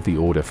have to give the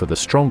order for the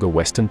stronger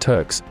Western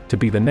Turks to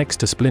be the next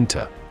to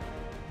splinter.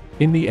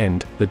 In the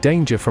end, the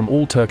danger from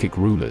all Turkic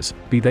rulers,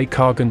 be they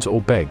Khagans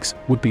or begs,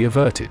 would be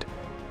averted.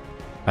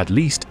 At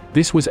least,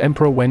 this was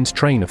Emperor Wen's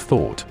train of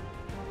thought.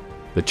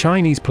 The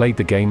Chinese played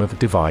the game of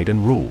divide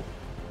and rule.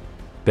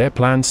 Their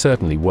plan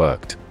certainly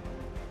worked.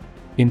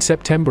 In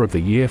September of the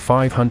year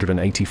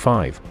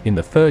 585, in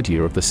the third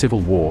year of the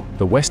civil war,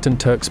 the Western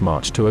Turks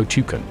marched to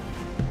Otukun.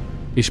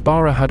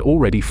 Ishbara had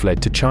already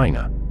fled to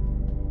China.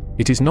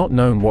 It is not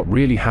known what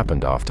really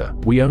happened after.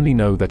 We only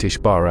know that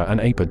Ishbara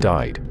and Apa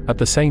died at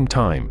the same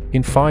time,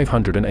 in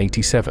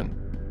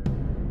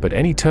 587. But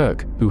any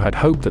Turk who had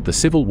hoped that the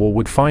civil war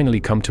would finally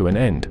come to an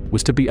end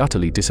was to be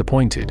utterly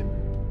disappointed.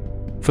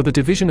 For the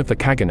division of the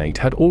Khaganate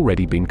had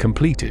already been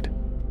completed.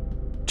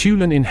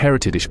 Tulan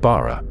inherited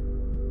Ishbara.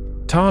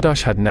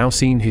 Tardush had now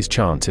seen his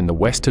chance in the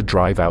west to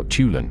drive out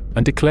Tulan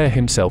and declare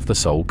himself the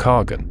sole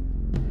Khagan.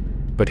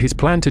 But his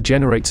plan to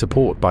generate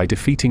support by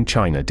defeating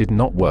China did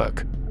not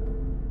work.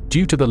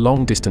 Due to the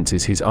long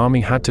distances his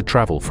army had to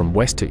travel from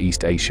West to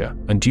East Asia,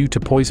 and due to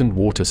poisoned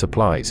water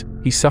supplies,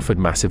 he suffered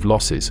massive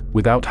losses,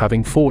 without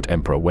having fought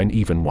Emperor Wen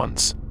even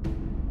once.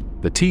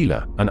 The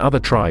Tila and other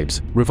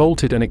tribes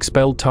revolted and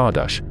expelled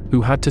Tardush,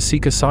 who had to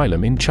seek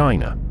asylum in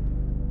China.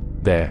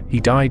 There, he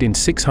died in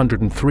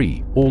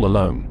 603, all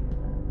alone.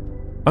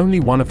 Only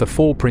one of the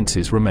four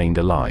princes remained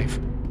alive.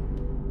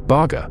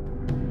 Baga.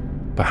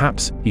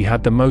 Perhaps he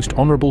had the most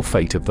honorable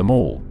fate of them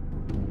all.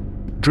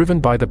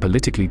 Driven by the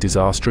politically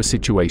disastrous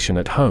situation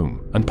at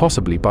home, and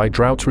possibly by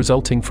droughts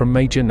resulting from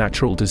major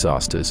natural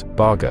disasters,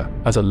 Baga,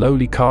 as a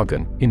lowly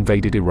Khagan,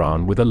 invaded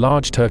Iran with a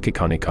large Turkic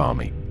Hunnic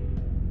army.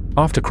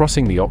 After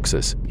crossing the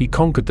Oxus, he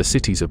conquered the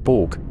cities of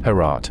Borg,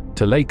 Herat,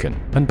 Tulakan,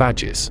 and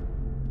Badghis.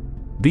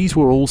 These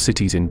were all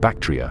cities in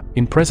Bactria,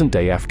 in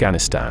present-day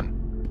Afghanistan.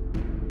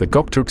 The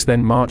Gokturks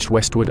then marched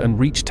westward and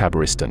reached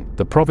Tabaristan,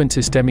 the province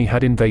Istemi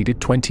had invaded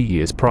 20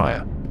 years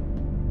prior.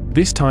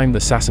 This time the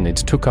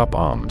Sassanids took up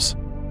arms.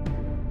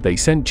 They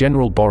sent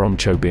General Borom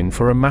Chobin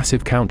for a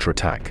massive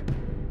counterattack.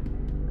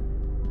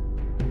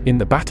 In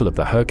the Battle of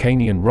the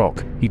Hyrcanian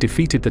Rock, he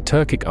defeated the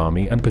Turkic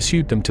army and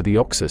pursued them to the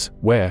Oxus,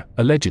 where,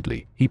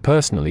 allegedly, he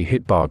personally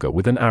hit Baga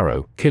with an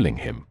arrow, killing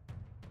him.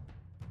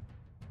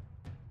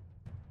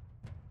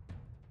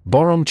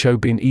 Borom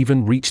Chobin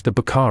even reached the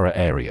Bukhara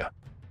area.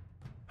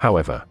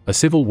 However, a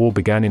civil war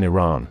began in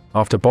Iran,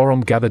 after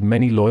Borom gathered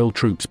many loyal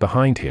troops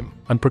behind him,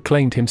 and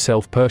proclaimed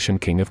himself Persian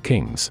King of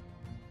Kings.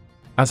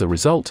 As a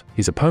result,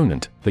 his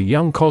opponent, the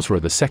young Khosrow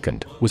II,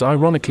 was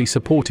ironically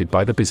supported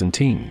by the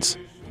Byzantines.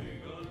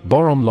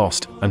 Borom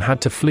lost, and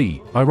had to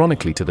flee,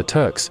 ironically to the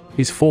Turks,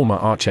 his former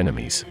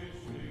archenemies.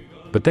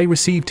 But they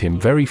received him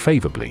very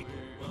favorably.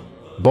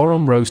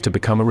 Borom rose to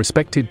become a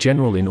respected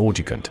general in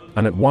Orjikant,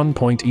 and at one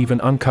point even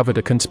uncovered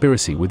a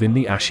conspiracy within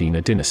the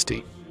Ashina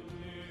dynasty.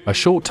 A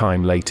short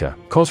time later,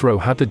 Khosrow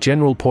had the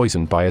general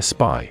poisoned by a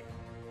spy.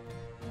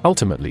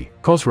 Ultimately,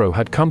 Khosrow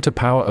had come to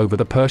power over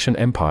the Persian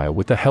Empire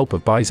with the help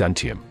of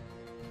Byzantium.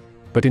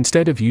 But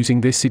instead of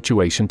using this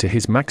situation to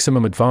his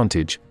maximum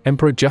advantage,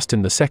 Emperor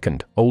Justin II,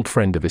 old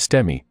friend of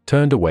Istemi,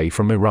 turned away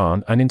from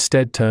Iran and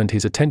instead turned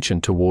his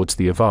attention towards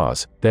the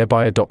Avars,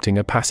 thereby adopting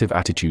a passive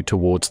attitude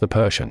towards the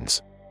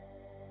Persians.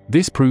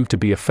 This proved to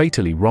be a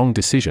fatally wrong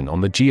decision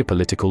on the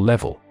geopolitical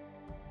level.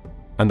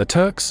 And the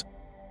Turks?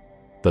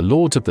 The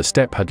lords of the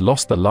steppe had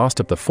lost the last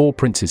of the four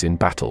princes in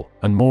battle,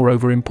 and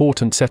moreover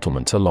important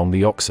settlements along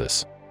the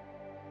Oxus.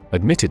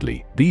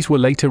 Admittedly, these were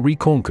later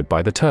reconquered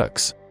by the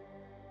Turks.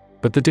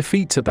 But the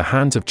defeats at the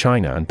hands of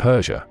China and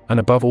Persia, and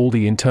above all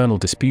the internal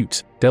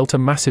disputes, dealt a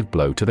massive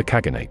blow to the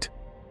Khaganate.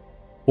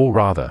 Or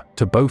rather,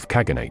 to both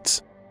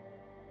Khaganates.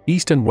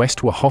 East and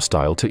West were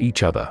hostile to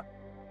each other.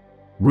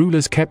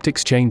 Rulers kept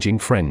exchanging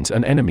friends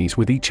and enemies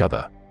with each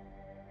other.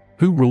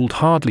 Who ruled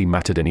hardly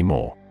mattered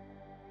anymore.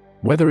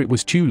 Whether it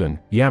was Tulan,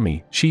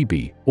 Yami,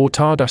 Shibi, or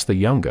Tardush the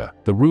Younger,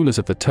 the rulers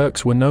of the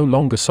Turks were no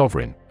longer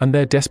sovereign, and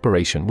their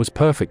desperation was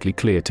perfectly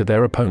clear to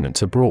their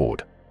opponents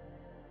abroad.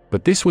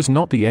 But this was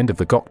not the end of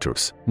the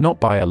Gokturks, not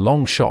by a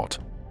long shot.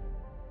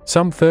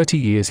 Some 30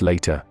 years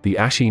later, the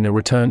Ashina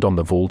returned on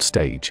the world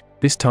stage,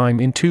 this time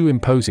in two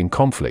imposing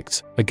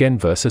conflicts, again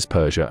versus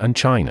Persia and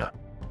China.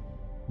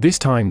 This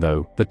time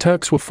though, the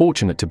Turks were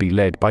fortunate to be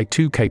led by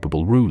two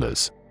capable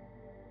rulers.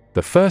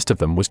 The first of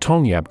them was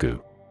Tongyabgu.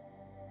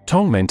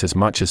 Tong meant as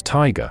much as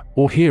tiger,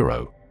 or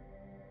hero.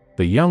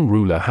 The young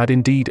ruler had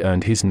indeed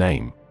earned his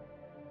name.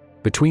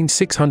 Between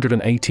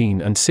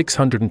 618 and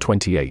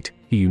 628,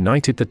 he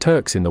united the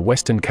Turks in the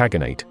Western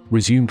Khaganate,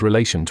 resumed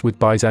relations with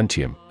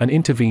Byzantium, and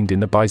intervened in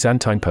the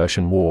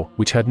Byzantine-Persian War,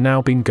 which had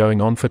now been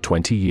going on for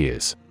 20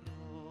 years.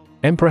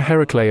 Emperor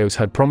Heraclius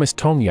had promised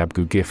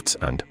Tongyabgu gifts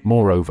and,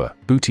 moreover,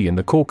 booty in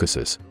the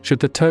Caucasus, should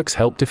the Turks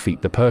help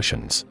defeat the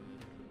Persians.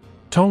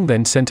 Tong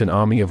then sent an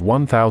army of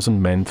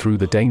 1,000 men through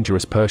the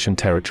dangerous Persian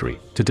territory,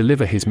 to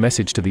deliver his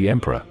message to the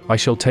emperor: "I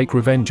shall take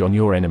revenge on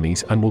your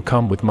enemies and will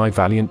come with my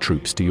valiant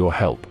troops to your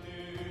help."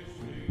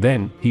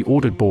 Then, he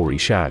ordered Bori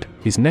Shad,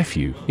 his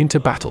nephew, into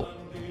battle.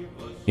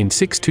 In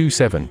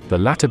 627, the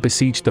latter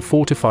besieged the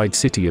fortified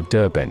city of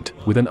Derbent,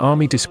 with an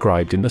army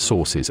described in the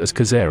sources as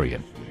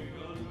Khazarian.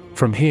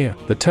 From here,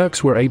 the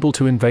Turks were able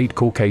to invade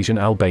Caucasian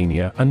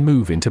Albania and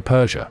move into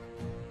Persia.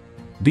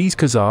 These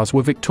Khazars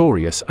were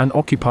victorious and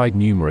occupied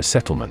numerous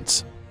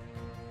settlements.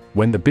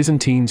 When the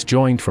Byzantines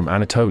joined from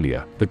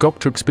Anatolia, the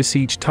Gokturks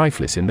besieged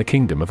Tiflis in the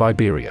Kingdom of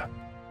Iberia.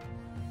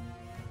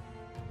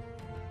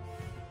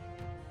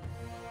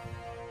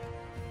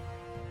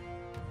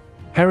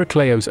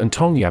 Heracleios and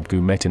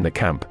Tongyabgu met in the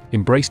camp,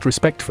 embraced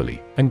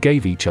respectfully, and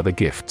gave each other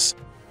gifts.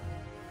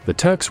 The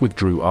Turks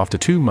withdrew after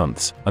 2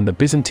 months, and the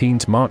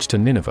Byzantines marched to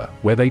Nineveh,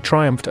 where they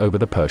triumphed over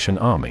the Persian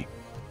army.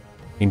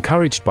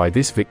 Encouraged by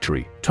this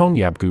victory,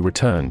 Tongyabgu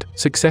returned,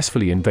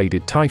 successfully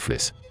invaded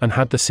Tiflis, and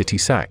had the city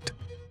sacked.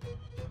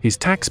 His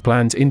tax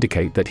plans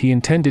indicate that he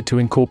intended to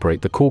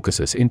incorporate the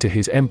Caucasus into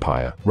his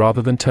empire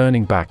rather than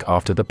turning back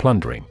after the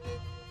plundering.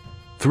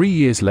 3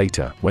 years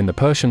later, when the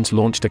Persians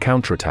launched a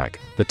counterattack,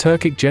 the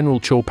Turkic general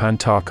Chorpan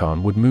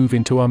Tarkhan would move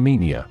into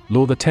Armenia,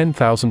 lure the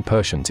 10,000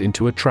 Persians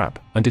into a trap,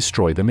 and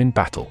destroy them in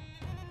battle.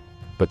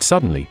 But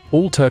suddenly,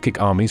 all Turkic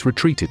armies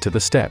retreated to the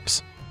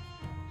steppes.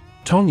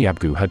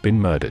 Tongyabgu had been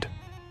murdered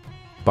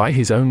by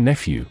his own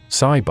nephew,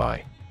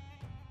 Saibai.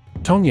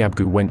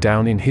 Tongyabgu went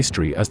down in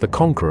history as the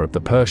conqueror of the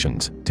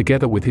Persians,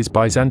 together with his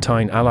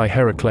Byzantine ally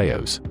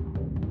Heracleios.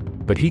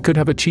 But he could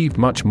have achieved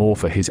much more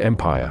for his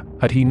empire,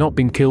 had he not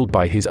been killed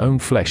by his own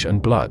flesh and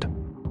blood.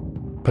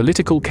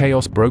 Political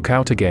chaos broke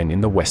out again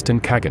in the Western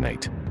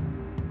Khaganate.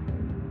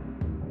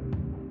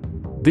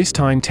 This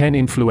time 10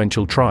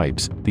 influential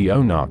tribes, the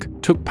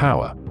Onark, took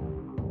power.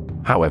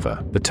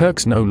 However, the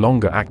Turks no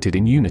longer acted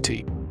in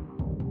unity.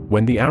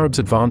 When the Arabs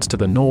advanced to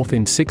the north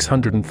in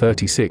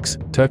 636,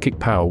 Turkic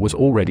power was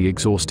already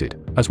exhausted,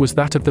 as was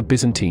that of the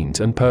Byzantines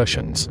and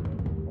Persians.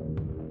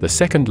 The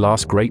second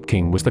last great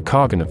king was the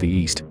Khagan of the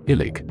east,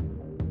 Ilig.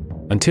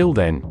 Until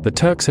then, the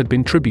Turks had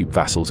been tribute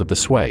vassals of the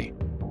Sui.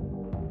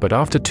 But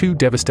after 2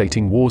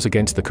 devastating wars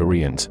against the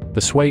Koreans,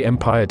 the Sui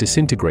Empire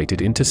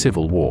disintegrated into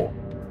civil war.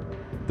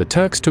 The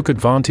Turks took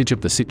advantage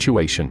of the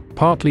situation,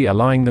 partly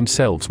allying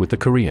themselves with the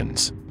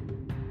Koreans.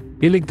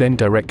 Ilig then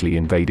directly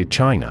invaded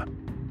China.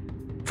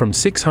 From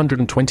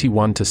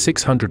 621 to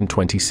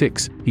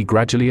 626, he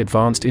gradually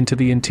advanced into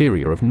the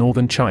interior of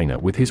northern China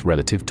with his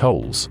relative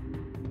tolls.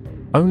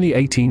 Only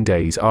 18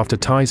 days after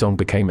Taizong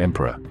became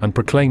emperor and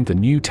proclaimed the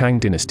new Tang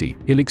dynasty,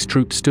 Ilig's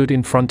troops stood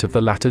in front of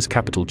the latter's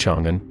capital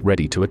Chang'an,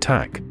 ready to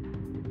attack.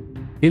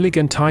 Ilig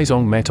and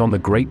Taizong met on the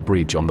Great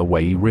Bridge on the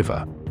Wei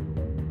River.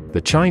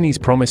 The Chinese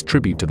promised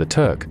tribute to the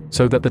Turk,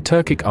 so that the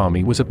Turkic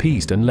army was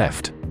appeased and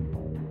left.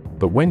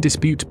 But when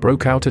disputes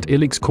broke out at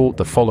Ilig's court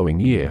the following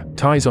year,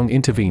 Taizong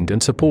intervened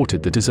and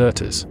supported the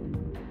deserters.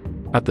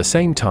 At the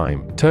same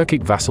time,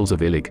 Turkic vassals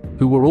of Ilig,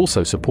 who were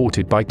also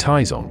supported by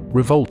Taizong,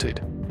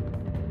 revolted.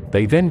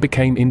 They then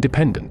became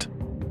independent.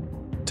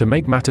 To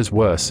make matters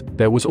worse,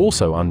 there was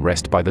also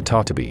unrest by the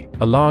Tartabi,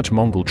 a large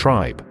Mongol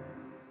tribe.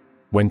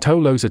 When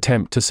Tolo's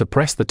attempt to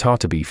suppress the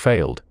Tartabi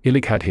failed,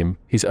 Ilig had him,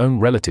 his own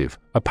relative,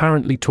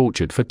 apparently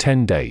tortured for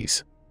 10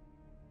 days.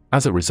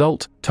 As a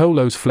result,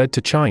 Tolos fled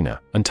to China,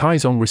 and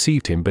Taizong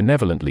received him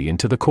benevolently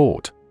into the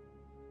court.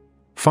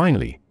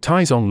 Finally,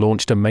 Taizong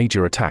launched a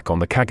major attack on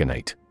the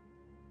Khaganate.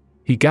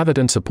 He gathered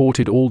and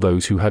supported all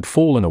those who had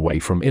fallen away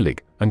from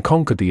Ilig, and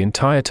conquered the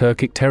entire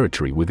Turkic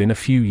territory within a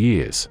few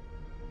years.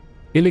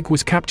 Ilig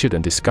was captured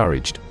and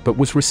discouraged, but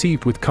was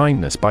received with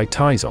kindness by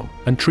Taizong,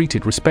 and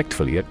treated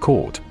respectfully at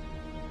court.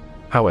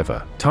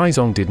 However,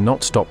 Taizong did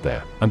not stop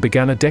there, and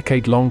began a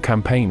decade-long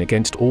campaign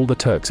against all the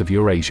Turks of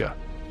Eurasia.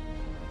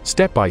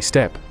 Step by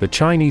step, the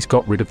Chinese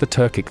got rid of the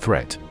Turkic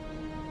threat.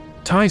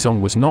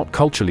 Taizong was not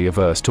culturally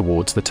averse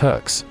towards the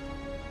Turks.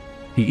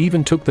 He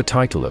even took the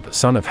title of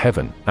Son of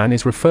Heaven, and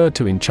is referred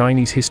to in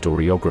Chinese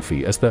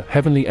historiography as the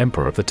Heavenly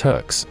Emperor of the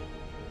Turks.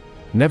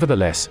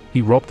 Nevertheless,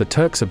 he robbed the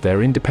Turks of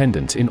their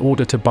independence in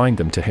order to bind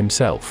them to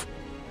himself.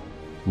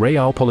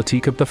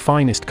 Realpolitik of the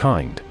finest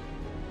kind.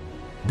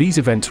 These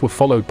events were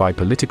followed by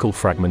political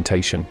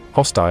fragmentation,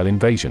 hostile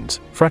invasions,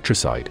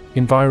 fratricide,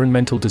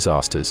 environmental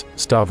disasters,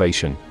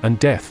 starvation, and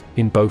death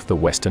in both the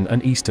western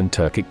and eastern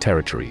Turkic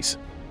territories.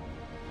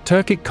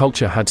 Turkic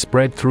culture had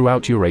spread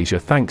throughout Eurasia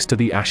thanks to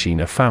the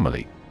Ashina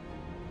family.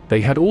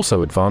 They had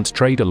also advanced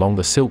trade along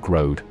the Silk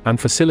Road and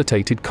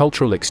facilitated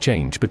cultural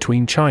exchange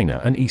between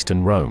China and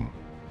Eastern Rome.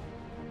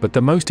 But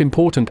the most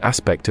important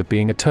aspect of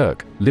being a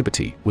Turk,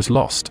 liberty, was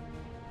lost.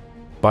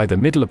 By the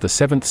middle of the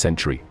 7th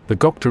century, the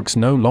Gokturks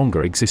no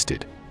longer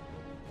existed.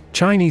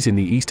 Chinese in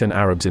the east and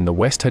Arabs in the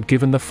west had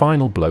given the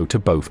final blow to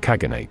both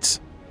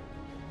Khaganates.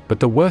 But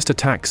the worst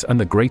attacks and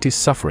the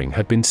greatest suffering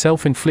had been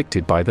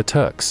self-inflicted by the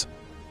Turks.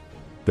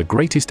 The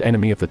greatest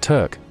enemy of the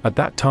Turk, at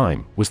that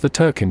time, was the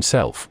Turk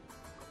himself.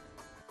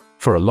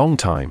 For a long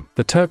time,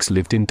 the Turks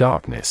lived in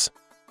darkness.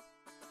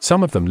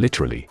 Some of them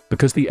literally,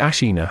 because the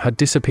Ashina had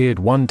disappeared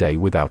one day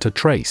without a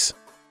trace.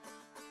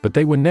 But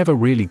they were never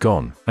really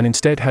gone, and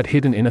instead had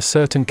hidden in a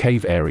certain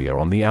cave area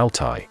on the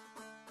Altai.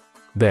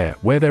 There,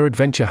 where their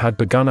adventure had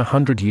begun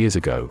 100 years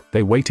ago,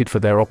 they waited for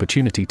their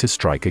opportunity to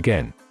strike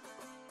again.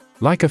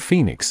 Like a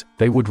phoenix,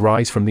 they would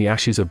rise from the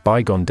ashes of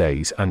bygone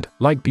days and,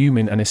 like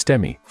Bumin and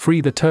Estemi, free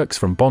the Turks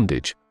from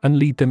bondage, and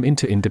lead them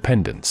into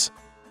independence.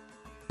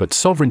 But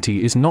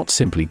sovereignty is not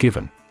simply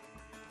given.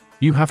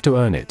 You have to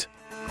earn it.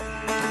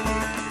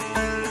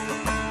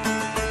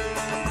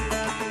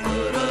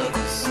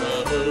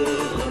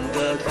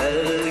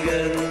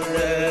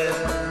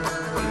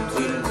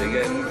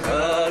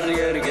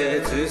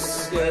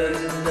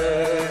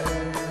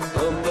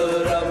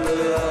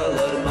 Tomburamlı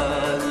ağlar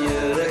man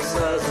yürek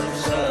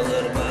sazım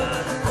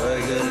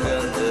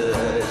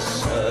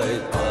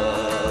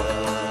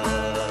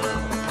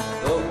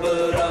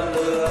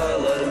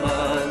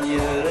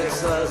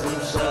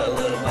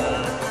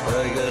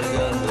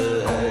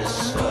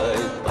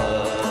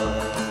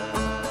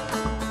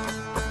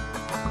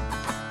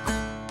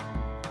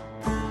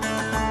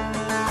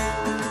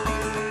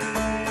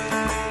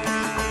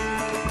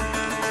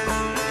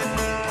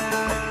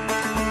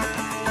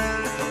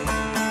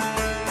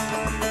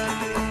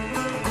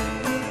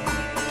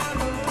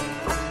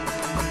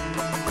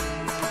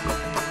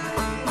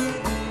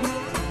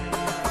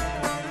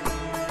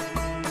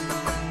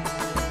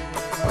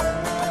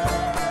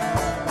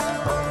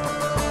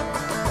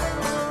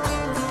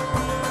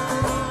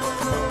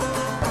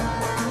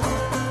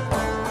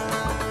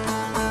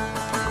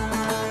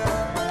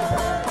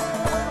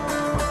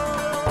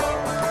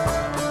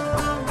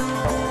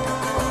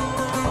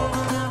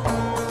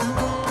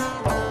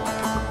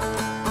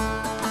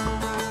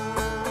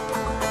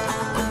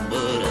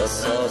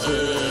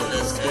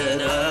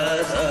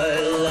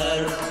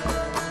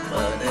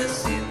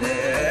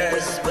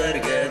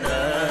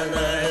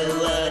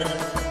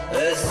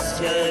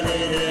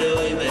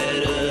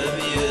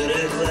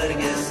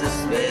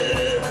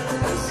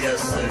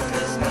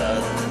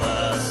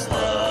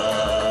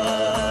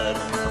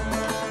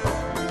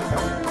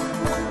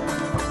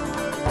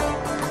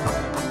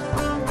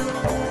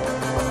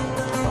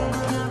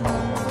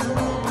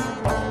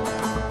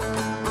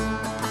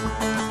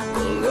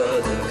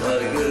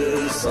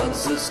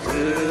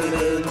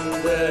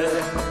kızgınında,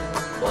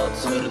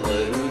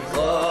 batırlı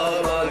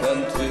karagan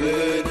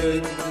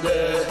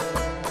tününde.